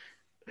way.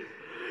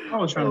 I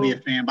was trying to be a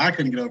fan, but I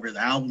couldn't get over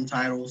the album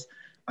titles.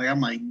 Like,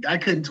 I'm like, I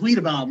couldn't tweet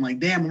about it. I'm like,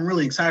 damn, I'm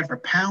really excited for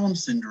Pound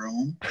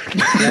Syndrome.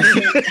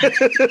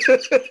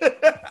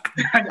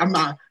 I'm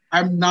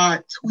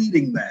not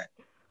tweeting that.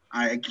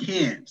 I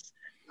can't.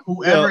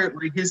 Whoever,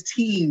 like his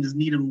team just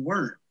needed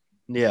work.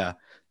 Yeah.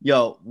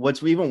 Yo,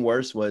 what's even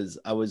worse was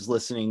I was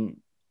listening.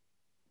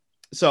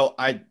 So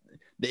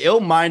the ill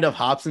mind of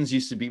Hobson's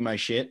used to be my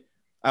shit.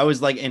 I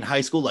was like in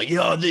high school, like,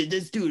 yo,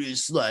 this dude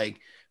is like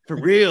for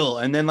real.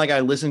 And then like I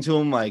listened to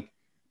him like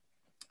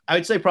I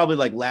would say probably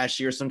like last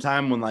year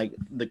sometime when like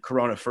the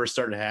Corona first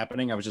started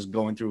happening. I was just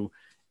going through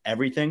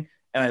everything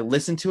and I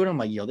listened to it. I'm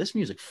like, yo, this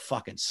music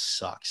fucking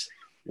sucks.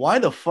 Why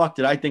the fuck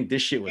did I think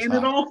this shit was and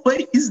hot? It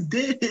always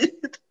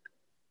did.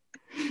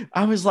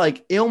 I was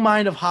like, ill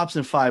mind of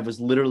Hobson 5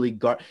 was literally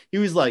he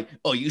was like,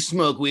 oh, you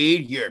smoke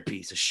weed? You're a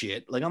piece of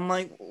shit. Like, I'm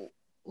like,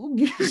 who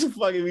gives a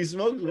fuck if he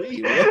smokes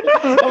weed? I'm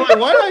like,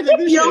 why did I think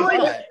this shit was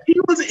hot? He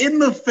was in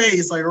the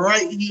face, like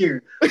right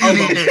here, of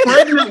a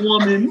pregnant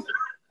woman.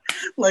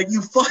 Like,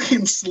 you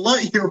fucking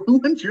slut, you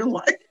ruined your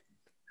life.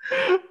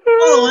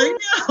 Oh,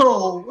 like,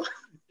 yo.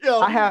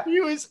 Yo,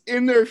 he was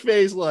in their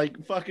face,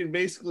 like fucking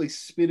basically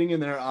spitting in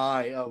their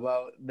eye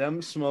about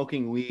them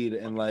smoking weed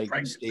and like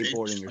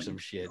skateboarding or some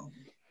shit.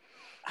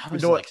 I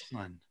was like,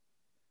 fun.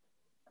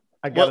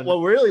 What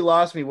really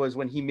lost me was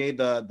when he made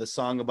the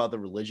song about the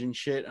religion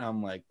shit.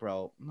 I'm like,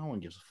 bro, no one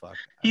gives a fuck.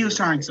 He was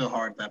trying so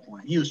hard at that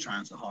point. He was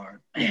trying so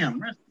hard. Damn,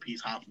 rest in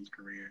peace, Hobson's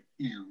career.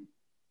 Damn.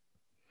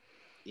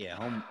 Yeah,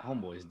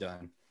 homeboy's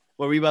done.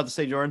 What were you about to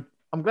say, Jordan?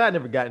 I'm glad I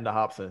never got into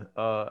Hobson.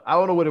 I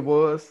don't know what it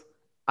was.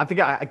 I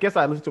guess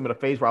I listened to him in a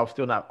phase where I was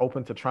still not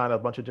open to trying a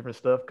bunch of different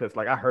stuff because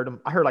like I heard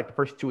like the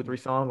first 2 or 3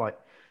 songs, like,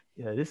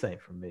 yeah, this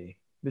ain't for me.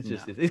 This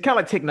just is. It's kind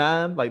of like Tech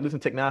Nine, like listen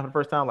to Tech Nine for the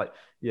first time, like,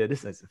 yeah,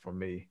 this isn't for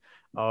me.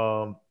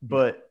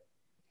 But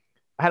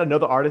I had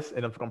another artist,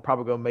 and I'm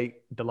probably gonna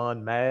make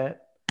Delon mad.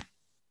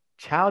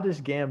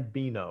 Childish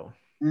Gambino.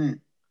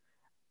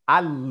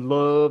 I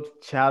loved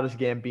Childish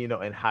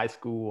Gambino in high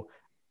school.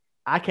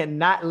 I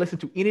cannot listen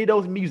to any of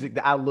those music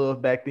that I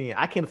loved back then.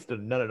 I can't listen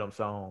to none of them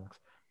songs.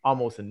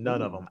 Almost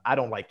none of them. I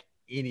don't like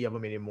any of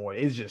them anymore.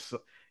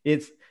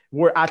 It's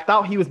where I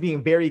thought he was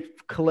being very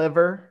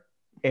clever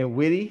and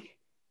witty.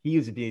 He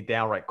was being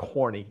downright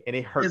corny, and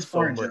it hurt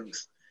so much.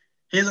 Jokes.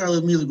 His early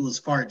music was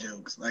fart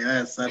jokes. Like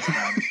that's about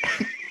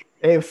it.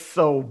 It was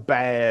so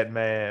bad,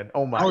 man.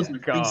 Oh my god! I was in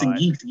Freaks and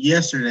Geeks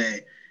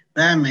yesterday.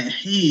 That man,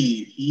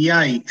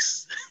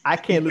 yikes! I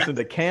can't listen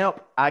to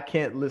Camp. I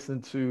can't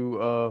listen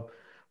to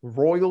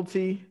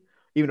Royalty.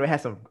 Even though it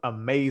has some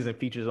amazing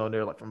features on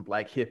there, like from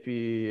Black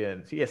Hippie,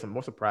 and he had some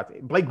more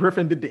surprising. Blake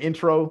Griffin did the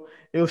intro.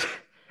 It was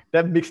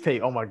that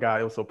mixtape. Oh my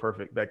god, it was so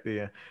perfect back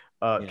then.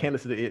 Can't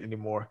listen to it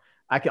anymore.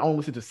 I can only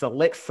listen to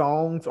select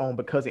songs on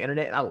Because of the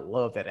Internet. And I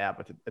love that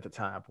album at the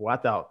time. Boy, I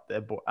thought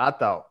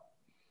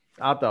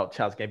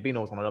Childish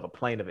Gambino was on another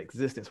plane of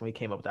existence when he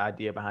came up with the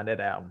idea behind that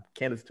album.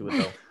 Can't listen to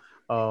it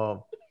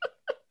though.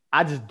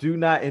 I just do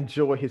not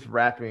enjoy his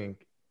rapping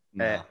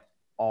at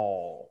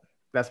all.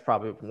 That's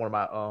probably one of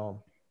my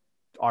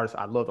artists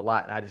I loved a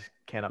lot, and I just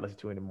cannot listen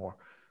to anymore.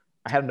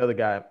 I had another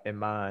guy in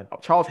mind,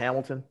 Charles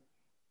Hamilton.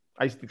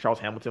 I used to think Charles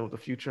Hamilton was the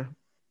future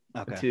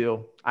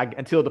until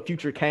the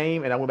future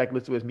came, and I went back and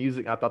listened to his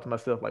music. And I thought to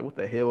myself, like, what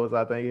the hell was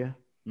I thinking?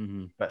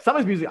 But some of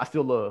his music I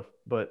still love,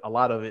 but a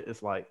lot of it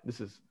is like,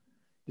 this is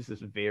this is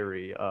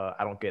very I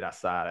don't get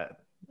outside.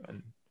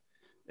 And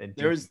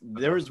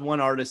there was one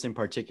artist in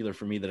particular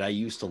for me that I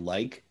used to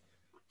like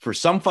for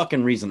some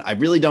fucking reason. I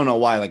really don't know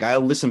why. Like I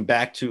listen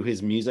back to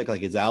his music,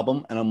 like his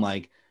album, and I'm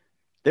like,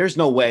 there's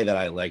no way that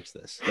I liked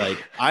this.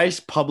 Like I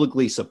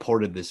publicly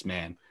supported this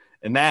man,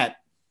 and that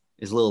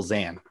is Lil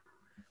Xan.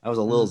 I was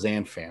a Lil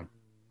Xan fan.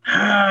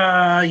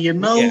 You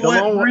know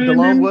what, Brandon?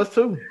 DeLon was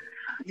too.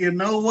 You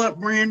know what,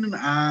 Brandon?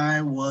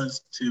 I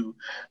was too.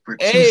 For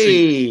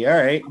Hey,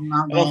 all right.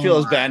 I don't feel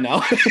as bad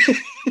now.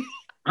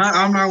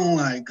 I'm not gonna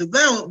lie, because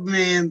that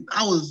man,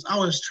 I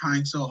was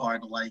trying so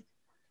hard to like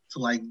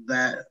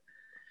that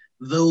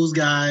those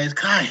guys.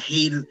 God, I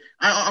hated.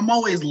 I'm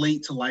always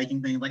late to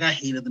liking things. Like I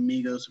hated the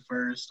Migos at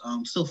first.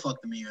 Still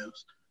fuck the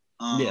Migos.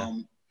 Yeah.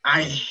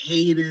 I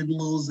hated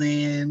Lil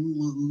Xan,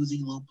 Lil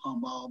Uzi, Lil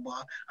Pump, blah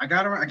blah. I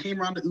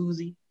came around to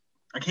Uzi.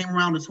 I came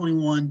around to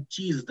 21.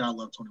 Jesus, I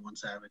love 21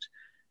 Savage.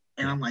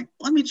 And I'm like,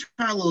 let me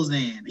try Lil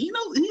Xan. You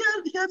know,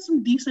 he had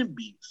some decent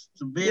beats,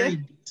 some very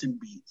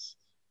decent beats.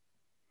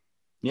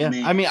 Yeah,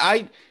 man. I mean,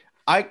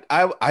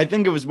 I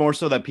think it was more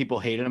so that people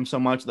hated him so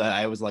much that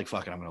I was like,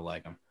 fuck it, I'm gonna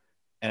like him.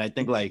 And I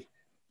think like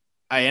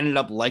I ended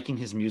up liking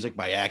his music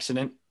by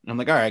accident. And I'm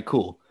like, all right,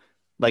 cool.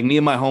 Like me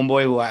and my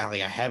homeboy, who I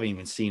haven't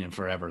even seen in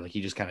forever. Like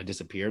he just kind of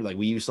disappeared. Like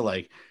we used to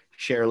like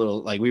share a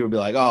little, like we would be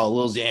like, oh,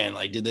 Lil Xan,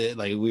 like did it,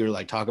 like we were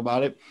like talk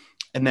about it.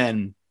 And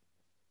then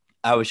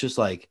I was just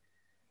like,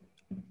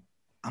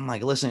 I'm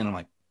like listening. I'm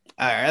like,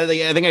 all right,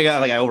 I think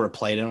I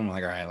overplayed him. I'm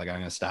like, all right, like I'm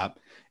gonna stop.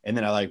 And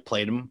then I like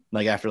played him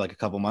like after like a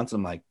couple months.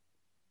 I'm like,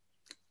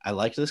 I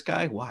liked this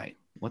guy. Why?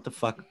 What the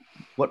fuck?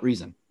 What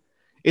reason?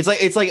 It's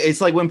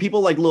like when people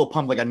like Lil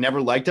Pump, like I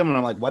never liked him, and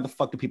I'm like, why the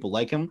fuck do people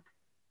like him?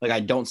 Like I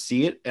don't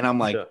see it, and I'm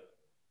like,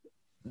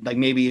 like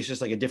maybe it's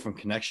just like a different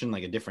connection,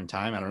 like a different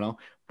time. I don't know,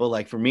 but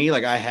like for me,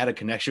 like I had a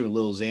connection with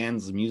Lil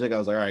Xan's music. I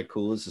was like, all right,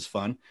 cool, this is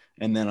fun.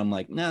 And then I'm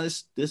like, nah,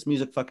 this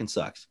music fucking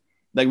sucks.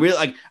 Like really,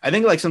 like I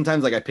think like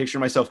sometimes like I picture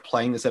myself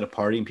playing this at a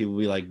party, and people will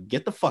be like,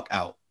 get the fuck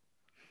out.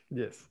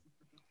 Yes.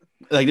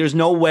 Like there's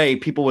no way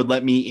people would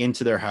let me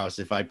into their house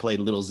if I played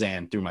Lil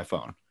Xan through my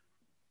phone.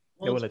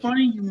 Well, it's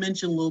funny you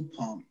mentioned Lil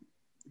Pump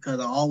because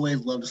I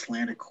always love to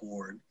slander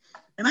Cord.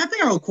 And I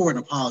think I owe Cord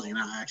an apology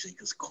now, actually,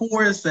 because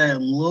Cord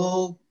said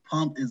Lil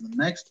Pump is the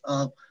next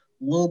up,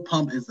 Lil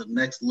Pump is the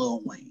next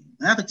Lil Wayne.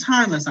 And at the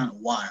time, that sounded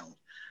wild.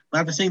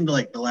 But after seeing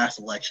the last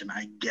election,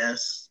 I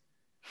guess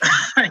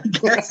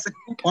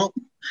Pump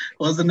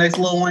was the next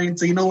Lil Wayne.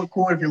 So you know what,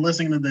 Cord, if you're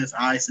listening to this,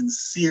 I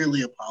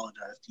sincerely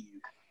apologize to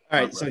you. All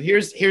right, so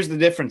here's the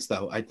difference,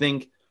 though. I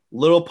think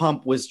Lil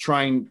Pump was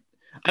trying.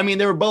 I mean,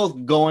 they were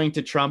both going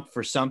to Trump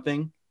for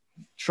something.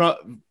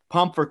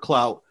 Pump for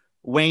clout.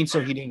 Wayne, so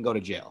he didn't go to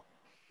jail.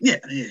 Yeah.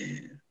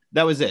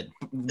 That was it.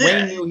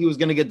 Wayne knew he was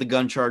going to get the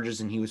gun charges,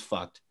 and he was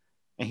fucked.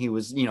 And he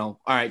was, all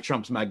right,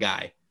 Trump's my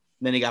guy.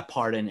 Then he got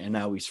pardoned, and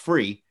now he's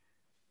free.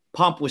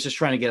 Pump was just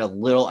trying to get a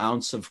little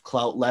ounce of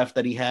clout left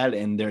that he had,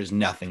 and there's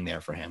nothing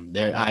there for him.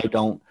 I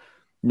don't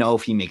know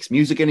if he makes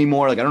music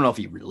anymore. Like I don't know if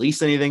he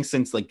released anything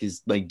since like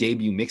his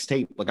debut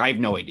mixtape. Like I have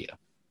no idea.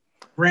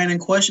 Brandon,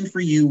 question for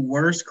you: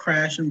 worst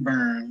crash and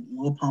burn,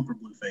 Lil Pump or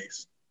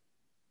Blueface?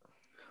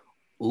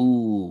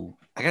 Ooh,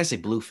 I gotta say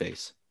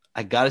Blueface.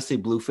 I gotta say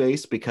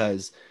Blueface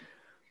because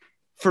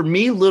for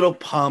me, Lil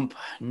Pump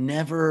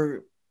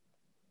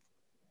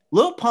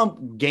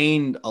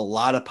gained a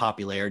lot of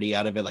popularity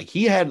out of it. Like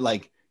he had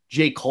like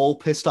J. Cole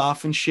pissed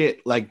off and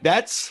shit. Like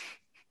that's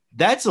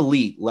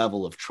elite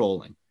level of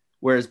trolling.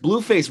 Whereas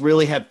Blueface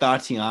really had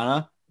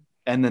Tatiana,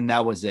 and then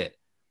that was it.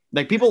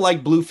 Like people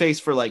like Blueface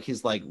for like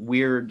his like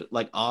weird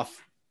like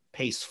off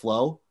pace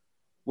flow,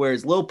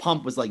 whereas Lil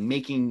Pump was like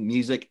making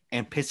music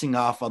and pissing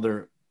off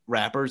other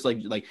rappers.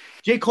 Like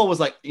J. Cole was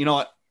like, you know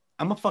what?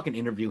 I'm gonna fucking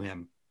interview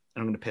him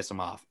and I'm gonna piss him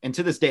off. And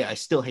to this day, I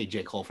still hate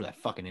J. Cole for that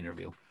fucking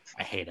interview.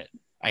 I hate it.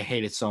 I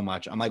hate it so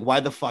much. I'm like, why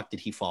the fuck did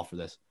he fall for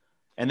this?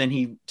 And then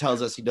he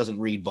tells us he doesn't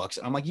read books.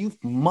 I'm like, you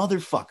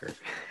motherfucker.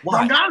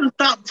 Why? I gotta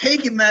stop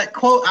taking that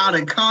quote out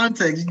of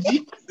context.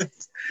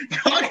 Jesus.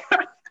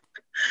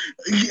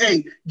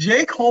 Hey,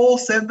 J. Cole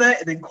said that,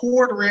 and then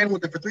Cord ran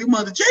with it for 3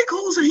 months. J.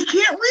 Cole said he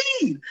can't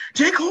read.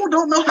 J. Cole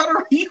don't know how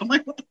to read. I'm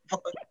like, what the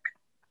fuck?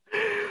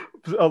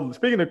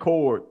 Speaking of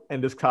Cord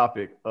and this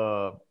topic,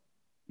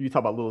 you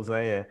talk about Lil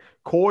Xan.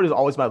 Cord is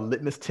always my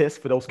litmus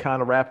test for those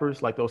kind of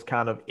rappers, like those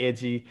kind of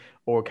edgy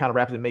or kind of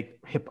rappers that make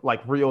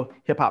real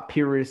hip hop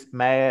purists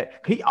mad.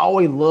 He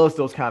always loves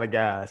those kind of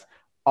guys,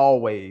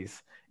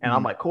 always. And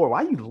I'm like, Cord,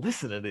 why you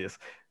listen to this?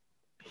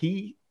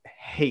 He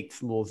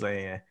hates Lil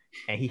Xan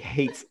and he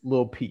hates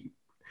Lil Peep.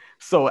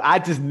 So I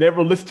just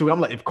never listen to it. I'm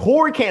like, if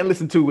Cord can't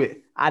listen to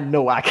it, I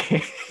know I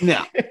can't.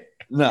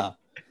 No.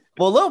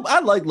 Well, I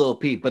like Lil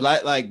Peep, but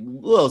like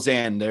Lil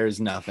Xan, there's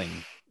nothing.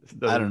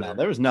 I don't know.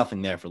 There was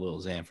nothing there for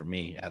Lil Xan for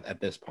me at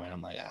this point.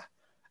 I'm like,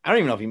 I don't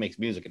even know if he makes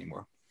music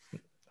anymore.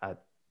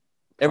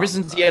 Ever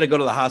since he had to go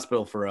to the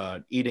hospital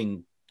for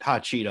eating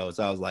hot Cheetos,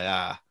 I was like,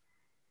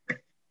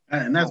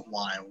 And that's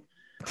wild.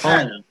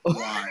 That is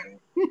wild.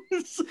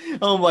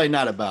 I'm like,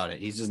 not about it.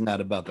 He's just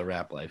not about the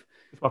rap life.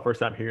 It's my first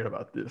time hearing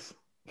about this.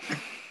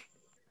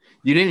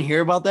 You didn't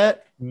hear about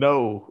that?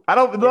 No, I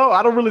don't know.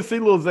 I don't really see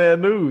Lil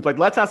Xan news. Like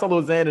last time I saw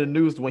Lil Xan in the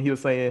news when he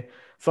was saying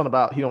something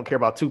about he don't care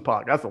about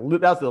Tupac. That's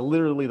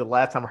literally the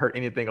last time I heard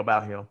anything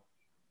about him.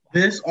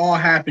 This all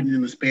happened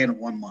in the span of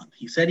 1 month.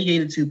 He said he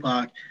hated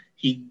Tupac.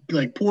 He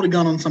like pulled a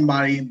gun on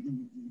somebody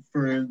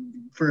for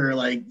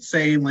like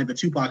saying like the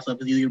Tupac stuff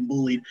because he was getting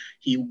bullied.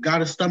 He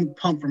got a stomach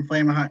pump from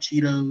Flamin' Hot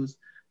Cheetos.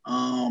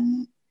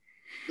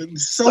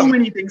 So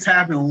many things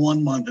happened in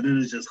 1 month, and it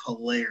is just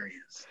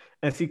hilarious.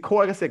 And see,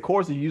 like I said,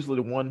 Corey is usually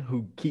the one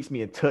who keeps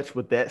me in touch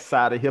with that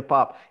side of hip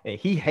hop, and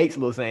he hates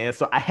Lil Xan,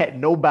 so I had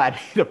nobody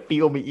to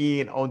fill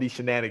me in on these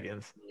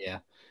shenanigans. Yeah,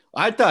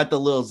 I thought the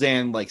Lil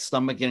Xan like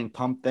stomach getting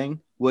pumped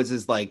thing was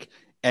as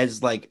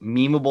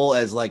memeable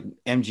as like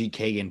MGK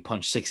getting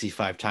punched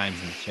 65 times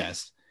in the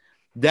chest.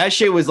 That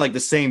shit was like the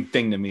same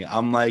thing to me.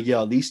 I'm like,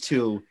 yo, these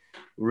two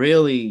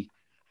really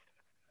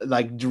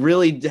had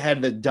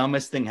the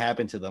dumbest thing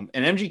happen to them,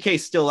 and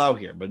MGK's still out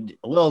here, but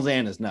Lil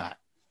Xan is not.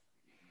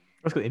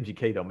 That's because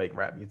MGK don't make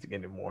rap music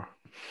anymore.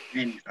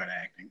 And he started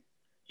acting.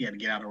 He had to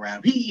get out of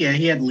rap. He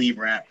had to leave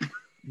rap.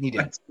 He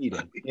did.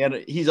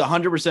 He's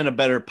 100% a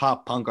better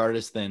pop punk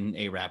artist than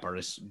a rap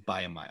artist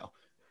by a mile.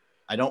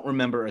 I don't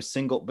remember a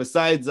single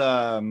besides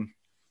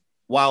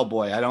Wild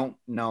Boy. I don't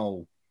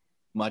know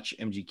much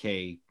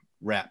MGK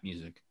rap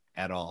music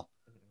at all.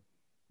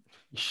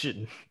 You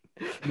shouldn't.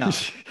 No,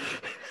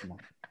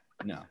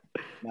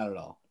 not at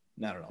all.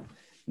 Not at all.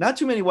 Not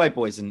too many white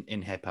boys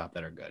in hip hop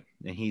that are good,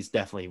 and he's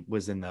definitely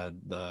was in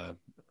the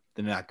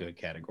not good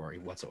category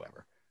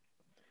whatsoever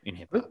in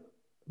hip hop.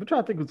 I'm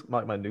trying to think who's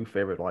like my new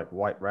favorite like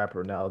white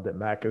rapper now that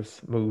Mac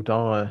has moved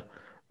on.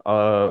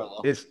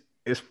 It's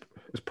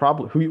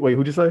probably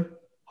who'd you say?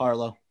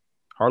 Harlow.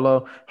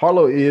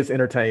 Harlow is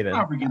entertaining.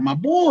 How I forget my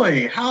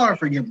boy.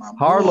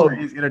 Harlow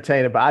is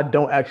entertaining, but I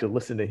don't actually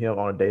listen to him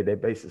on a day-to-day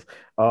basis.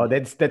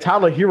 That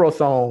Tyler Hero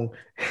song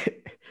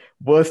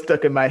was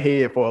stuck in my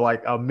head for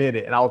like a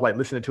minute, and I was like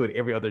listening to it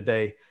every other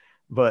day.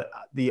 But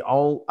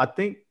I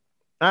think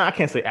I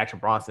can't say Action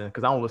Bronson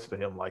because I don't listen to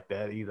him like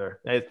that either.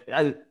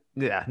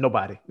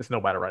 Nobody. It's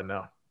nobody right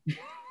now.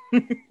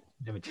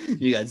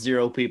 You got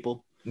zero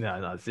people.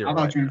 No, zero. I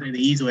thought you were going to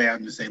say the easy way.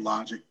 I'm just say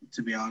Logic.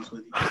 To be honest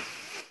with you,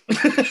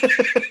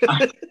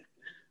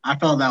 I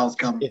felt that was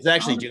coming. It's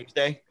actually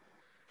Doomsday.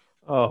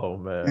 Oh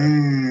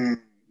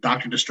man,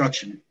 Dr.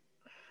 Destruction.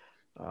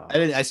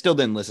 I still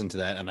didn't listen to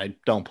that, and I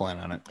don't plan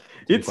on it.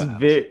 It's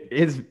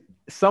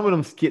some of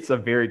them skits are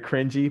very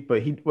cringy,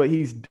 but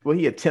what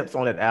he attempts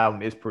on that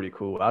album is pretty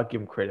cool. I'll give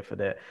him credit for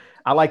that.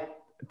 I like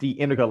the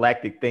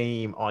intergalactic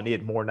theme on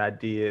it more than I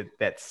did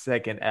that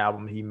second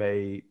album he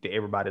made that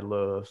everybody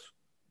loves.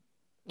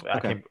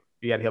 Okay.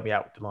 You got to help me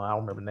out with Delon. I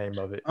don't remember the name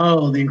of it.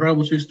 Oh, The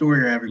Incredible True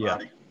Story or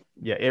Everybody.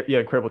 Yeah,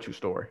 Incredible True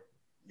Story.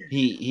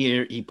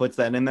 He puts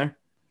that in there?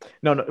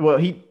 No. Well,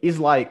 he is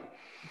like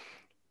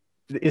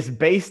it's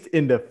based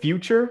in the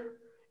future,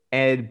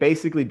 and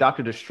basically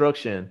Dr.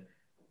 Destruction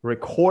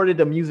recorded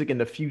the music in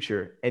the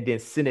future and then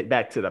sent it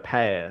back to the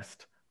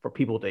past for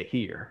people to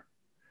hear.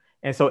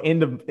 And so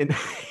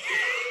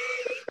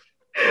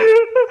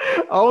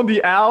on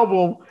the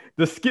album,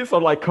 the skits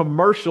are like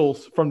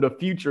commercials from the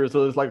future.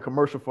 So it's like a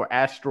commercial for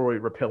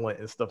asteroid repellent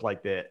and stuff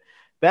like that.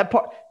 That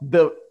part,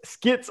 the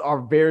skits are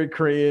very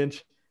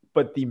cringe,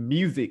 but the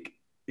music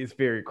is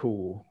very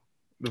cool.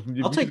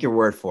 I'll take your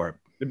word for it.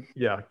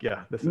 Yeah.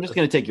 I'm just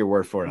gonna take your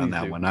word for it on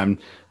that one.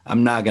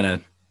 I'm not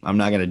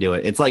gonna do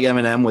it. It's like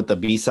Eminem with the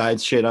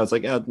B-sides shit. I was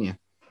like, oh yeah,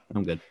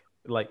 I'm good.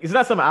 Like it's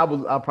not something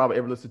I'll probably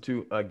ever listen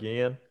to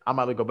again. I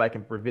might go back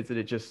and revisit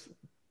it just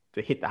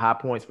to hit the high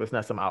points, but it's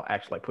not something I'll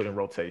actually like put in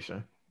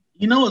rotation.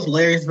 You know what's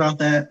hilarious about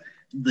that?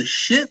 The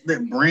shit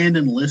that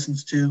Brandon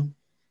listens to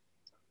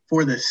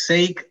for the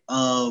sake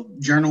of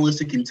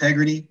journalistic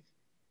integrity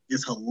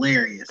is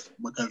hilarious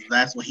because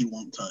that's what he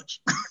won't touch.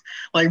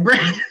 Like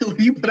Brandon, when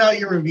you put out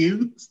your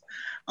reviews,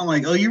 I'm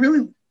like, oh, you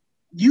really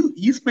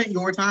you spent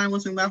your time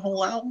listening to that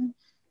whole album?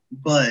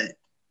 But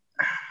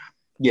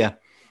yeah.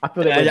 I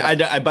feel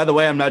that I by the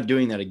way, I'm not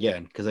doing that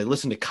again because I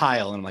listened to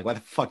Kyle and I'm like, why the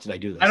fuck did I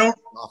do this? I don't.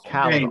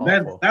 Hey,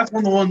 that's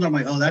one of the ones I'm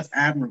like, oh, that's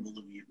admirable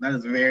of you. That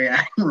is very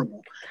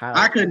admirable.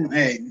 I couldn't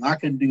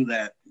do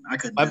that. I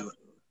couldn't do it.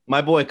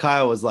 My boy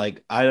Kyle was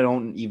like, I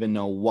don't even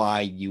know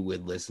why you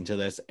would listen to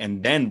this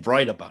and then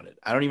write about it.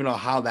 I don't even know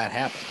how that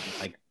happened.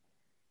 Like,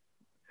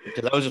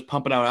 because I was just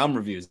pumping out album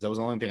reviews. That was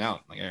the only thing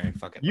out. Like, all right,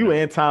 fuck it. You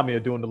and Tommy are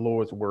doing the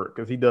Lord's work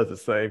because he does the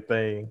same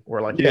thing.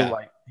 Where like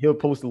he'll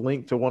post a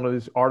link to one of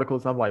his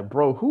articles. I'm like,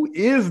 bro, who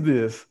is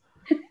this?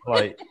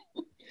 Like,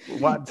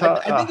 what?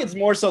 I think it's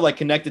more so like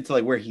connected to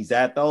like where he's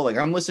at though. Like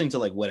I'm listening to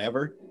like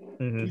whatever.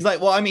 Mm-hmm. He's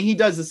like, well, I mean, he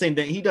does the same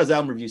thing. He does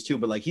album reviews too,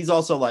 but like he's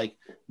also like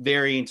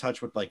very in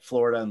touch with like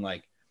Florida and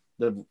like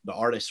the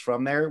artists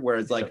from there.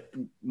 Whereas like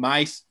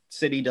my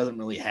city doesn't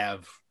really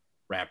have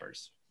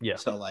rappers. Yeah.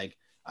 So like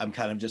I'm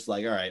kind of just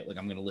like, all right, like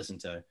I'm gonna listen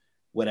to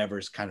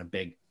whatever's kind of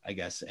big, I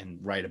guess, and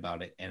write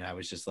about it. And I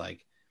was just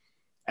like,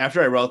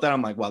 after I wrote that,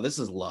 I'm like, wow, this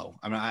is low.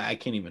 I mean, I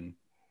can't even.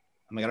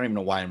 I'm like, I don't even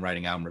know why I'm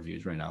writing album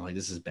reviews right now. Like,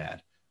 this is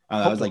bad.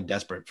 I was like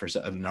desperate for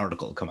an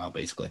article to come out,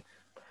 basically.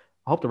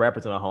 I hope the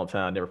rappers in our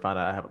hometown never find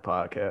out I have a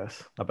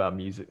podcast about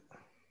music.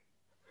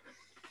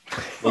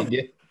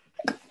 Yeah,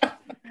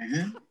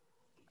 Mhm.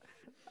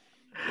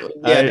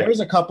 there was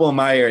a couple in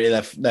my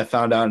area that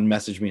found out and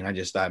messaged me, and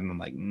I'm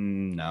like,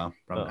 no,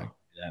 probably not gonna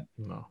do that.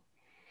 No.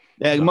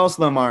 Yeah, No. most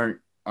of them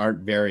aren't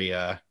very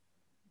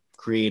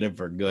creative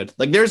or good.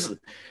 Like there's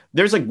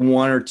like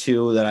one or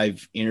two that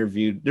I've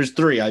interviewed. There's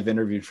three I've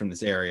interviewed from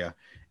this area,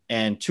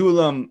 and two of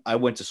them I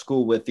went to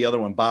school with. The other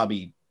one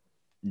Bobby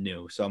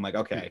knew, so I'm like,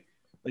 okay,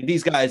 like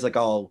these guys, like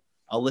I'll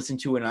listen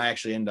to it and I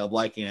actually end up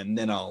liking it, and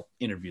then I'll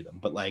interview them.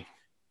 But like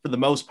for the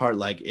most part,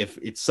 like if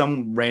it's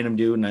some random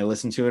dude and I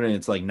listen to it and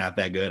it's like not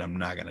that good, I'm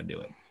not gonna do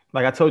it.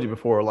 Like I told you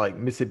before, like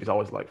Mississippi's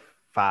always like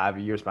 5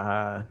 years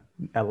behind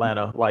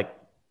Atlanta. Like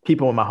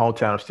people in my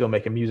hometown are still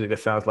making music that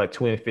sounds like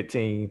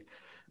 2015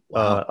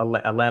 Wow.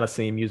 Atlanta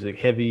scene music,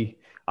 heavy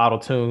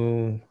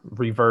auto-tune,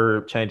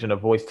 reverb, changing the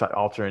voice type,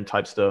 altering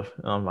type stuff.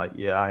 And I'm like,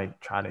 yeah, I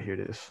ain't trying to hear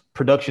this.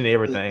 Production and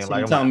everything. So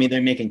like you telling me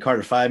they're making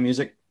Carter 5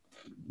 music?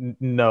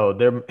 No,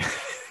 they're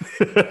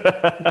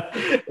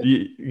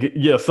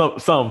yeah, some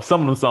of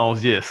them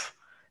songs, yes.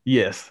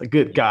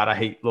 Good God, I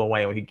hate Lil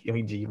Wayne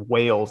when he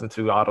wails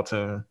into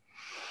auto-tune.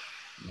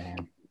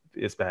 Man,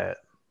 It's bad.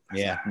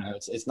 yeah, no,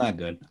 it's not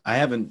good.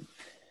 I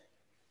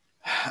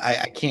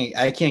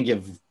can't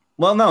give.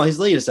 Well, no, his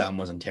latest album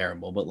wasn't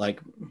terrible, but like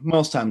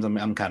most times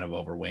I'm kind of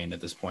over Wayne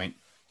at this point.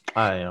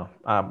 I am.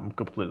 I'm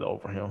completely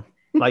over him.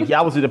 Like, yeah,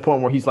 I was at the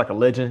point where he's like a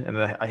legend, and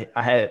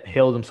I had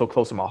held him so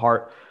close to my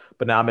heart,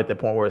 but now I'm at the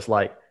point where it's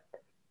like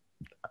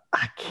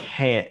I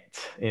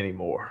can't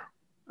anymore.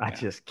 I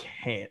just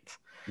can't.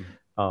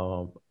 I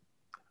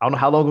don't know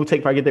how long it will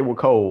take if I get there with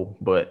Cole,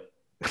 but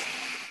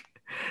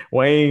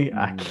Wayne,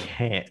 I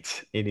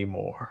can't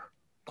anymore.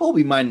 Cole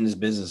be minding his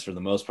business for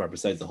the most part,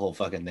 besides the whole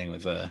fucking thing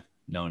with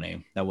No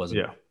Name. That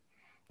wasn't. Yeah.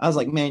 I was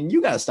like, man,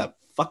 you gotta stop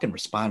fucking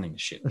responding to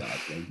shit, dog.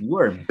 Like, you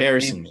are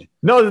embarrassing me.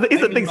 No,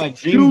 it's the things my he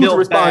chooses to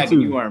respond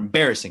to. You are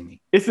embarrassing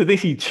me. It's the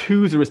things he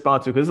chooses to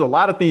respond to because there's a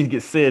lot of things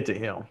get said to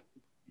him.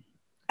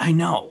 I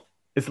know.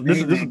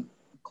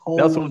 Cole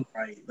was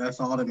right. That's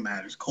all that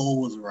matters.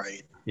 Cole was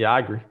right. Yeah, I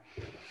agree.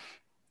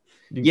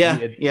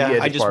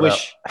 I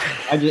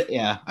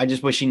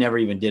just wish he never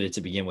even did it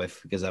to begin with,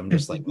 because I'm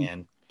just like,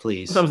 man,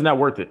 please. Sometimes it's not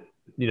worth it.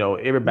 You know,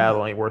 every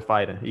battle ain't worth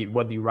fighting,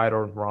 whether you're right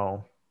or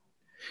wrong.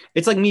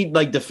 It's like me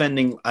like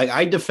defending.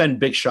 I defend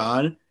Big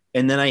Sean,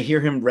 and then I hear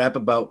him rap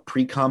about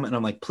pre-cum, and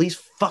I'm like, please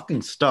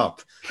fucking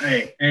stop.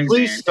 Hey,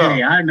 please man, stop.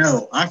 Hey, I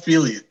know. I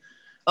feel you.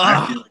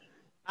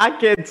 I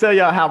can't tell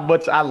y'all how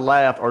much I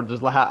laughed, or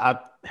just like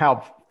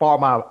how far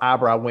my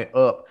eyebrow went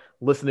up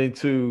listening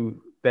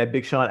to that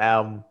Big Sean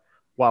album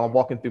while I'm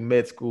walking through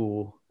med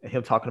school and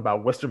him talking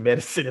about Western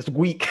medicine is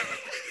weak.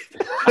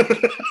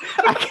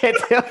 I can't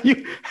tell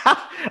you how.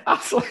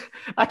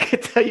 I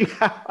can't tell you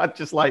how. I'm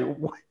just like,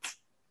 what?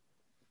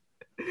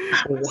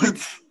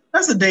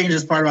 That's the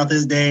dangerous part about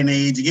this day and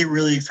age. You get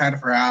really excited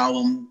for an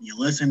album, you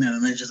listen, and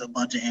then there's just a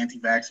bunch of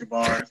anti-vaxxer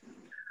bars.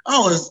 I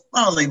was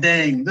like,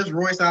 dang, this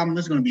Royce album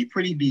is going to be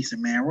pretty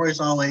decent, man. Royce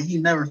he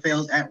never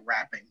fails at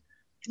rapping.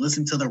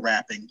 Listen to the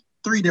rapping.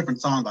 3 different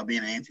songs about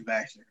being an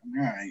anti-vaxxer.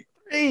 All right.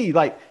 Hey,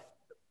 like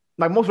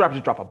most rappers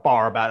just drop a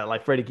bar about it,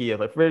 like Freddie Gibbs.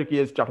 Like Freddie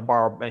Gibbs dropped a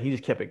bar and he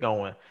just kept it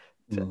going.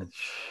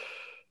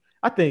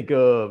 I think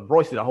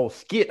Royce did a whole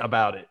skit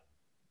about it.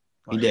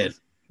 He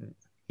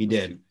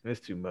did.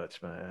 It's too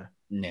much, man.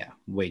 Yeah,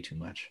 way too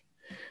much.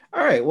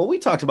 All right. Well, we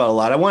talked about a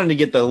lot. I wanted to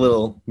get the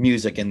little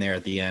music in there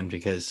at the end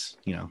because,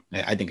 you know,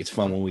 I think it's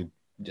fun when we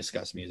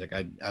discuss music.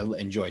 I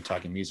enjoy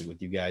talking music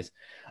with you guys.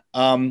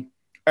 All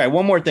right.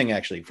 One more thing,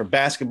 actually. For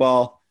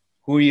basketball,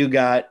 who you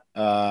got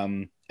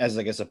as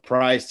like a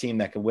surprise team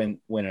that could win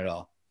it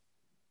all?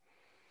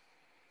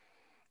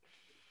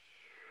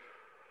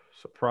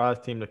 Surprise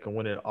team that can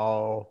win it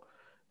all.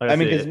 Like I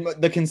mean, because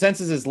the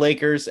consensus is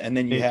Lakers, and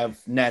then you have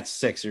Nets,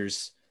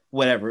 Sixers,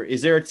 whatever.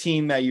 Is there a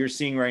team that you're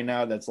seeing right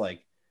now that's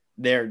like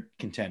they're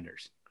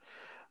contenders?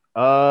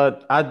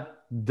 I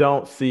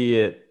don't see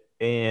it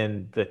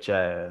in the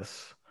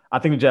Jazz. I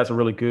think the Jazz are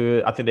really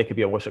good. I think they could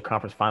be a Western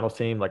Conference Finals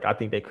team. Like I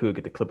think they could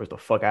get the Clippers the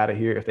fuck out of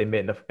here if they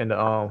met in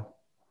the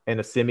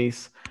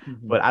semis.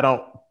 Mm-hmm. But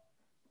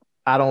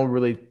I don't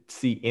really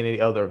see any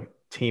other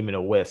team in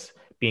the West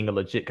being a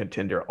legit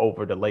contender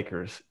over the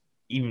Lakers.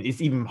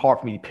 It's even hard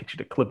for me to picture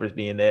the Clippers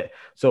being that.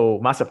 So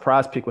my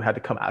surprise pick would have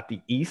to come out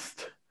the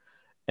East,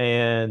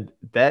 and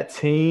that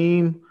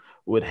team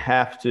would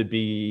have to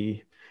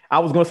be. I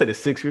was going to say the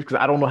Sixers because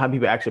I don't know how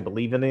people actually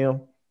believe in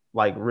them,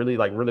 like really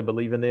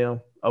believe in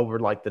them over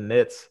like the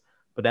Nets.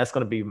 But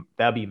that'll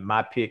be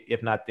my pick.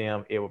 If not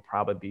them, it would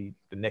probably be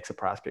the next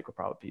surprise pick would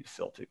probably be the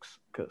Celtics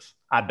because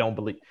I don't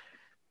believe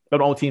they're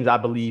the only teams I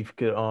believe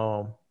could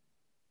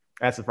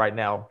as of right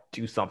now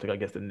do something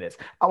against the Nets.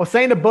 I was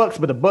saying the Bucks,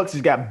 but the Bucks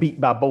just got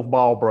beat by both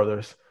Ball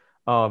brothers.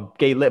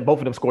 Let both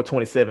of them score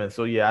 27.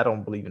 So yeah, I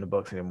don't believe in the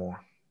Bucks anymore.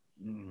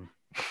 No,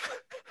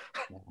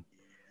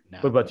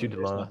 what about you,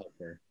 Delon?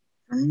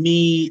 For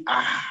me,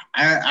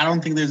 I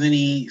don't think there's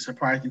any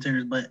surprise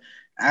contenders, but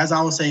as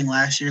I was saying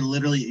last year,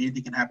 literally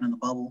anything can happen in the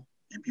bubble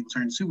and people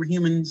turn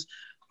superhumans.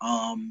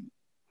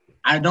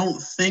 I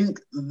don't think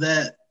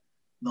that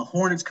the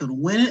Hornets could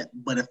win it,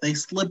 but if they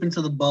slip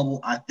into the bubble,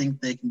 I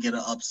think they can get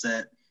an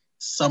upset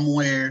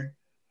somewhere.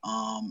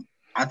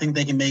 I think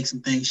they can make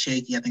some things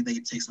shaky. I think they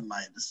can take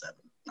somebody into 7.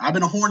 I've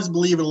been a Hornets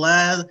believer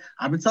last.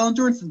 I've been telling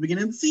Jordan since the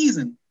beginning of the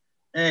season,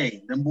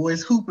 hey, them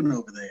boys hooping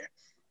over there.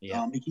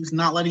 Yeah. He keeps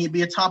not letting it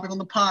be a topic on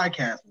the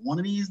podcast. One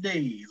of these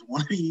days.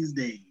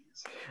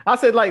 I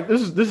said, like,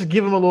 this is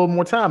giving them a little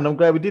more time, and I'm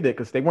glad we did it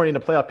because they weren't in the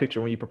playoff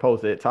picture when you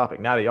proposed that topic.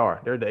 Now they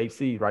are. They're the 8th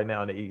seed right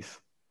now in the East.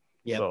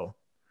 Yeah. So,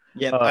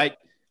 yeah.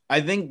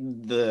 I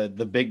think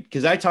the big,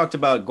 because I talked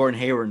about Gordon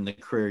Hayward in the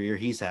career year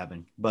he's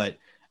having, but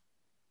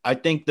I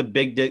think the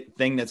big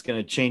thing that's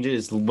going to change it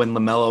is when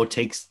LaMelo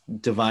takes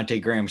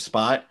Devontae Graham's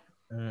spot,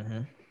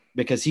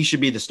 because he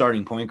should be the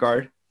starting point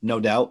guard, no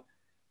doubt.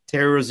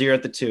 Terry Rozier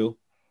at the 2,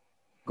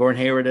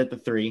 Gordon Hayward at the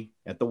 3,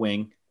 at the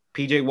wing,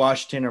 PJ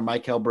Washington or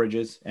Mikal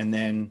Bridges, and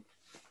then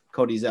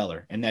Cody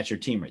Zeller, and that's your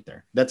team right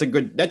there. That's a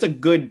good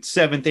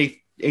 7th,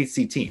 8th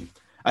seed team.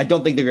 I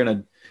don't think they're going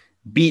to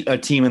beat a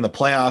team in the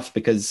playoffs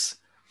because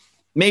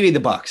maybe the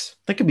Bucks.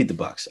 That could beat the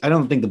Bucks. I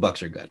don't think the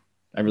Bucks are good.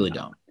 I really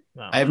don't.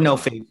 No. I have no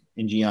faith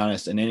in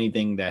Giannis and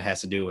anything that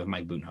has to do with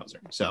Mike Budenholzer.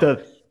 So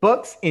the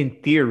Bucks,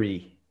 in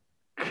theory,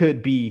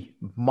 could be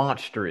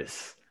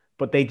monstrous,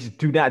 but they just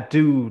do not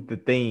do the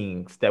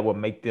things that will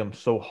make them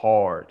so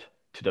hard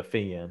to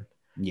defend.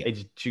 Yeah. They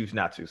just choose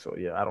not to. So,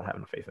 yeah, I don't have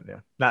no faith in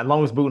them. Not as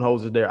long as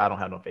Budenholzer is there, I don't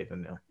have no faith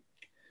in them.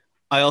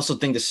 I also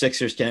think the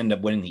Sixers can end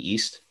up winning the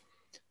East,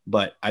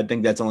 but I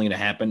think that's only going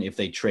to happen if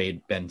they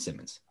trade Ben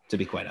Simmons, to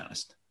be quite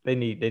honest. They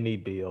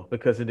need Beal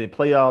because in the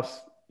playoffs,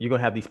 you're going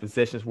to have these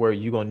possessions where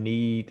you're going to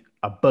need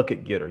a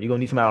bucket getter. You're going to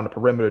need somebody on the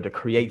perimeter to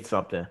create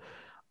something.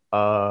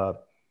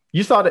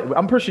 You saw that.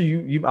 I'm pretty sure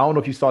you I don't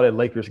know if you saw that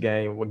Lakers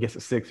game against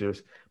the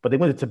Sixers, but they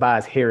went to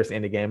Tobias Harris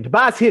in the game.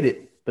 Tobias hit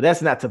it, but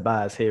that's not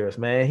Tobias Harris,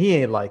 man. He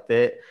ain't like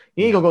that.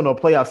 He ain't going to go to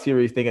a playoff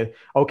series thinking,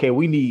 okay,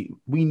 we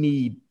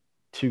need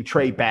to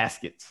trade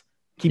baskets.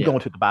 Keep going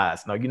to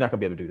Tobias. No, you're not going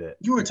to be able to do that.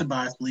 You were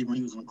Tobias believer when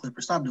he was on the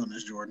Clippers. Stop doing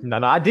this, Jordan.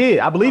 No, I did.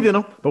 I believed in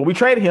him. But we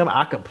traded him.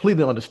 I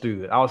completely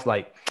understood. I was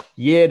like,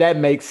 yeah, that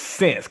makes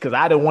sense because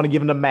I didn't want to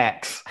give him the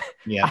max.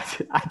 Yeah.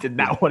 I did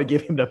not want to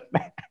give him the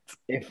max.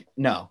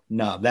 No,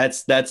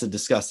 that's a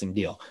disgusting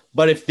deal.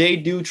 But if they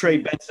do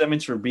trade Ben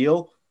Simmons for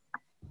Beal,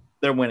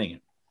 they're winning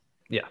it.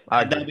 Yeah,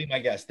 that'd be my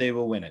guess. They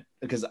will win it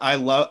because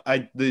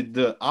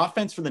the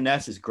offense for the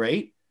Nets is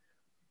great.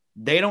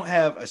 They don't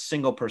have a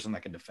single person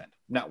that can defend.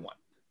 Not one.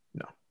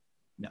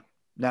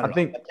 Not at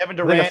all. Kevin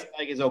Durant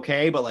is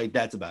okay, but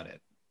that's about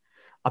it.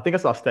 I think I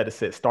saw a stat that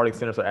said starting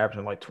centers are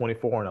averaging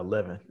 24 and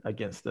 11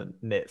 against the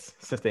Nets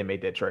since they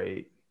made that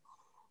trade.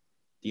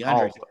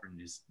 DeAndre Jordan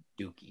is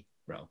dookie,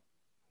 bro.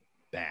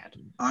 Bad.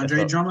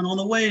 Andre Drummond on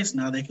the way, so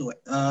now they could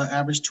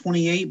average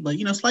 28, but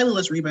slightly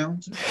less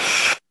rebounds.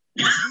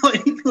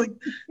 like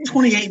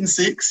 28 and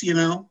 6,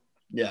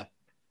 Yeah.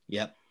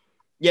 Yep.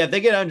 Yeah, if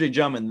they get Andre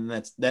Drummond,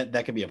 then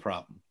that could be a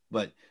problem.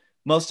 But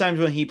most times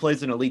when he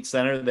plays an elite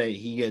center,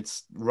 he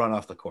gets run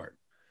off the court.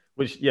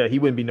 Which, yeah, he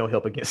wouldn't be no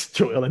help against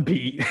Joel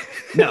Embiid.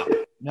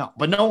 No,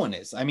 but no one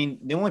is. I mean,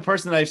 the only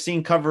person that I've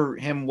seen cover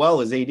him well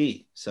is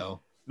AD.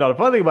 So no, the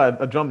funny thing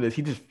about Drummond is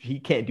he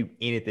can't do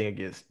anything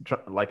against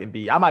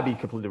Embiid. I might be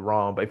completely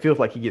wrong, but it feels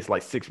like he gets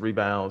 6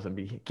 rebounds and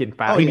be getting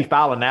fouled. He'd be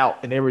fouling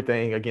out and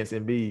everything against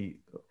Embiid.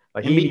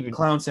 Embiid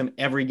clowns him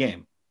every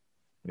game.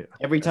 Yeah,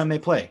 every time they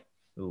play.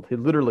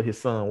 Literally, his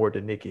son wore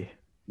the Nicky.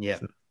 Yeah.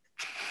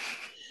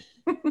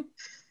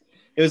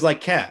 It was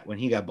like Cat when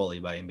he got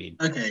bullied by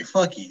Embiid. Okay,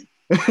 fuck you.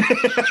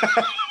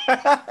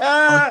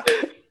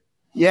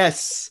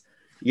 Yes,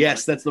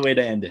 that's the way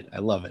to end it. I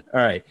love it. All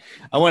right.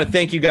 I want to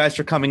thank you guys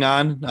for coming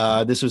on.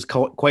 This was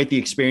quite the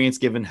experience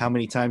given how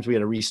many times we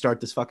had to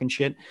restart this fucking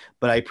shit.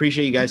 But I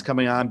appreciate you guys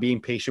coming on,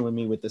 being patient with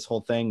me with this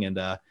whole thing, and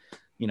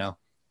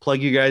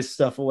plug you guys'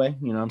 stuff away.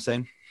 You know what I'm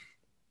saying?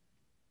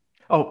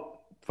 Oh,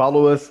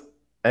 follow us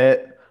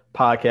at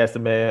Podcast the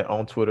Man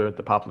on Twitter,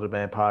 the Popular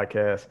Man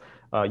Podcast.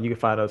 You can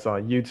find us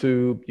on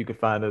YouTube. You can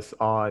find us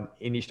on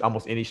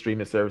almost any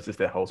streaming services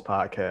that host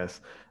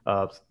podcasts.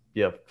 So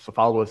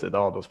follow us at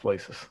all those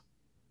places.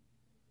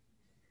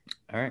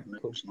 All right.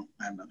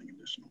 I have nothing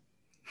additional.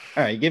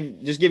 All right.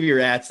 Just give your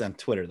ats on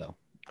Twitter though.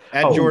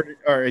 Jordan,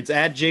 or it's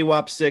at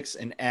JWAP6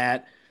 and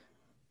at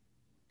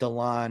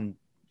Delon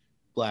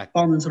Black.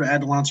 Follow me on Twitter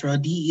at Delontrell,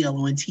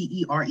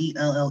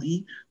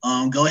 DELONTERELLE.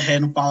 Go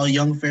ahead and follow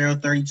Young Pharaoh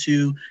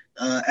 32,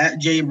 at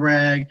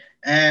JBrag,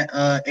 at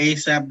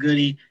ASAP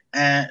Goody,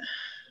 at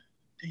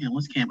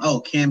what's Cam?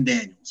 Oh, Cam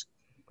Daniels.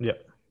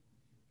 Yep.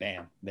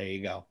 Bam. There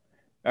you go.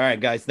 All right,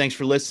 guys. Thanks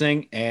for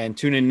listening, and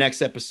tune in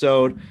next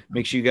episode.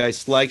 Make sure you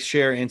guys like,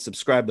 share, and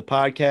subscribe to the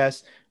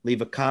podcast.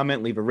 Leave a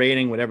comment, leave a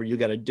rating, whatever you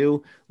got to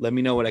do. Let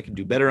me know what I can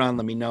do better on.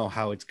 Let me know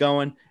how it's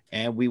going,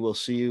 and we will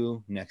see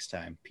you next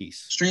time.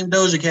 Peace. Stream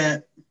Doja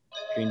Cat.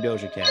 Stream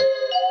Doja Cat.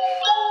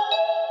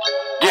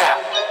 Yeah.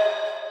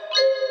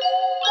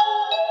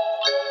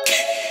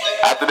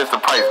 After this, the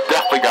price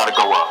definitely got to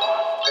go up.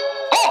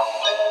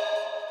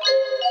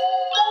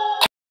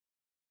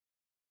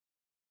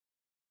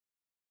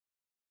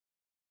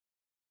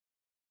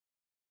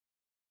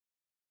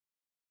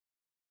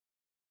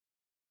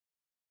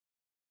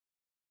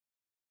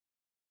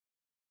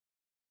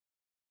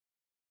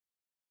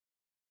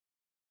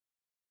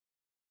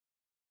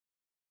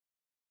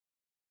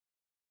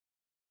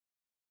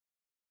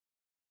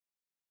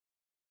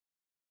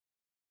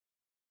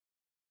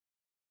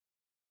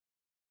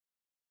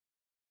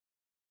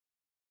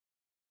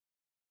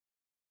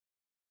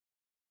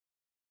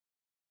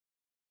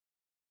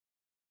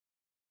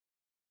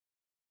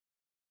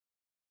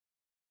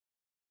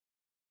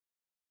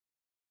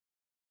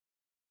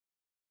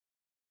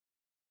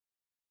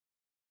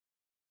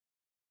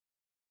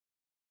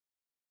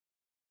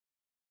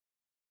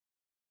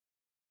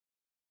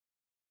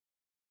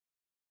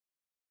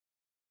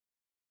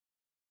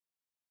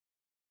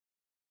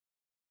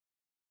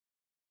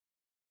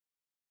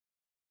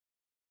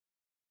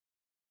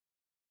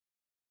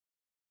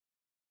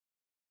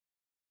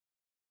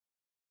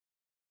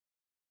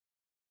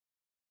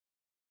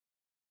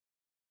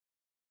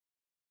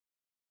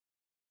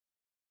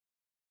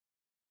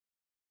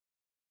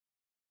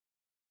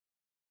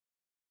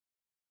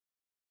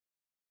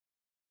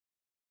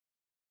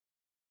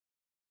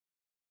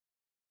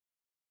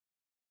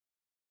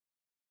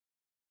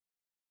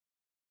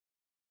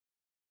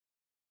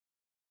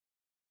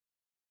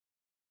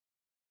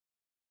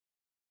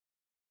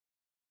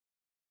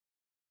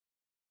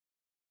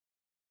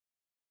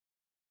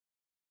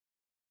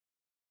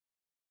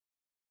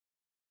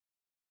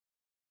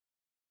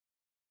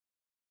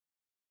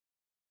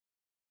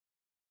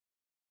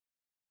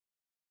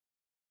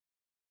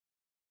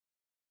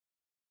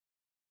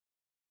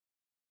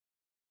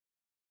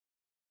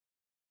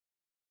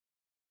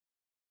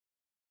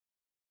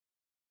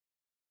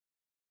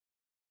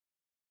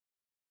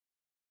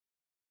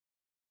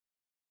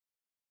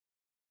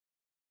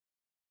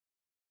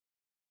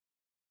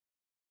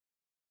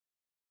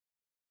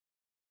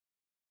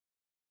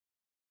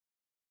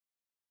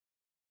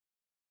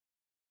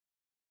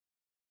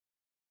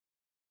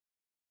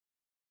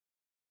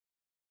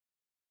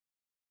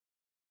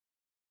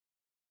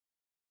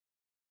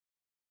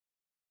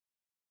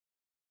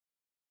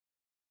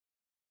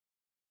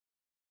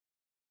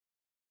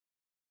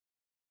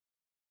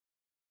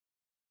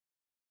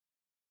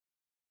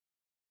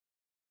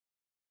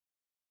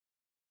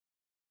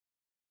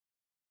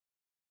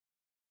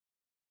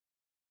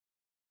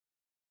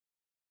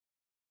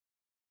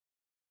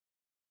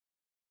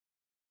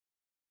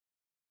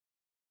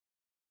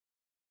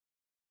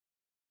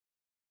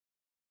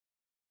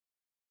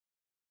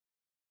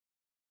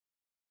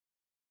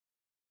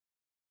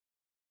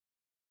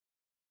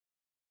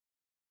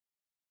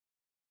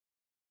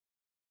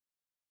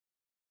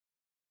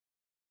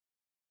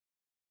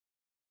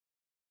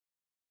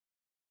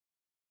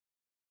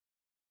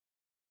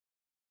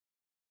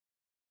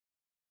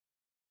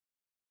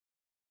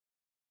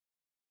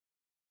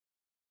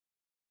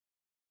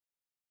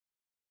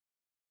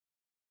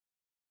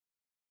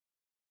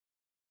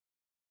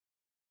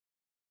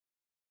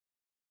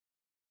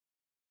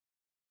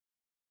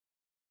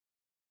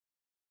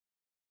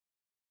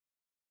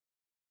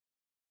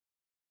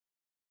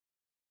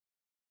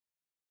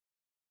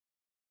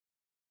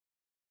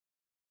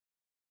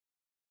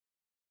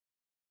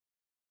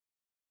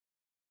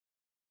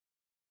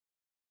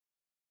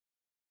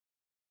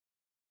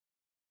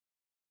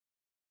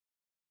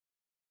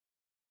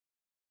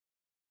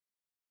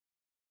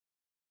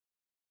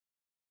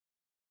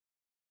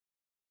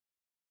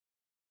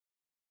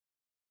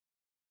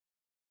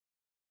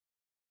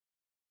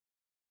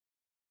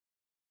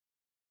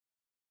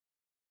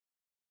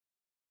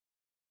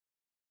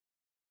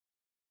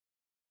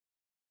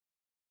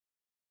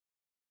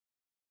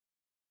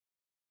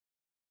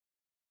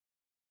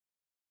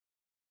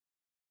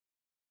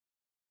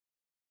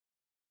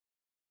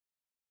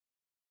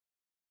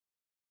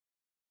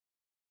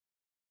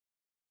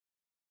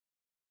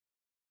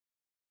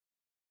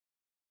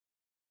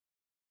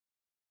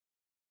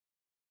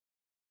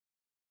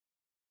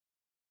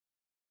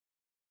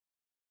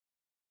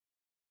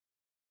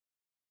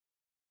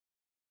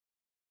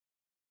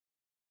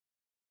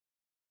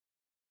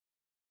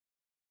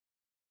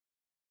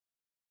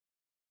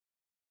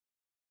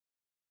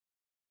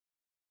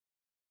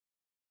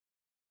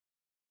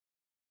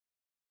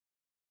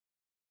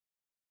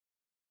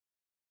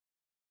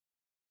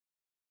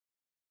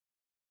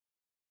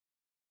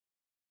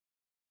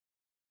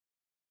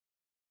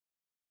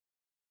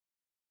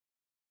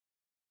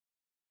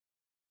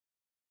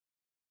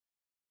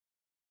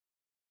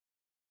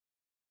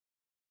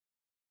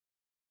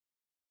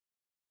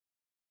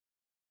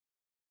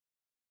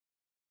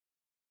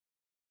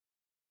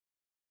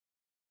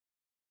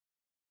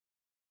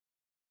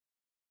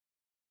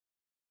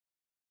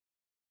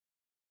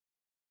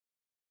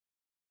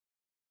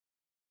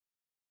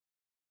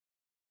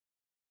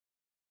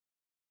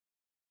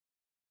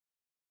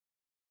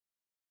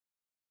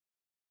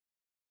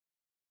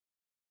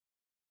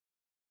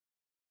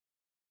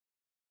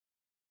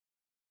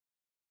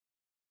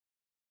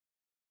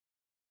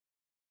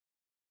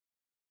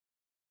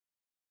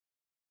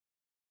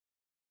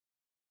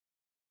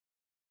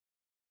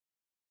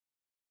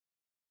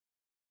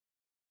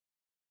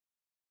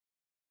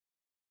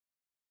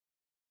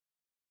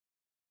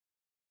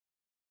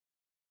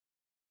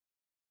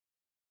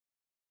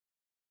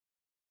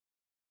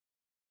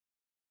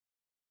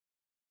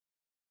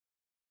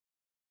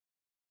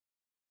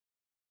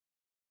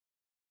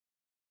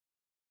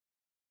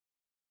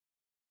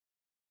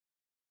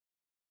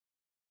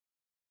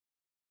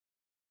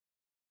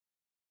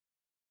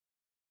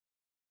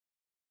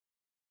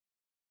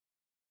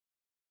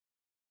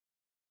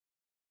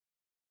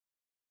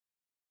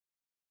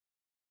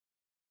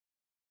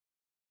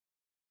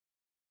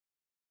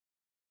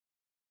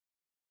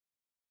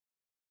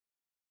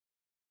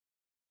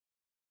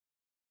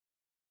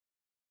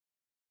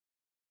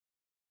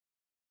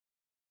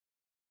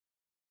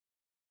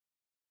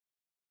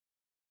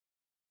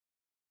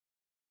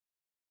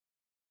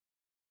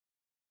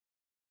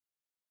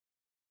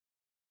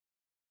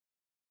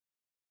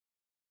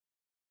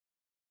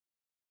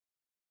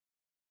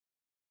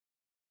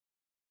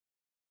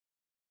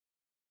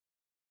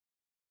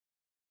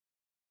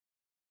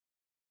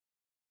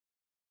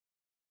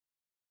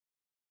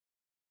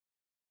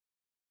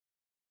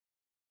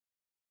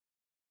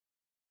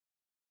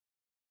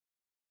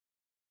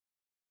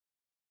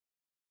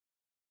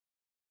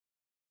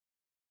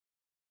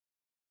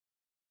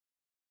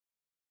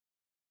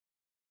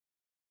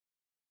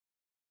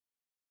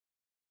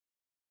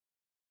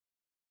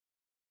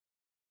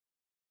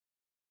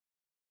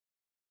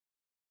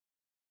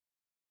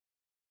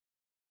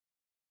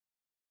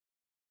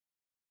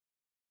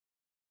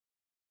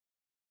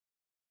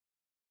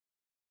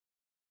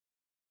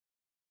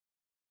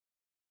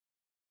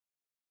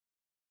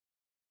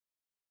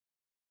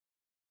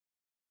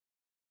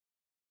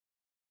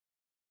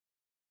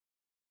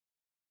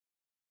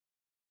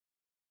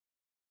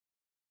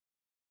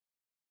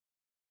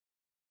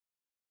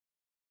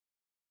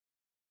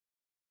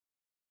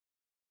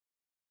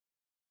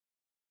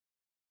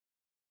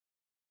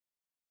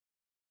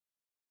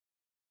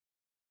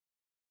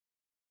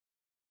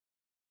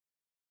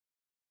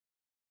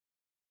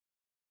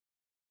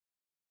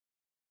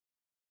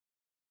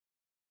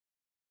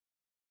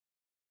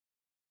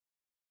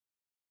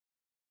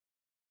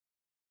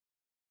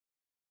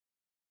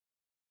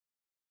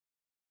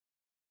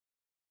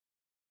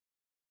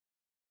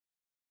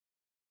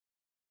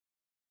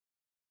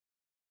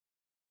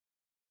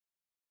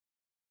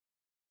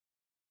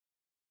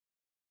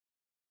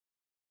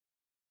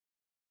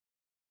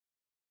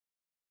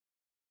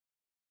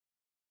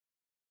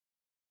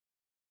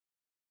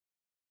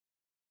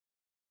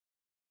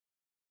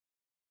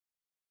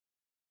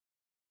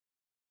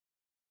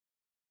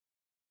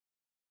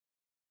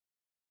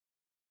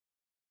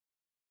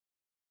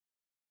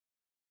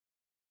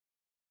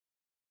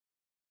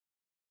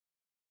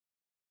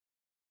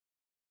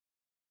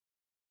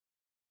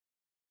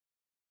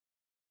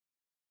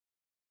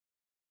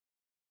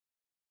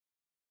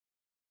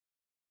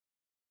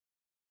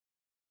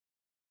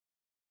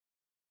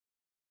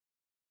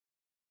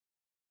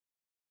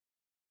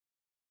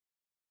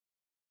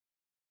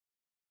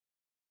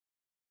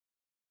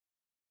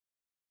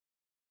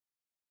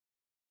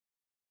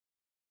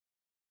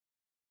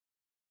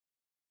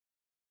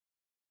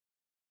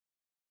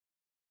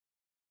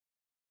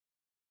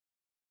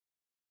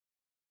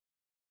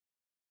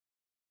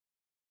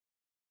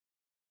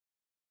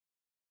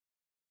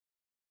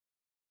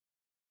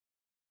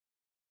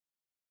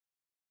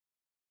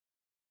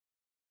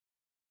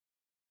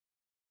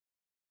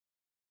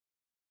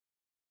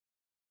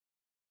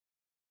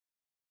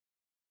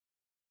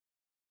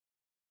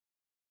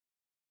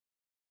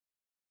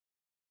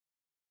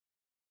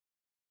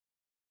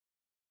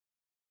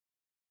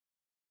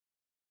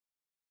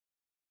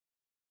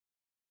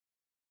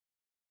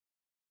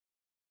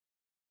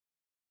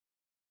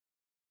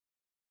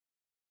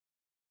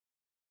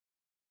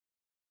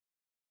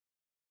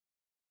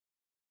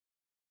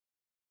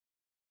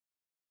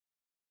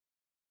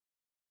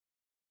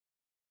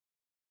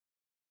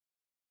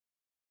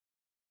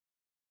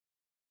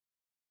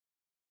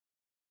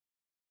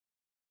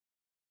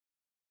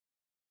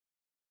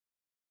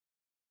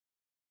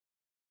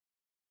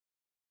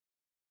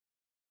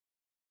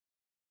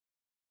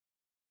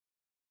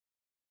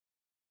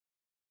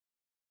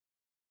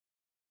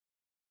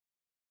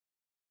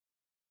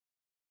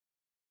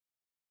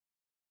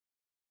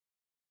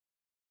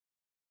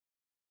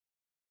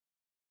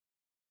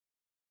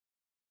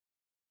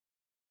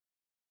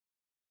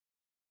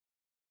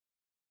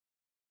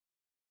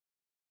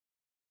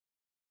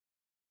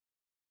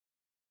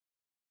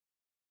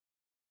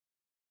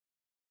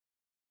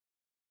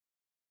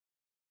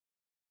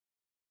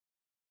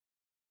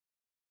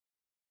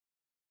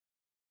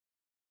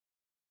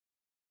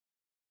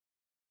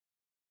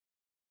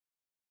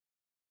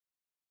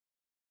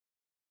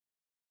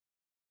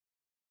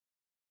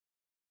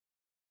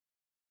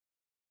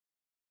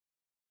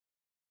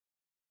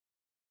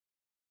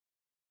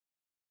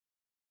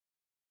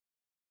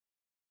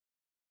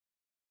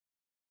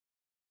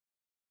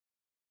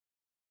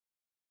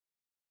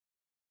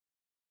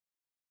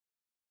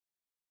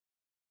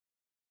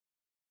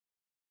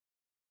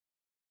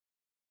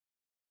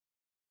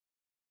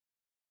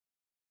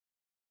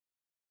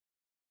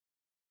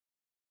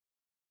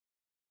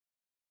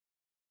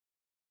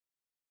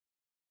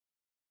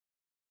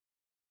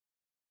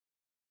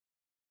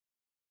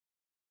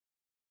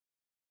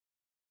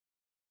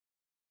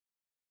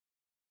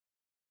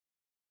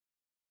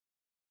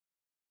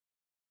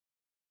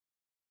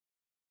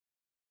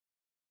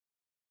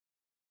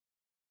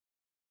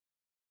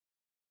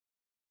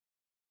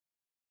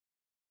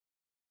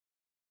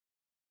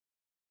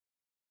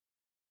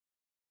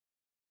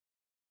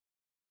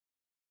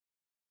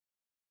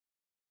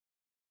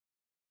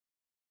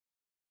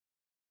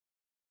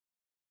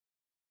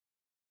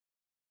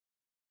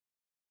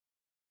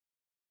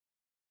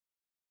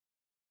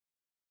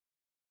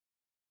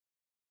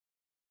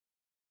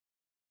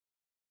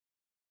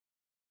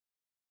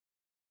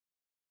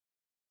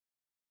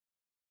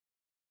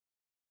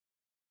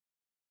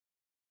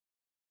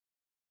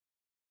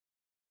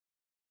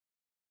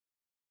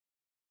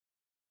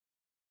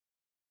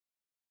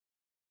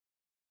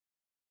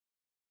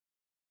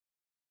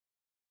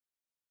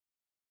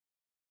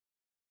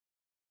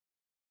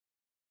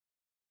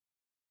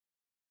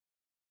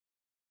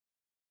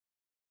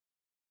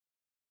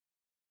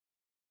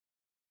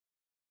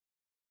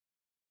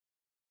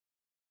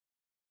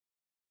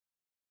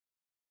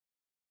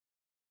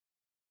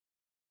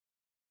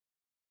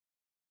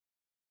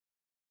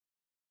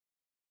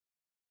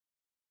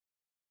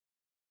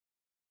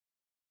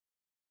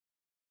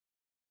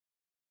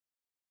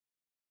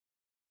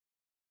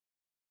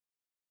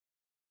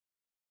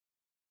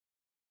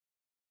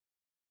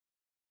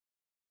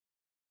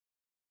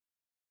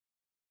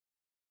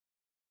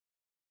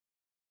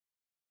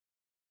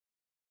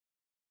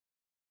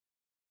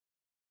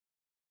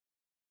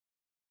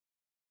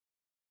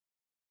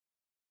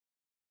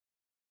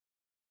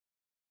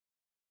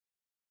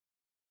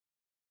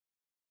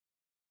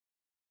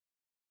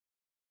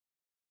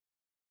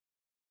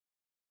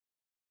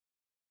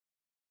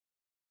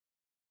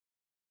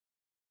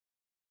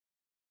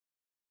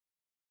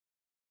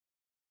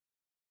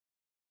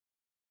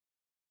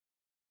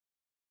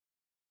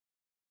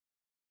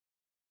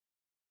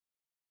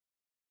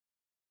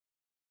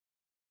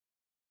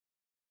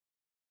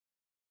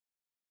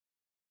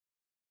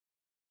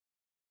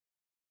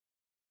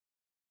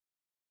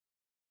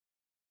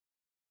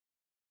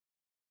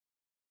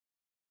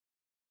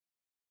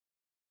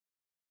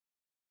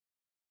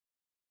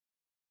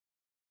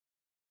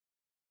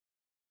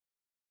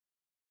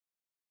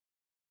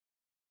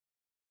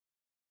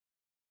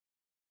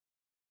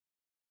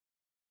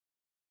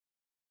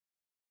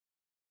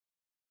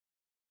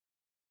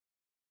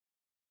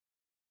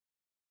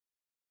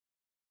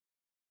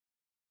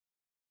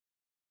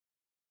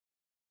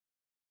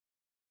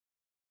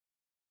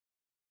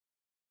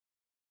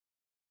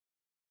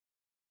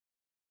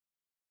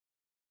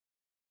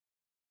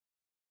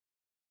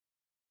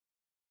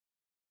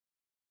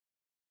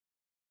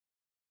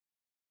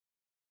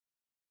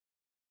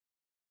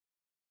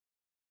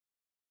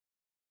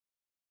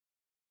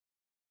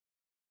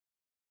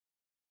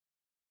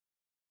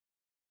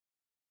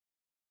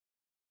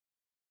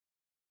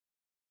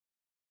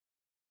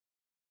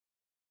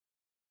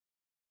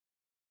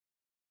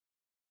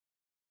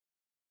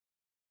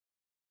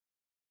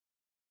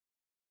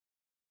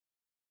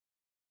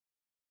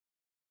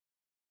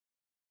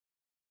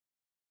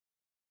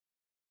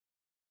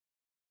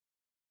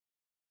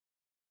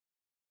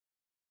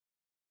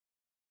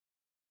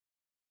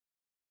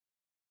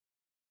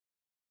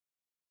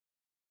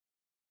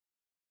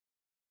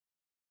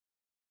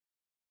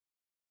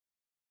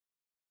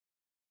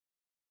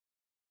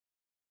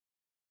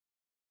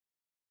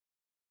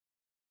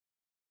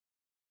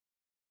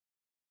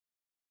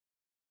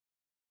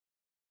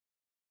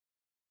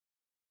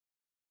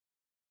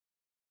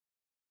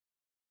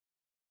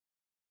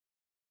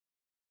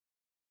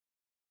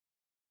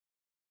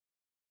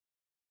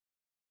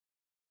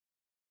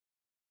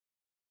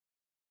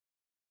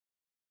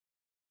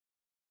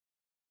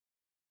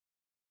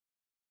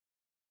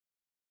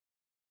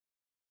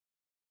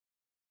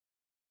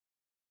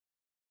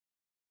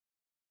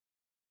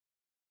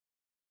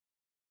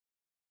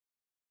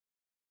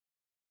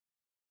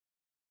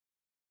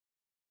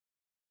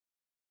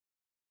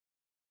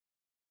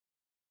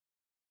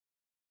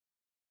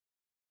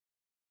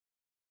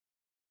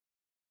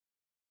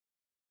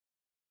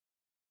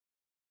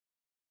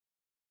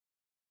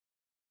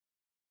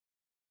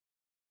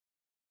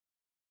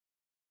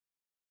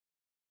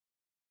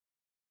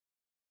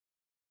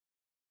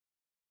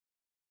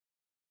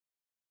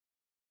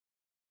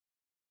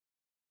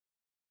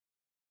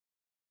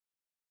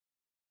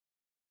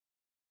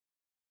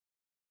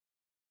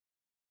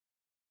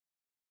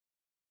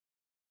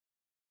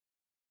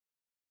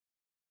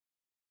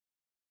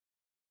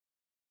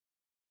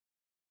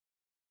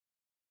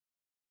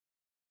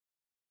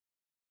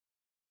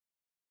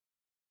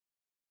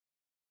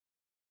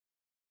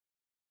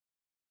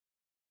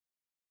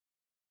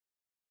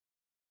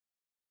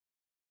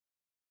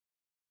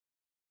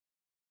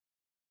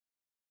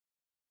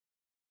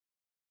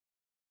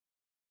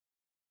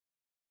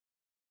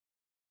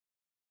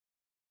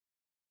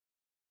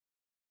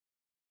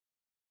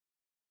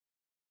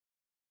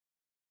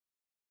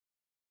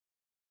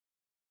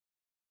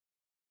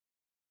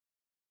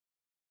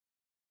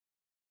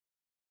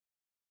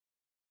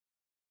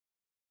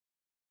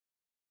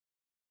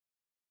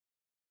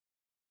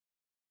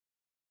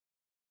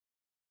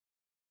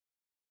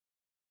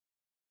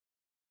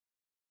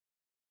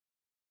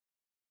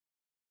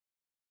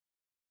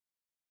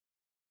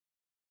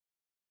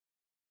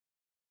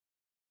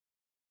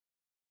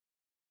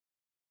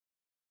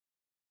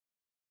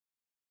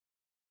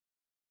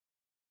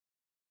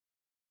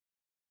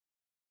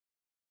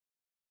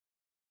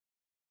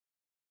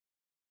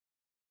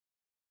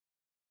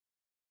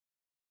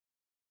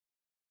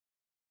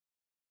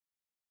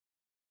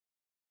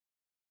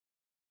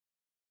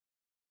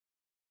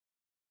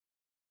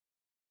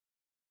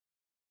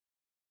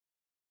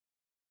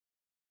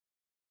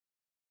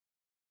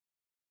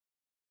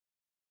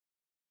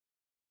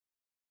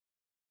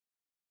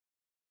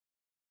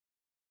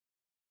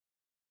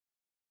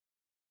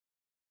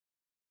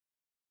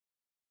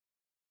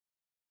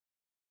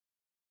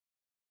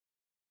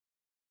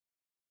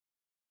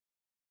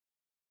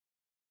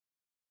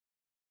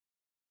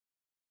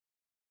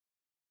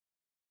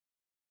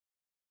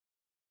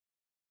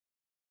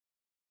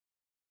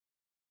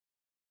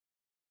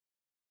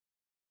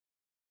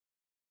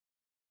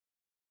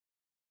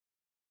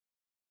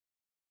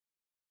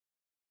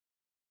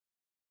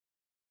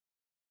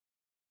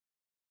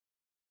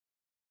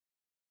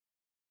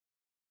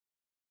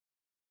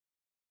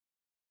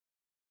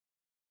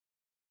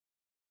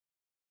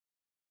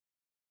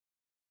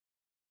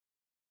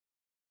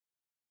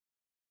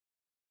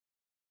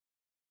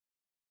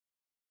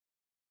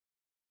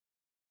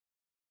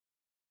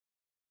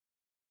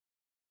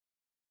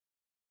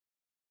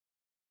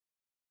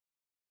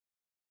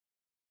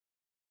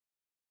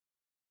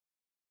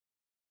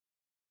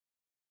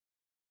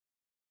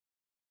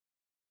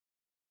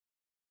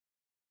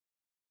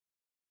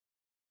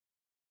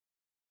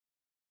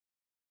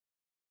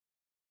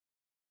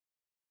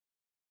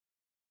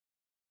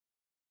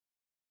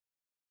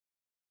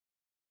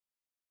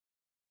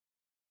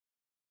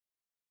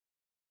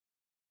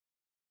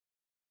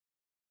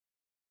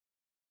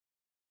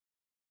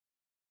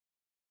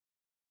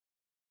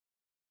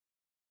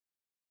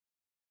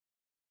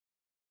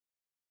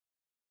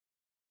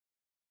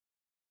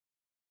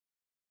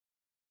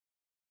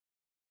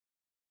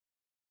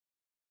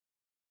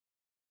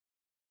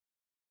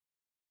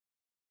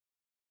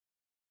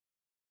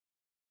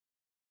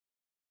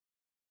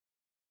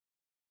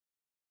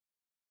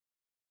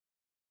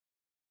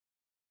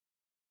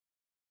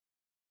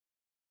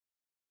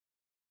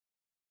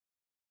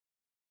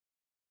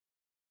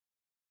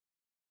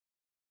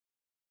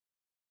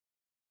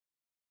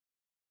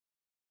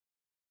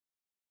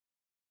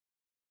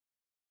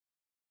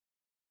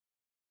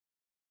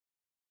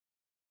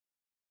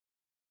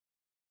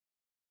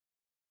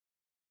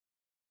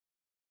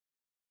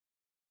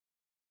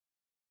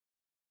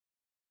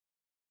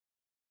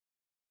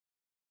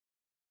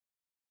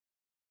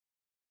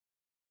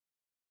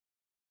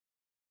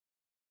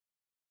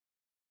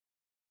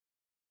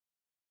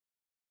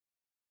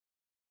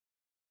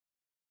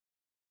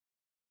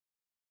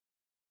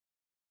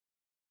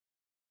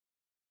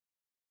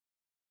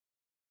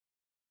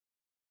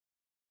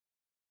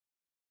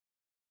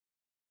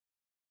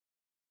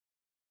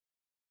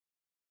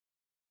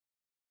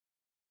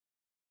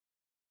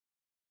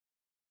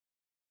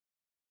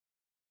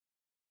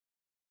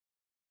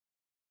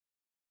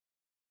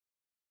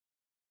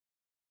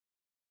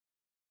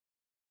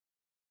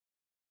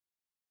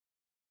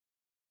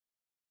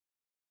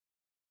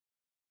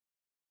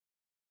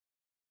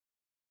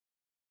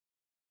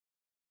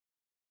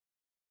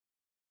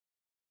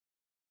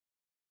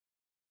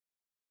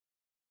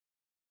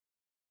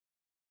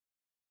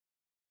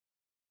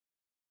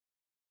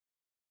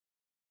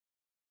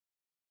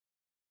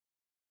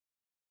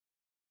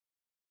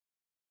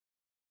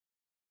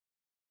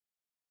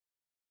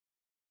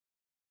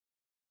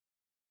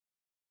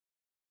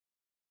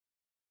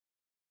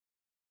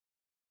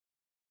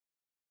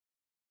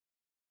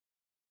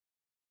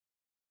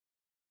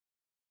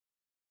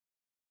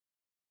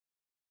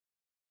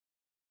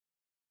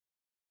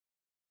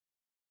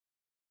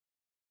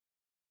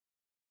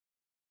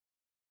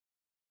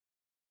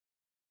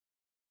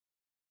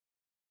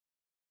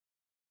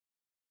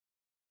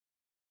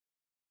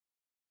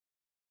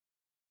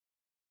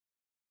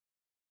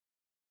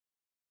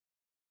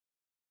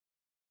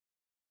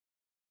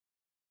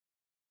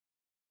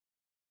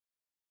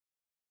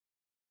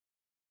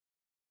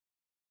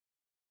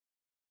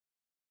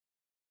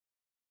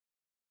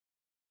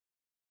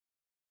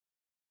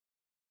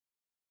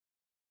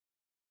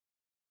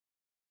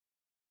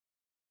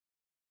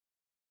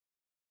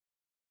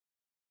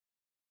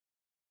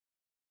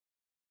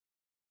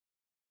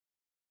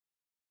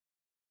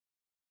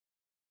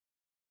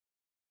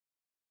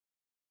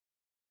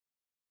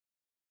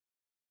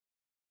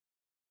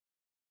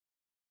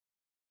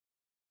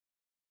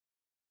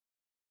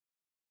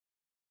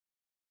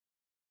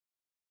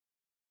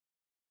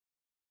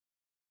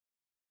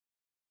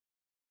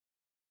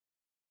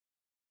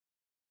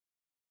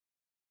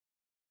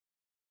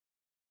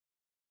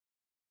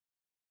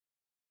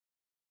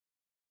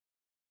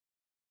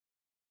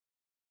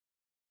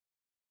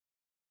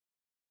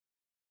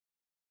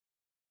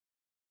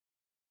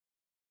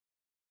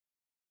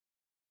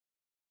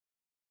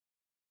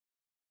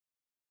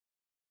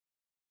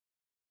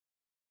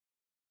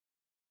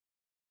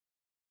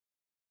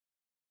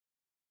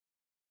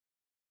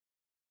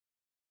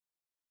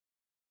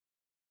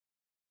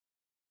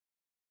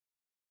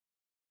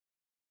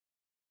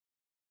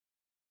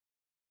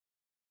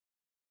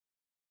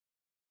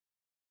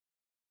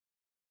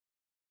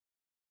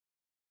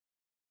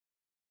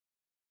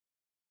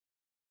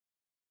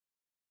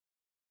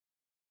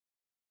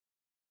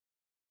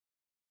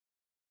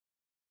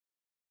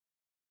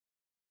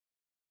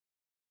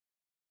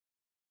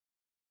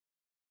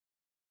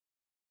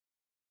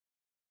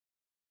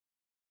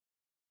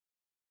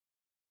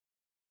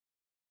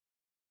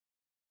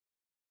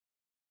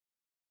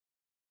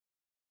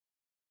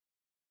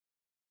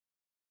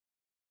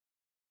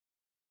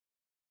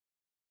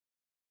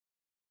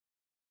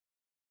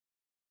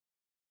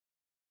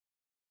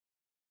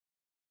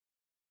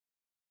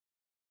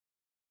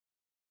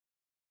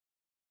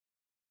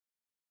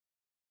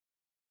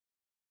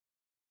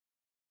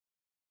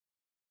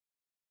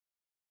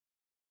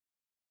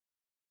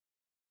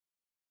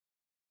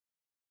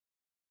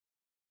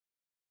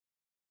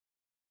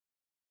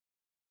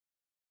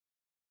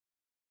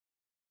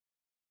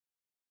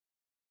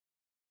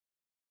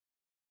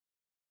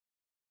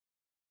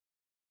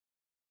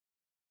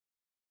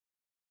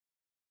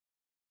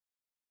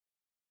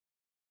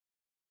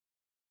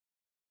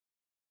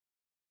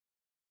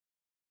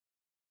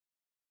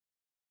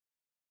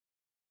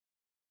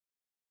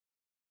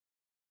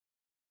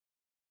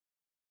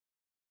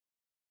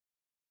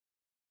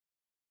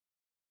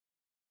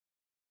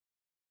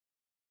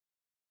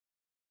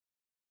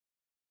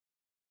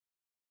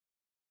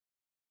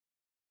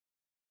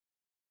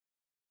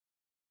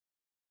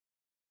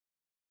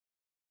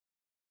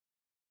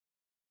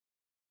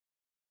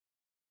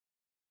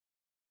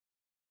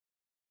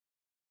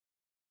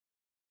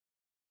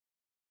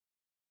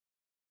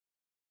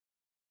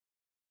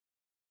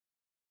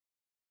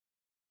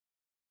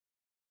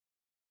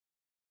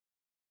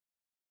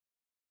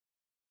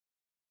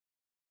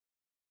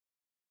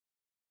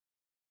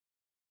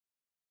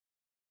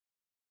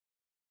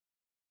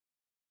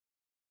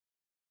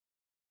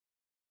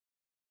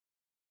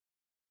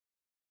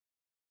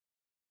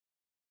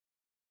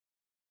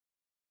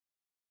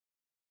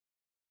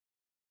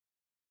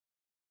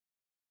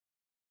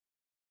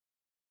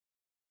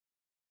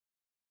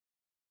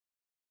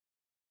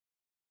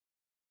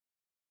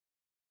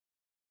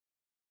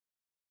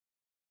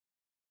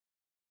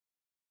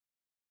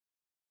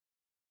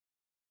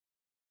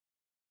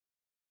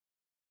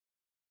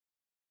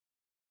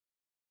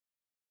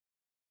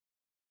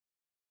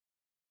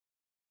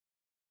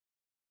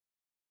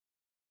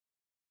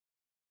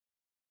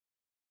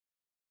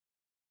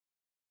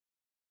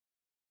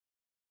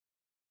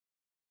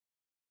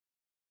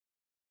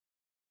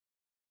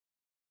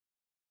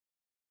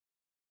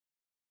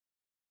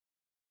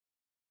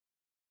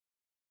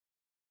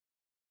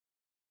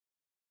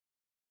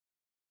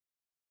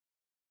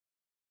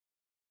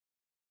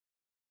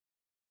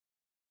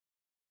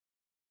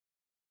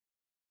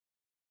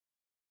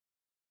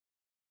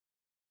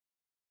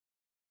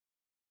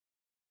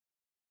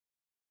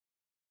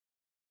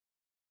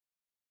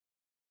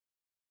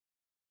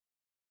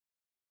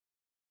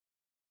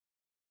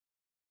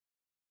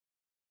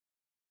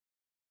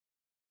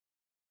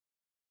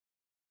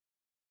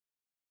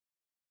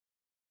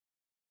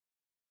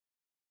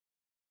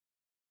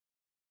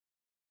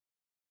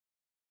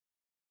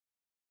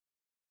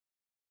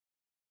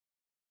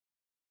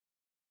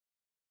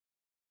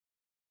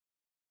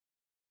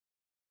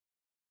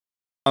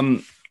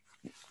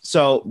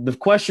 So the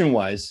question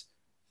was,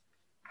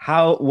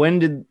 when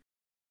did